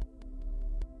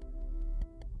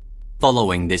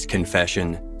 Following this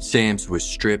confession, Sams was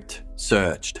stripped,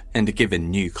 searched, and given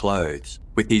new clothes,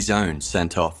 with his own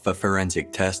sent off for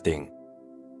forensic testing.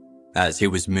 As he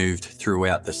was moved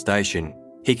throughout the station,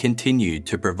 he continued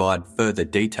to provide further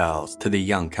details to the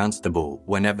young constable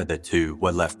whenever the two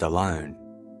were left alone.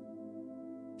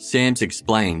 Sams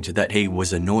explained that he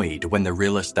was annoyed when the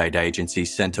real estate agency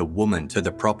sent a woman to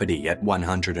the property at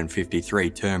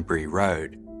 153 Turnberry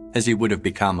Road, as he would have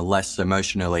become less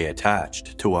emotionally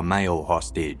attached to a male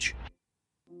hostage.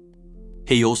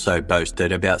 He also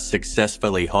boasted about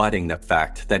successfully hiding the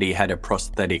fact that he had a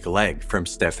prosthetic leg from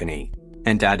Stephanie,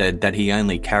 and added that he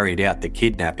only carried out the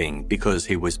kidnapping because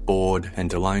he was bored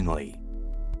and lonely.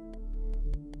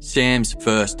 Sam's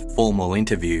first formal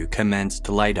interview commenced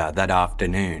later that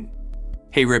afternoon.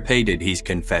 He repeated his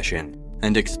confession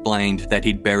and explained that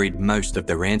he'd buried most of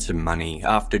the ransom money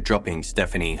after dropping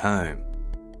Stephanie home.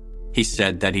 He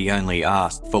said that he only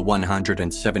asked for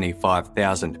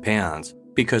 £175,000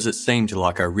 because it seemed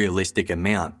like a realistic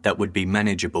amount that would be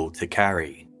manageable to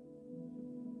carry.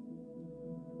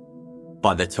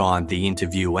 By the time the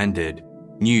interview ended,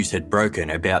 news had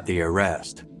broken about the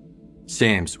arrest.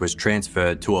 Sams was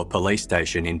transferred to a police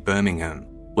station in Birmingham,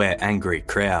 where angry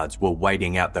crowds were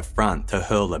waiting out the front to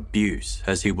hurl abuse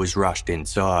as he was rushed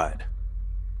inside.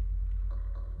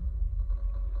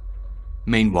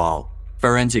 Meanwhile,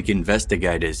 forensic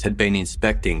investigators had been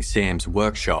inspecting Sam's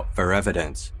workshop for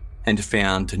evidence and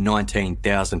found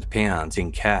 £19,000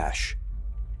 in cash.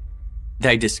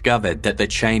 They discovered that the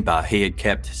chamber he had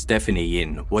kept Stephanie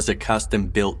in was a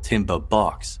custom-built timber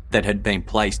box that had been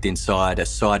placed inside a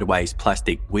sideways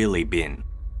plastic wheelie bin.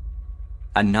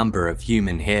 A number of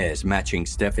human hairs matching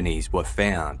Stephanie's were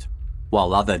found,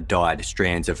 while other dyed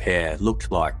strands of hair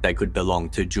looked like they could belong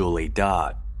to Julie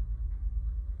Dart.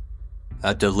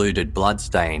 A diluted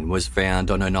bloodstain was found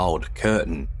on an old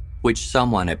curtain, which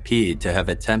someone appeared to have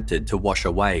attempted to wash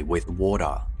away with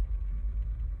water.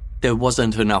 There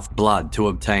wasn't enough blood to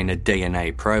obtain a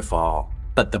DNA profile,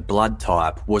 but the blood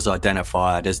type was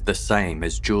identified as the same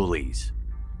as Julie's.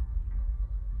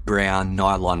 Brown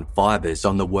nylon fibres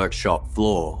on the workshop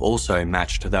floor also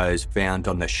matched those found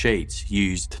on the sheets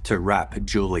used to wrap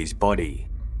Julie's body.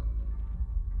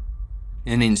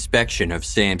 An inspection of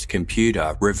Sam's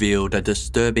computer revealed a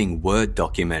disturbing Word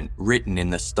document written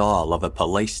in the style of a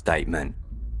police statement.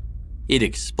 It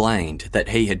explained that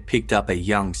he had picked up a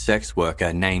young sex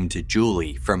worker named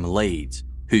Julie from Leeds,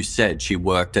 who said she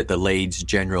worked at the Leeds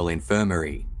General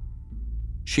Infirmary.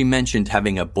 She mentioned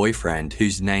having a boyfriend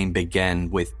whose name began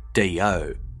with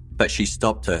D.O., but she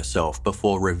stopped herself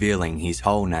before revealing his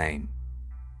whole name.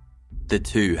 The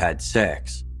two had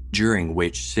sex, during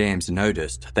which Sams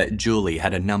noticed that Julie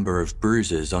had a number of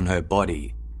bruises on her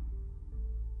body.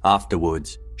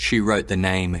 Afterwards, she wrote the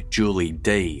name Julie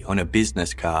D on a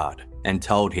business card and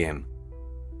told him,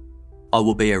 "I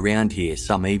will be around here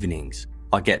some evenings.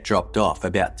 I get dropped off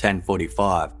about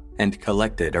 10:45 and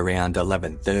collected around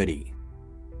 11:30.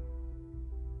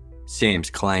 Sams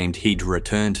claimed he'd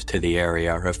returned to the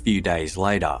area a few days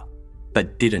later,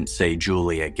 but didn't see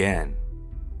Julie again.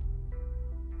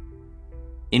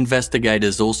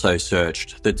 Investigators also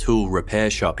searched the tool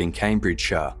repair shop in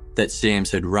Cambridgeshire that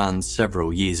Sams had run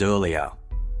several years earlier.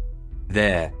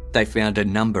 There, they found a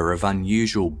number of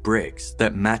unusual bricks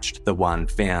that matched the one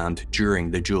found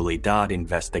during the Julie Dart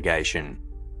investigation.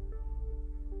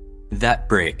 That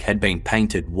brick had been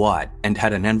painted white and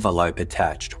had an envelope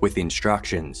attached with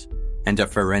instructions, and a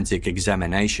forensic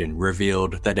examination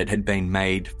revealed that it had been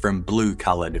made from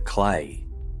blue-coloured clay.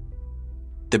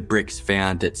 The bricks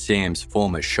found at Sam's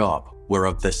former shop were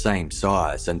of the same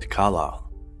size and colour.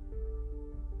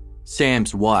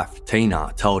 Sam's wife,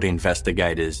 Tina, told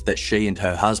investigators that she and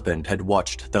her husband had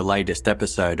watched the latest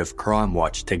episode of Crime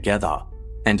Watch together,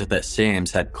 and that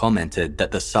Sams had commented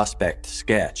that the suspect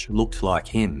sketch looked like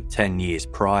him 10 years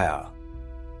prior.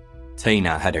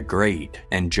 Tina had agreed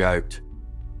and joked,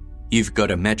 "You've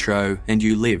got a metro and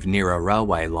you live near a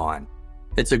railway line.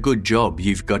 It's a good job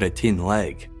you've got a tin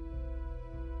leg."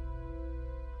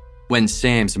 When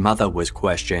Sam's mother was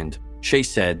questioned, she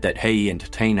said that he and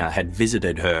Tina had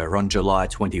visited her on July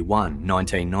 21,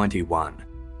 1991.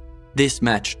 This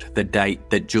matched the date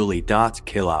that Julie Dart's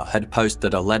killer had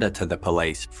posted a letter to the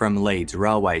police from Leeds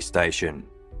railway station.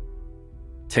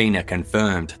 Tina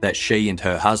confirmed that she and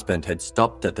her husband had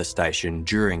stopped at the station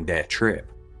during their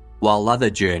trip, while other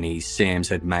journeys Sams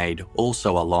had made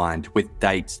also aligned with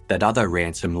dates that other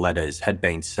ransom letters had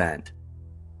been sent.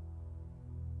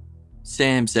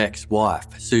 Sam's ex-wife,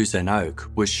 Susan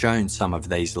Oak, was shown some of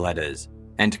these letters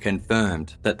and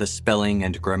confirmed that the spelling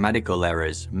and grammatical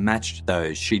errors matched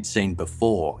those she'd seen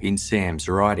before in Sam's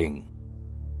writing.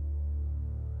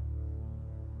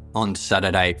 On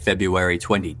Saturday, February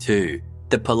 22,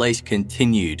 the police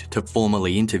continued to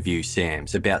formally interview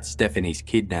Sams about Stephanie's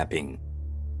kidnapping.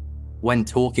 When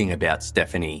talking about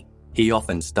Stephanie, he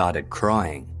often started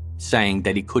crying, saying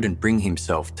that he couldn't bring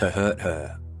himself to hurt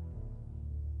her.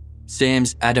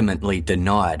 Sams adamantly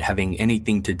denied having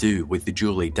anything to do with the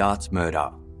Julie Dart's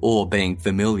murder or being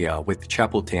familiar with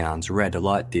Chapeltown's red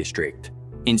light district,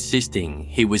 insisting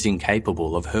he was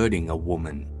incapable of hurting a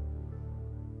woman.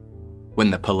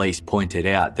 When the police pointed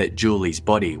out that Julie's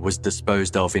body was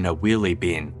disposed of in a wheelie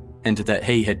bin and that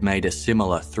he had made a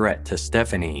similar threat to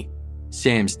Stephanie,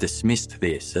 Sams dismissed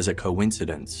this as a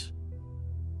coincidence.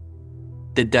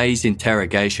 The day's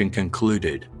interrogation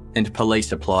concluded, and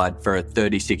police applied for a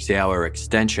 36-hour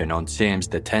extension on Sam's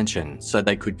detention so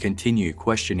they could continue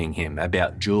questioning him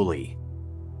about Julie.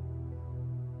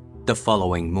 The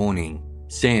following morning,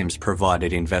 Sams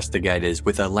provided investigators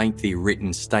with a lengthy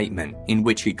written statement in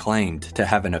which he claimed to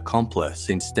have an accomplice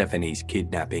in Stephanie's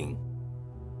kidnapping.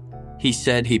 He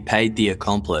said he paid the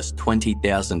accomplice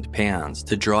 £20,000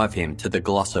 to drive him to the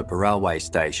Glossop railway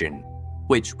station,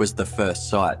 which was the first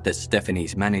site that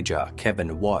Stephanie's manager,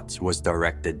 Kevin Watts, was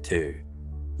directed to,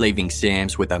 leaving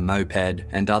Sams with a moped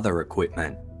and other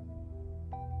equipment.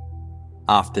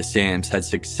 After Sams had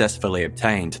successfully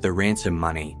obtained the ransom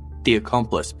money, the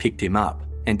accomplice picked him up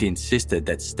and insisted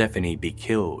that Stephanie be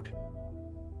killed.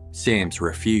 Sams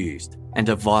refused, and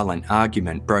a violent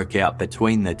argument broke out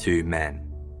between the two men.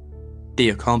 The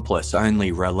accomplice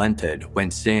only relented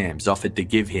when Sams offered to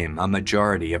give him a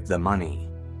majority of the money.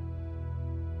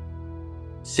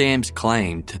 Sams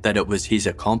claimed that it was his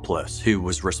accomplice who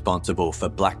was responsible for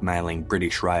blackmailing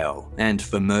British Rail and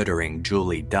for murdering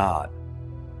Julie Dart.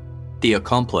 The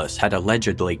accomplice had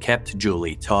allegedly kept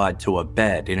Julie tied to a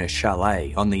bed in a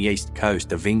chalet on the east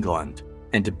coast of England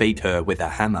and beat her with a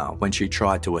hammer when she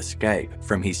tried to escape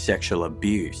from his sexual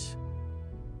abuse.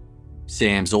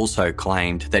 Sams also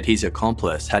claimed that his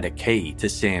accomplice had a key to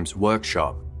Sam's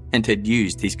workshop and had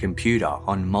used his computer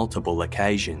on multiple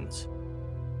occasions.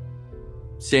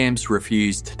 Sams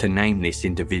refused to name this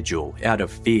individual out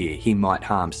of fear he might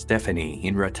harm Stephanie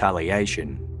in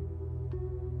retaliation.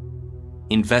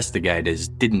 Investigators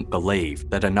didn't believe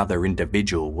that another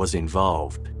individual was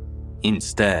involved.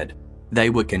 Instead,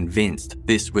 they were convinced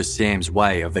this was Sam's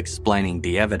way of explaining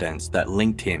the evidence that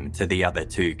linked him to the other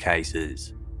two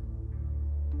cases.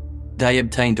 They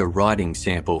obtained a writing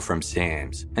sample from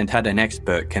Sams and had an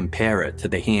expert compare it to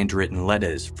the handwritten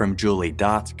letters from Julie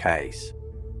Dart's case.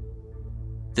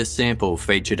 The sample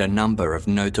featured a number of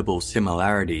notable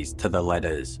similarities to the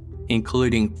letters,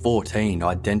 including 14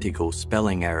 identical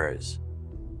spelling errors.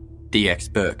 The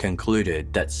expert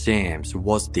concluded that Sams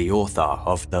was the author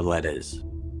of the letters.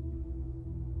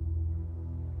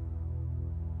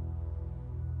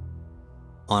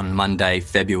 On Monday,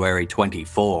 February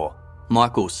 24,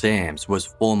 Michael Sams was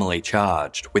formally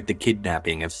charged with the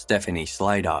kidnapping of Stephanie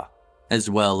Slater, as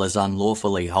well as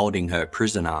unlawfully holding her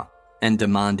prisoner and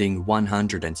demanding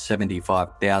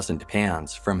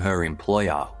 £175,000 from her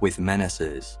employer with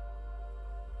menaces.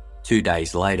 2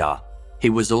 days later,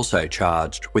 he was also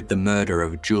charged with the murder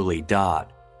of Julie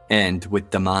Dart and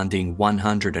with demanding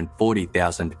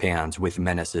 £140,000 with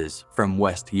menaces from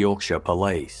West Yorkshire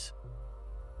Police.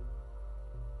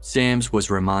 Sams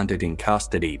was remanded in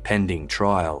custody pending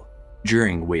trial,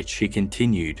 during which he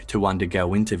continued to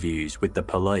undergo interviews with the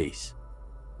police.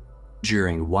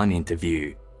 During one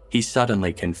interview, he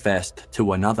suddenly confessed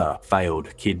to another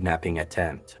failed kidnapping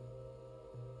attempt.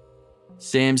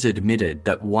 Sams admitted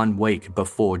that 1 week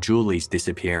before Julie's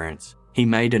disappearance, he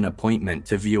made an appointment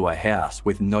to view a house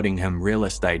with Nottingham real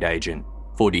estate agent,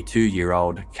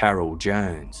 42-year-old Carol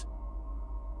Jones.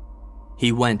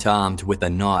 He went armed with a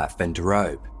knife and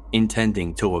rope,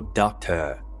 intending to abduct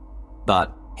her,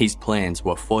 but his plans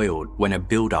were foiled when a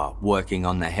builder working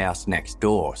on the house next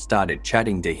door started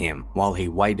chatting to him while he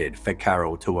waited for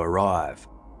Carol to arrive.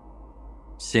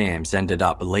 Sams ended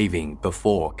up leaving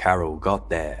before Carol got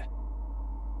there.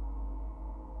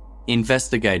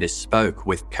 Investigators spoke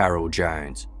with Carol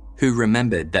Jones, who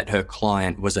remembered that her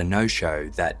client was a no-show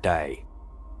that day.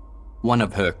 One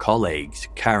of her colleagues,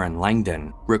 Karen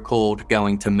Langdon, recalled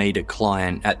going to meet a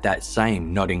client at that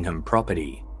same Nottingham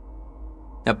property.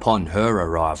 Upon her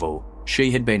arrival,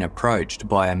 she had been approached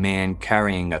by a man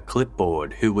carrying a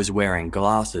clipboard who was wearing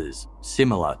glasses,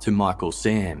 similar to Michael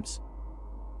Sams.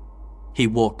 He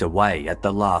walked away at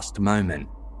the last moment,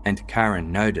 and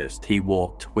Karen noticed he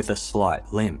walked with a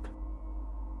slight limp.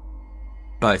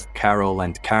 Both Carol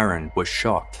and Karen were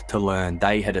shocked to learn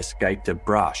they had escaped a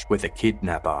brush with a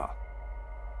kidnapper.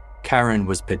 Karen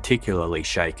was particularly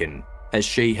shaken, as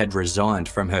she had resigned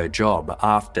from her job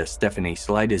after Stephanie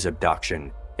Slater's abduction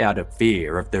out of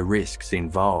fear of the risks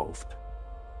involved.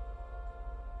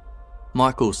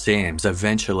 Michael Sams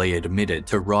eventually admitted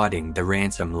to writing the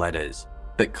ransom letters,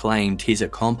 but claimed his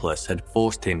accomplice had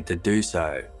forced him to do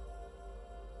so.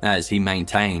 As he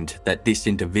maintained that this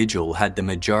individual had the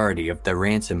majority of the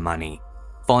ransom money,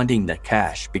 finding the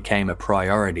cash became a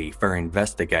priority for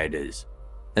investigators,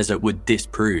 as it would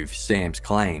disprove Sam's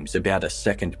claims about a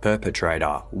second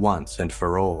perpetrator once and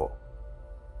for all.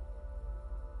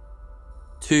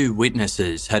 2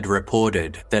 witnesses had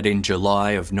reported that in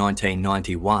July of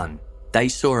 1991, they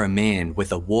saw a man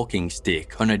with a walking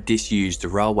stick on a disused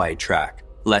railway track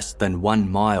less than 1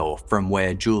 mile from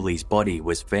where Julie's body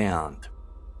was found.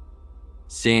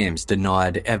 Sams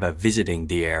denied ever visiting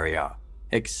the area,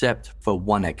 except for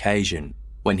one occasion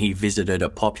when he visited a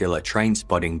popular train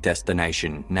spotting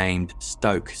destination named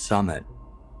Stoke Summit.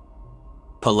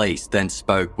 Police then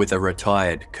spoke with a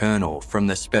retired colonel from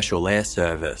the Special Air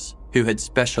Service who had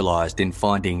specialised in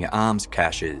finding arms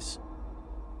caches.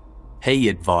 He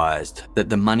advised that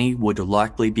the money would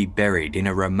likely be buried in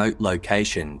a remote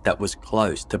location that was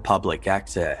close to public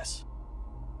access.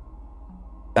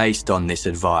 Based on this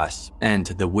advice and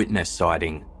the witness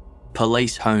sighting,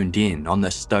 police honed in on the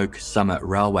Stoke Summit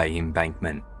Railway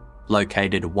embankment,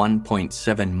 located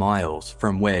 1.7 miles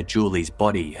from where Julie's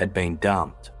body had been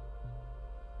dumped.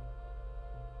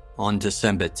 On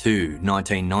December 2,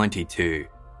 1992,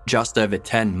 just over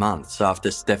 10 months after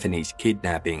Stephanie's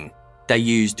kidnapping, they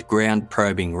used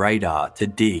ground-probing radar to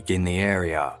dig in the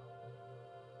area.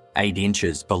 8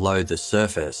 inches below the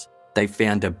surface, they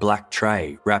found a black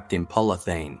tray wrapped in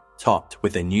polythene, topped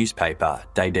with a newspaper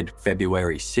dated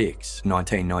February 6,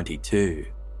 1992.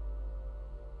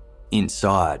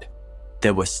 Inside,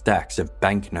 there were stacks of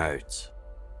banknotes.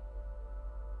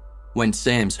 When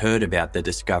Sams heard about the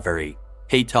discovery,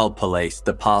 he told police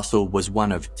the parcel was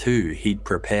one of 2 he'd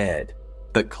prepared,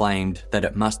 but claimed that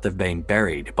it must have been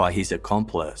buried by his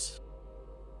accomplice.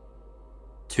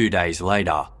 2 days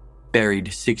later,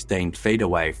 buried 16 feet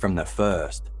away from the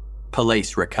first,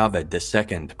 police recovered the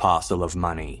second parcel of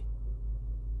money.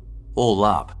 All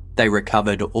up, they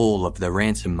recovered all of the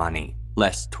ransom money,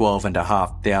 less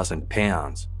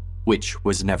 £12,500, which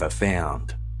was never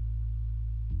found.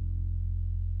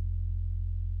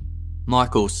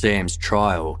 Michael Sam's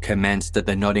trial commenced at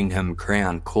the Nottingham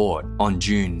Crown Court on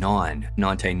June 9,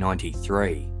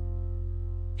 1993.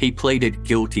 He pleaded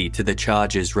guilty to the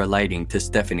charges relating to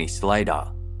Stephanie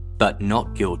Slater, but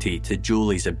not guilty to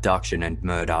Julie's abduction and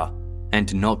murder,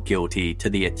 and not guilty to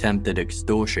the attempted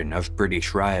extortion of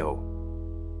British Rail.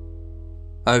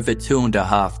 Over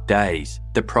 2.5 days,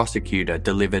 the prosecutor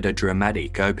delivered a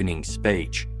dramatic opening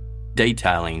speech,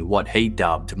 detailing what he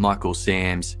dubbed Michael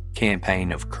Sam's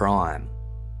campaign of crime.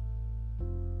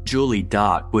 Julie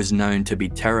Dart was known to be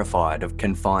terrified of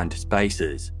confined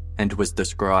spaces and was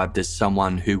described as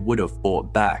someone who would have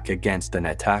fought back against an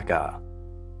attacker.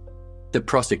 The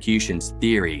prosecution's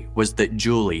theory was that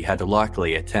Julie had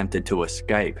likely attempted to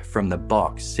escape from the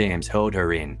box Sams held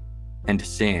her in, and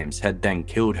Sams had then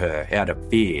killed her out of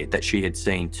fear that she had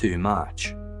seen too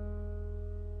much.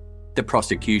 The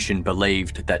prosecution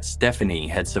believed that Stephanie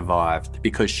had survived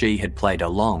because she had played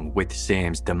along with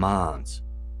Sam's demands.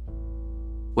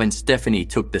 When Stephanie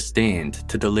took the stand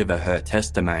to deliver her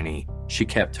testimony, she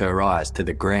kept her eyes to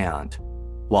the ground,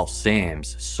 while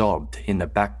Sams sobbed in the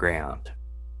background.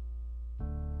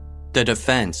 The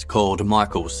defence called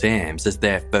Michael Sams as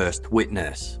their first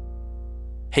witness.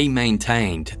 He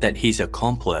maintained that his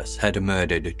accomplice had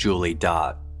murdered Julie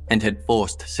Dart and had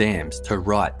forced Sams to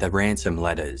write the ransom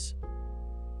letters.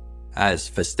 As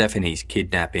for Stephanie's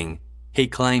kidnapping, he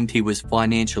claimed he was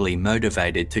financially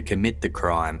motivated to commit the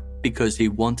crime because he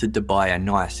wanted to buy a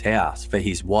nice house for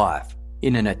his wife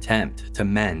in an attempt to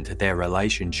mend their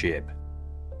relationship.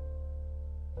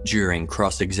 During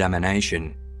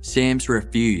cross-examination, Sams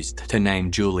refused to name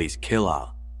Julie's killer,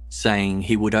 saying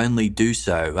he would only do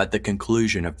so at the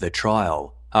conclusion of the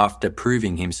trial after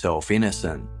proving himself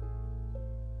innocent.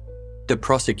 The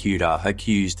prosecutor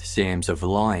accused Sams of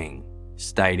lying,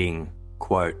 stating,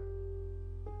 quote,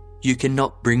 "You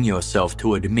cannot bring yourself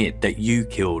to admit that you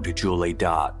killed Julie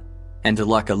Dart, and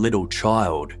like a little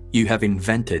child, you have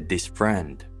invented this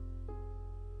friend."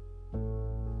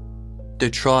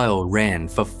 The trial ran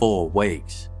for 4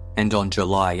 weeks, and on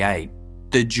July 8,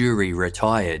 the jury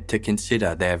retired to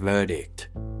consider their verdict.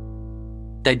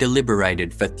 They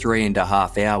deliberated for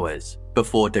 3.5 hours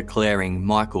before declaring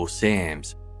Michael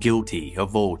Sams guilty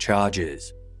of all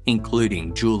charges,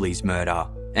 including Julie's murder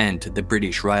and the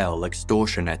British Rail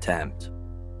extortion attempt.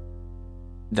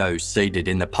 Those seated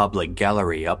in the public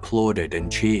gallery applauded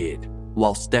and cheered,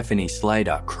 while Stephanie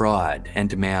Slater cried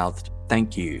and mouthed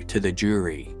thank you to the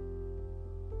jury.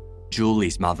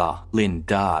 Julie's mother, Lynn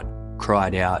Dart,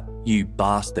 cried out, "You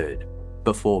bastard,"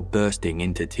 before bursting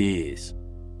into tears.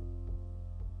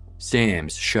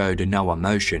 Sams showed no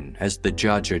emotion as the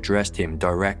judge addressed him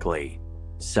directly,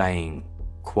 saying,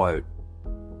 quote,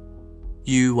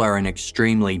 "You are an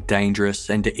extremely dangerous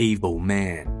and evil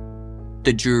man.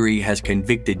 The jury has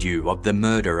convicted you of the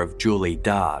murder of Julie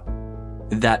Dart.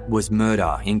 That was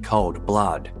murder in cold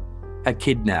blood, a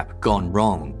kidnap gone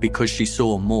wrong because she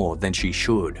saw more than she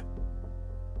should.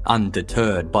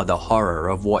 Undeterred by the horror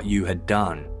of what you had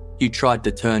done, you tried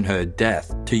to turn her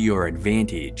death to your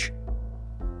advantage.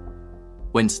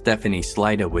 When Stephanie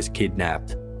Slater was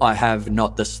kidnapped, I have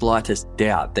not the slightest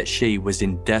doubt that she was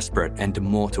in desperate and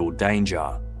mortal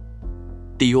danger.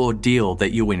 The ordeal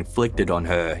that you inflicted on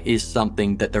her is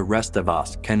something that the rest of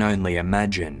us can only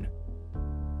imagine.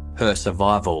 Her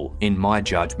survival, in my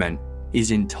judgment,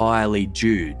 is entirely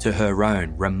due to her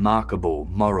own remarkable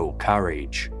moral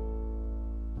courage."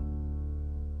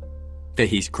 For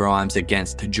his crimes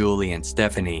against Julie and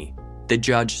Stephanie, the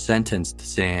judge sentenced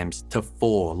Sams to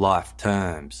 4 life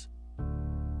terms.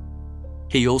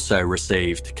 He also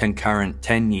received concurrent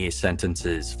 10-year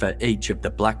sentences for each of the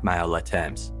blackmail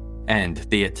attempts and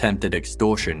the attempted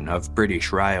extortion of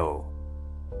British Rail.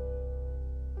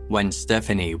 When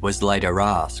Stephanie was later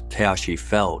asked how she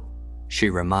felt, she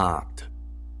remarked,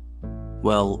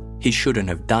 "Well, he shouldn't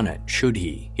have done it, should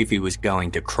he, if he was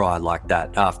going to cry like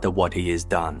that after what he has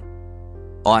done?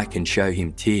 I can show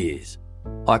him tears.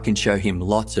 I can show him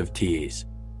lots of tears.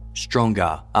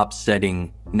 Stronger,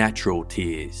 upsetting, natural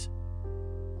tears."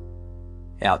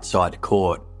 Outside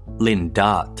court, Lynn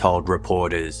Dart told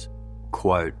reporters,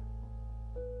 quote,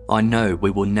 "I know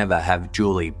we will never have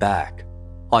Julie back.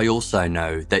 I also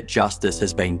know that justice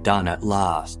has been done at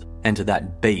last, and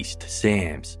that beast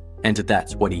Sams, and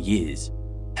that's what he is,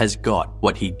 has got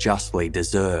what he justly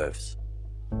deserves."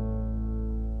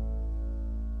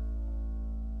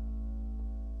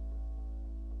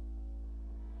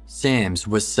 Sams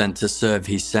was sent to serve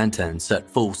his sentence at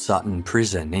Full Sutton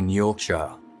Prison in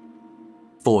Yorkshire.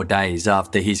 4 days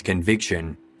after his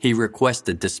conviction, he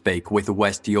requested to speak with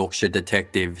West Yorkshire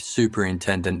Detective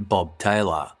Superintendent Bob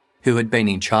Taylor, who had been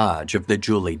in charge of the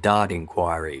Julie Dart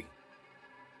inquiry.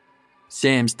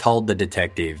 Sams told the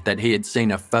detective that he had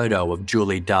seen a photo of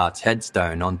Julie Dart's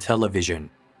headstone on television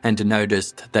and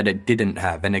noticed that it didn't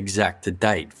have an exact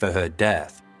date for her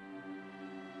death.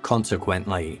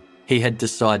 Consequently, he had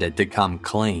decided to come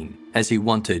clean, as he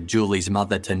wanted Julie's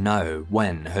mother to know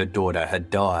when her daughter had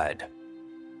died.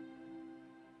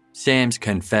 Sams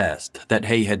confessed that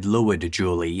he had lured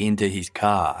Julie into his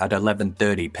car at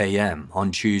 11:30 p.m.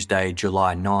 on Tuesday,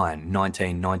 July 9,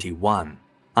 1991,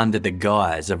 under the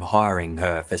guise of hiring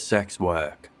her for sex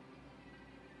work.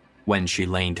 When she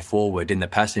leaned forward in the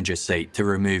passenger seat to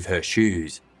remove her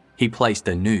shoes, he placed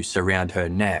a noose around her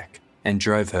neck and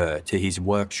drove her to his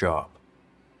workshop.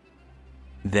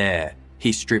 There,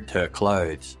 he stripped her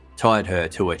clothes, tied her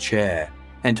to a chair,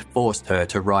 and forced her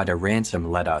to write a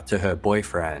ransom letter to her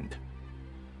boyfriend.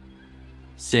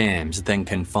 Sams then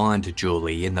confined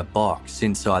Julie in the box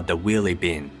inside the wheelie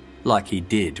bin, like he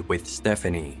did with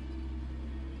Stephanie.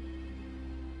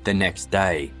 The next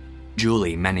day,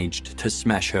 Julie managed to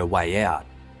smash her way out,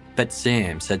 but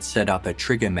Sams had set up a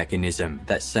trigger mechanism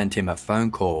that sent him a phone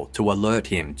call to alert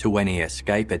him to any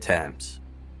escape attempts.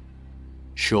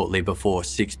 Shortly before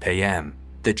 6 p.m,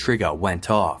 the trigger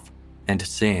went off, and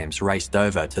Sams raced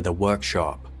over to the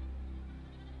workshop.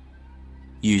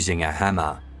 Using a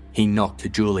hammer, he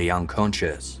knocked Julie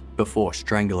unconscious before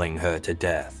strangling her to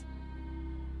death.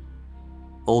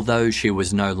 Although she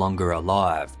was no longer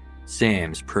alive,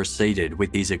 Sams proceeded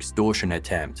with his extortion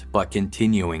attempt by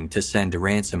continuing to send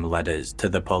ransom letters to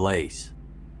the police.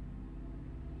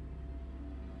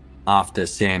 After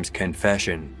Sam's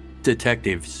confession,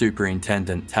 Detective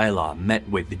Superintendent Taylor met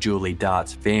with Julie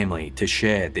Dart's family to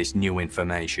share this new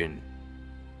information.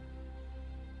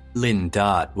 Lynn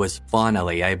Dart was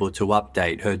finally able to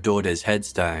update her daughter's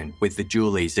headstone with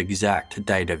Julie's exact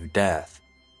date of death.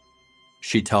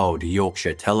 She told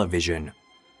Yorkshire Television,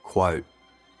 quote,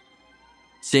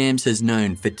 "Sams has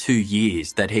known for 2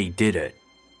 years that he did it.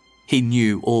 He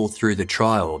knew all through the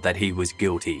trial that he was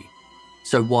guilty.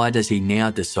 So why does he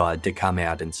now decide to come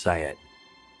out and say it?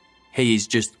 He is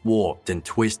just warped and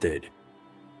twisted.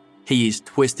 He is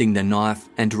twisting the knife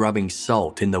and rubbing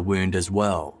salt in the wound as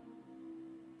well.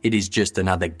 It is just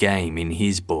another game in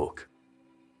his book."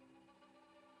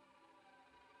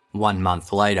 1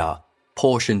 month later,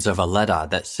 portions of a letter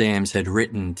that Sams had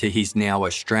written to his now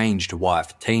estranged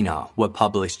wife Tina were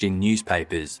published in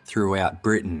newspapers throughout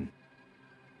Britain.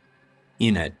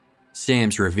 In it,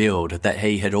 Sams revealed that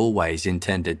he had always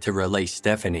intended to release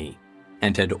Stephanie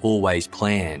and had always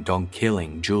planned on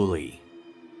killing Julie.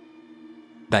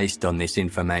 Based on this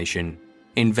information,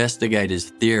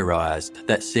 investigators theorised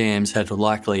that Sams had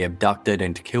likely abducted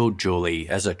and killed Julie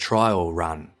as a trial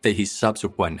run for his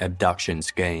subsequent abduction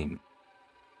scheme.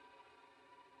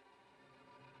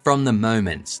 From the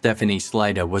moment Stephanie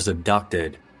Slater was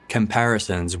abducted,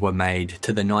 comparisons were made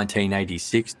to the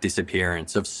 1986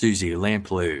 disappearance of Susie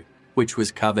Lamplugh, which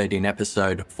was covered in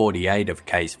episode 48 of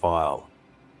Case File.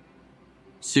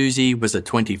 Susie was a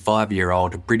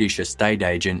 25-year-old British estate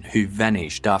agent who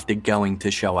vanished after going to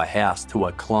show a house to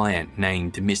a client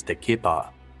named Mr. Kipper,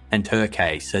 and her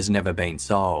case has never been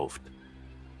solved.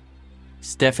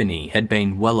 Stephanie had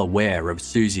been well aware of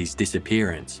Susie's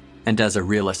disappearance, and as a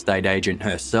real estate agent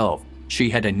herself,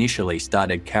 she had initially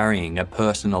started carrying a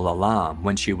personal alarm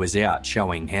when she was out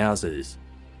showing houses.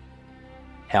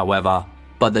 However,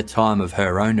 by the time of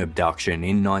her own abduction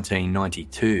in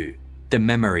 1992, The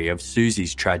memory of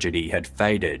Susie's tragedy had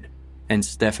faded, and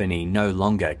Stephanie no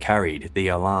longer carried the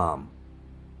alarm.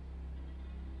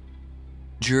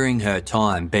 During her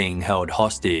time being held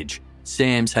hostage,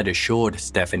 Sams had assured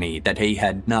Stephanie that he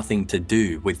had nothing to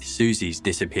do with Susie's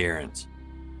disappearance.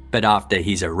 But after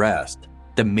his arrest,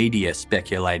 the media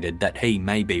speculated that he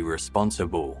may be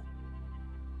responsible.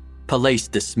 Police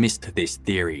dismissed this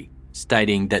theory,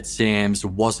 stating that Sams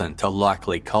wasn't a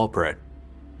likely culprit,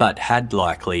 but had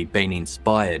likely been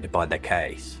inspired by the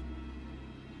case.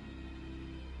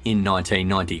 In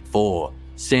 1994,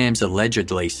 Sams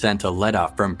allegedly sent a letter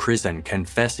from prison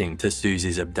confessing to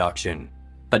Susie's abduction,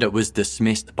 but it was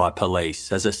dismissed by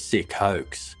police as a sick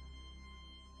hoax.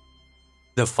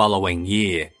 The following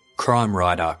year, crime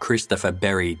writer Christopher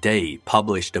Berry D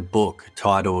published a book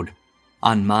titled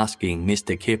Unmasking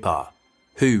Mr. Kipper,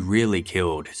 Who Really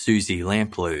Killed Susie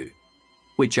Lamplugh,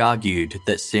 which argued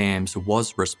that Sams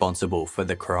was responsible for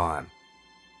the crime.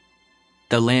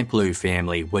 The Lamplugh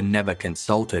family were never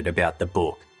consulted about the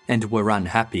book and were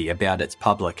unhappy about its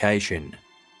publication.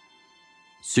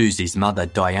 Susie's mother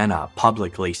Diana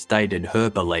publicly stated her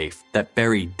belief that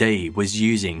Berry D was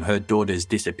using her daughter's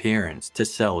disappearance to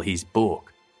sell his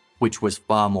book, which was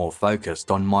far more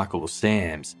focused on Michael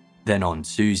Sams than on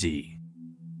Susie.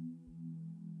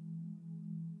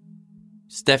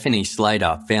 Stephanie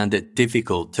Slater found it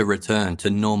difficult to return to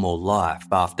normal life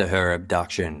after her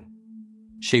abduction.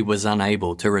 She was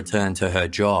unable to return to her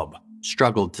job,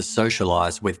 struggled to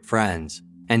socialise with friends,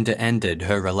 and ended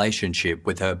her relationship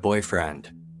with her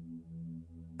boyfriend.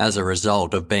 As a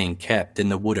result of being kept in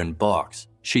the wooden box,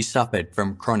 she suffered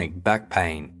from chronic back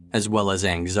pain, as well as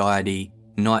anxiety,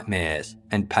 nightmares,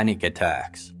 and panic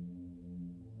attacks.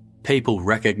 People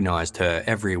recognised her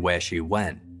everywhere she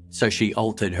went, so she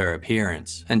altered her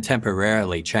appearance and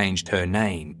temporarily changed her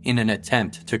name in an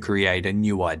attempt to create a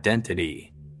new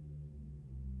identity.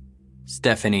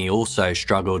 Stephanie also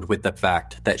struggled with the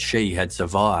fact that she had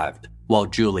survived, while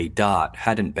Julie Dart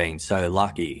hadn't been so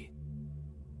lucky.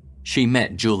 She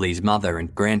met Julie's mother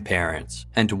and grandparents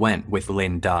and went with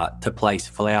Lynn Dart to place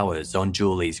flowers on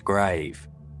Julie's grave.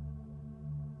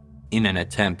 In an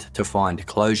attempt to find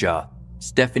closure,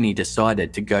 Stephanie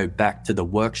decided to go back to the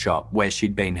workshop where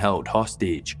she'd been held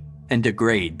hostage and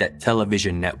agreed that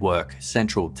television network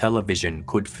Central Television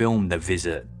could film the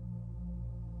visit.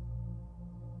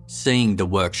 Seeing the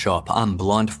workshop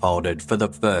unblindfolded for the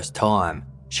first time,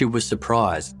 she was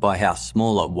surprised by how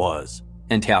small it was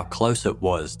and how close it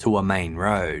was to a main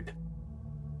road.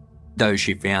 Though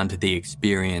she found the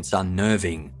experience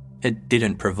unnerving, it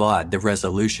didn't provide the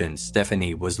resolution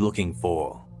Stephanie was looking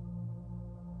for.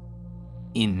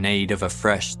 In need of a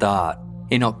fresh start,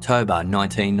 in October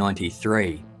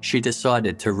 1993, she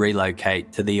decided to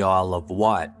relocate to the Isle of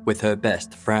Wight with her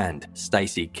best friend,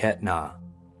 Stacey Kettner.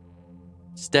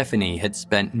 Stephanie had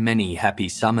spent many happy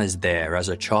summers there as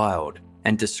a child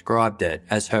and described it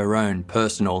as her own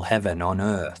personal heaven on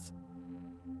earth.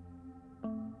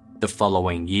 The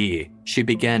following year, she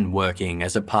began working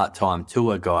as a part-time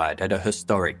tour guide at a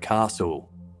historic castle.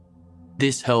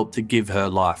 This helped to give her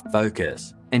life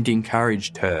focus and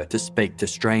encouraged her to speak to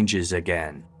strangers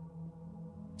again.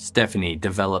 Stephanie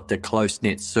developed a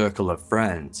close-knit circle of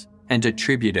friends and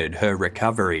attributed her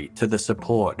recovery to the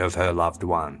support of her loved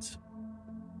ones.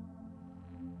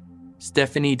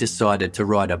 Stephanie decided to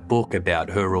write a book about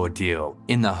her ordeal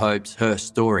in the hopes her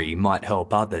story might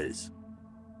help others.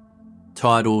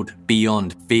 Titled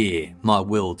Beyond Fear, My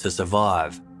Will to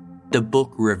Survive, the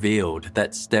book revealed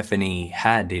that Stephanie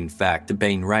had in fact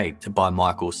been raped by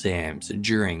Michael Sams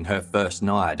during her first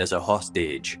night as a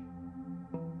hostage.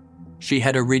 She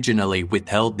had originally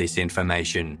withheld this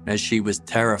information as she was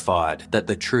terrified that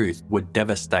the truth would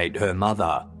devastate her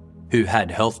mother, who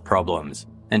had health problems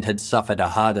and had suffered a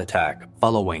heart attack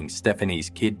following Stephanie's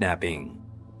kidnapping.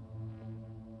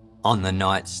 On the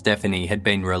night Stephanie had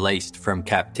been released from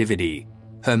captivity,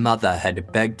 her mother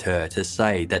had begged her to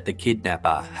say that the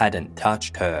kidnapper hadn't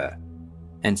touched her,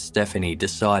 and Stephanie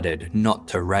decided not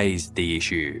to raise the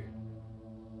issue.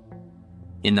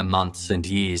 In the months and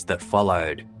years that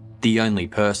followed, the only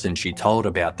person she told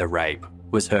about the rape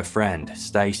was her friend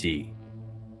Stacey.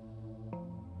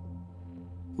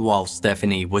 While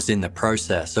Stephanie was in the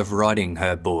process of writing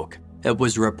her book, it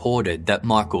was reported that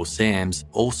Michael Sams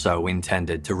also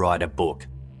intended to write a book,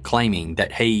 claiming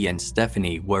that he and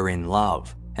Stephanie were in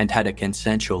love and had a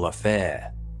consensual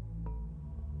affair.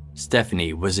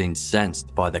 Stephanie was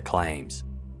incensed by the claims,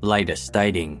 later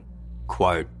stating,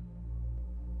 quote,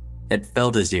 "It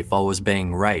felt as if I was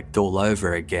being raped all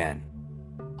over again.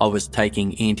 I was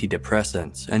taking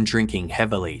antidepressants and drinking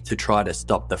heavily to try to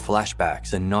stop the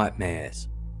flashbacks and nightmares.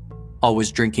 I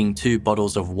was drinking 2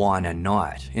 bottles of wine a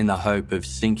night in the hope of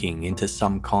sinking into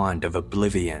some kind of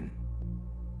oblivion.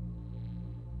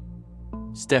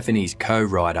 Stephanie's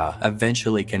co-writer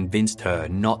eventually convinced her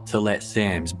not to let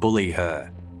Sams bully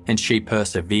her, and she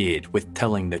persevered with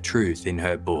telling the truth in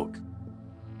her book.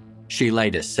 She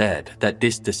later said that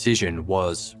this decision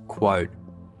was, quote,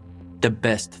 "the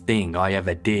best thing I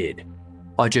ever did.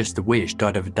 I just wished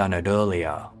I'd have done it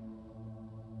earlier."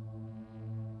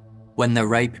 When the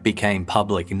rape became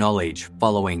public knowledge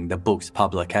following the book's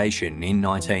publication in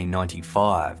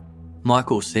 1995,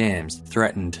 Michael Sams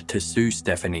threatened to sue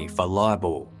Stephanie for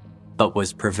libel, but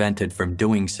was prevented from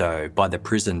doing so by the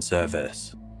prison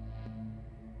service.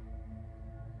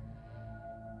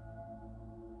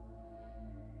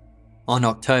 On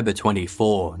October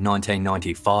 24,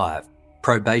 1995,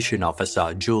 probation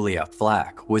officer Julia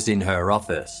Flack was in her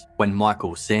office when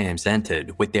Michael Sams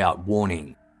entered without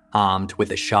warning, armed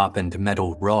with a sharpened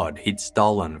metal rod he'd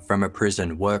stolen from a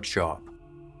prison workshop.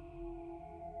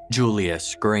 Julia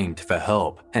screamed for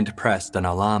help and pressed an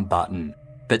alarm button,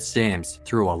 but Sams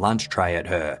threw a lunch tray at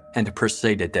her and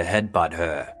proceeded to headbutt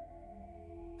her.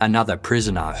 Another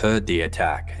prisoner heard the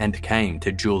attack and came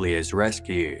to Julia's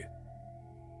rescue.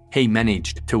 He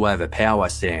managed to overpower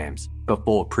Sams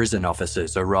before prison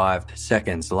officers arrived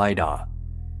seconds later.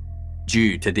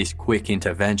 Due to this quick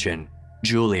intervention,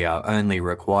 Julia only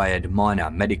required minor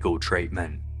medical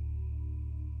treatment.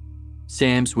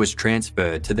 Sams was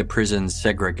transferred to the prison's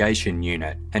segregation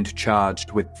unit and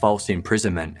charged with false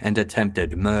imprisonment and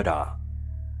attempted murder.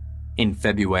 In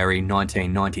February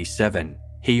 1997,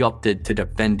 he opted to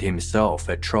defend himself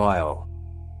at trial.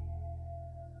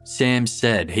 Sams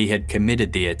said he had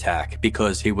committed the attack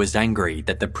because he was angry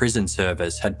that the prison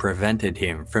service had prevented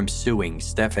him from suing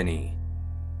Stephanie.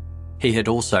 He had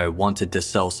also wanted to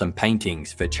sell some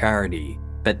paintings for charity,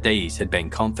 but these had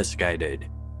been confiscated.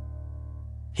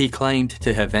 He claimed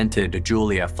to have entered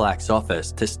Julia Flack's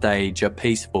office to stage a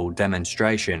peaceful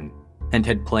demonstration and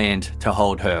had planned to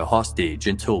hold her hostage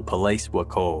until police were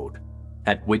called,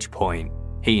 at which point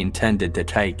he intended to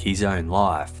take his own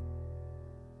life.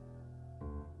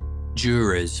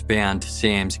 Jurors found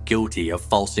Sams guilty of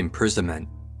false imprisonment,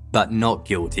 but not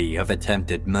guilty of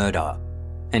attempted murder,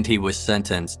 and he was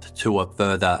sentenced to a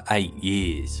further 8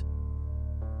 years.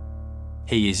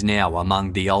 He is now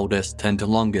among the oldest and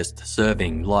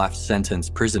longest-serving life sentence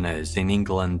prisoners in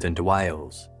England and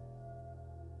Wales.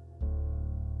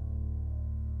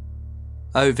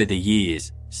 Over the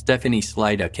years, Stephanie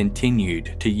Slater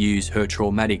continued to use her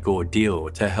traumatic ordeal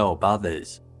to help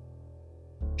others.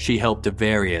 She helped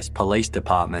various police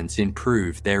departments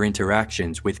improve their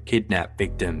interactions with kidnap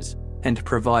victims and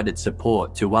provided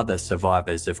support to other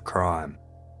survivors of crime.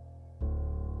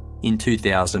 In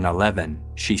 2011,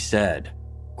 she said,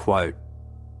 quote,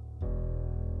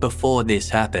 "Before this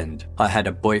happened, I had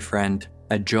a boyfriend,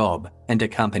 a job, and a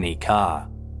company car.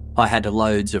 I had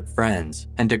loads of friends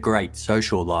and a great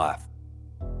social life.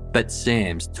 But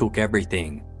Sams took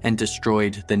everything and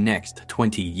destroyed the next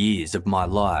 20 years of my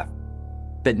life.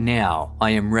 But now I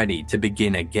am ready to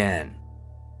begin again.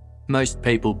 Most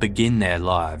people begin their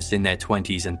lives in their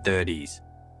 20s and 30s,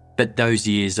 but those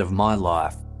years of my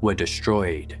life were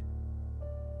destroyed."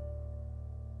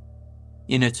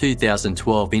 In a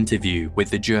 2012 interview with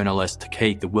the journalist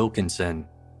Keith Wilkinson,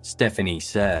 Stephanie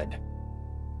said,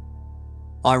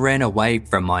 "I ran away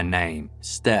from my name,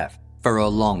 Steph, for a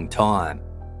long time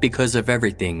because of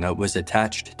everything it was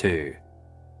attached to.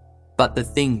 But the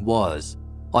thing was,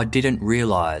 I didn't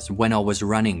realise when I was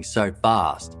running so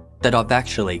fast that I've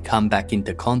actually come back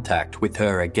into contact with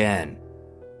her again.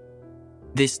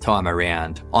 This time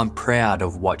around, I'm proud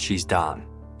of what she's done,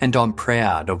 and I'm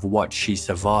proud of what she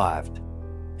survived,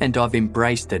 and I've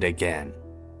embraced it again.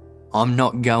 I'm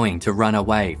not going to run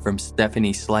away from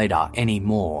Stephanie Slater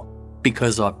anymore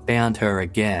because I've found her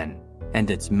again,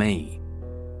 and it's me.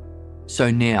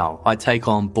 So now I take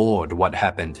on board what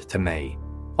happened to me,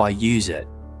 I use it,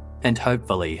 and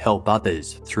hopefully help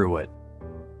others through it."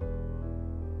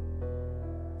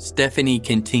 Stephanie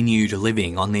continued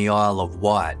living on the Isle of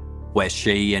Wight, where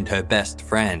she and her best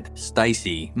friend,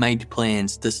 Stacey, made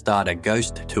plans to start a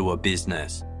ghost tour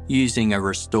business using a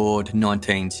restored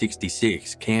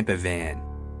 1966 camper van.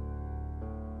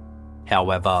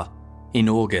 However, in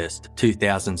August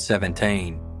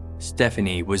 2017,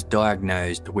 Stephanie was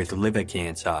diagnosed with liver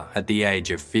cancer at the age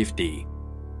of 50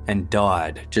 and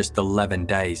died just 11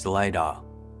 days later.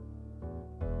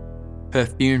 Her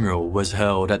funeral was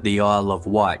held at the Isle of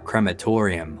Wight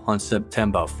crematorium on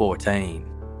September 14.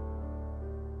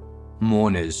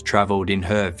 Mourners travelled in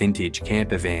her vintage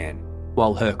camper van,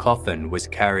 while her coffin was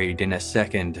carried in a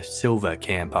second silver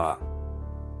camper.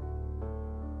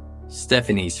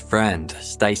 Stephanie's friend,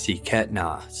 Stacey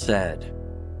Kettner, said,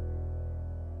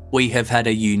 "We have had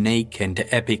a unique and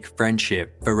epic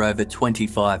friendship for over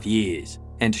 25 years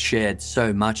and shared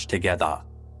so much together,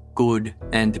 good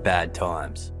and bad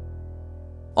times.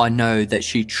 I know that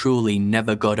she truly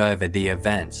never got over the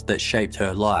events that shaped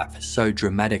her life so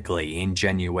dramatically in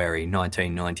January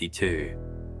 1992.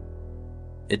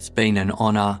 It's been an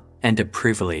honour and a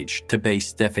privilege to be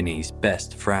Stephanie's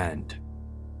best friend."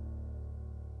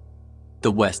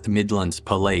 The West Midlands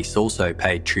Police also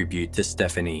paid tribute to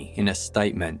Stephanie in a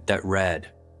statement that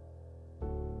read,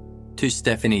 "To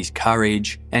Stephanie's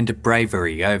courage and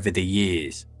bravery over the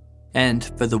years, and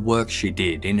for the work she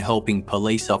did in helping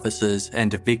police officers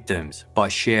and victims by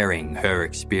sharing her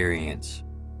experience."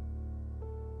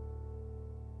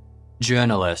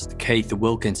 Journalist Keith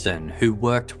Wilkinson, who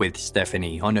worked with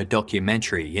Stephanie on a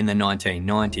documentary in the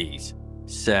 1990s,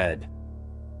 said,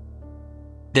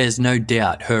 "There's no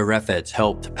doubt her efforts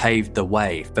helped pave the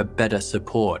way for better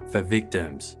support for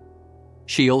victims.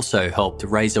 She also helped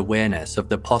raise awareness of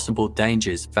the possible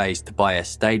dangers faced by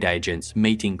estate agents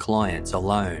meeting clients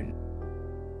alone.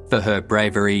 For her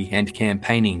bravery and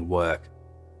campaigning work,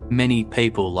 many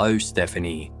people owe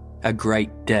Stephanie a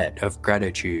great debt of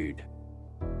gratitude."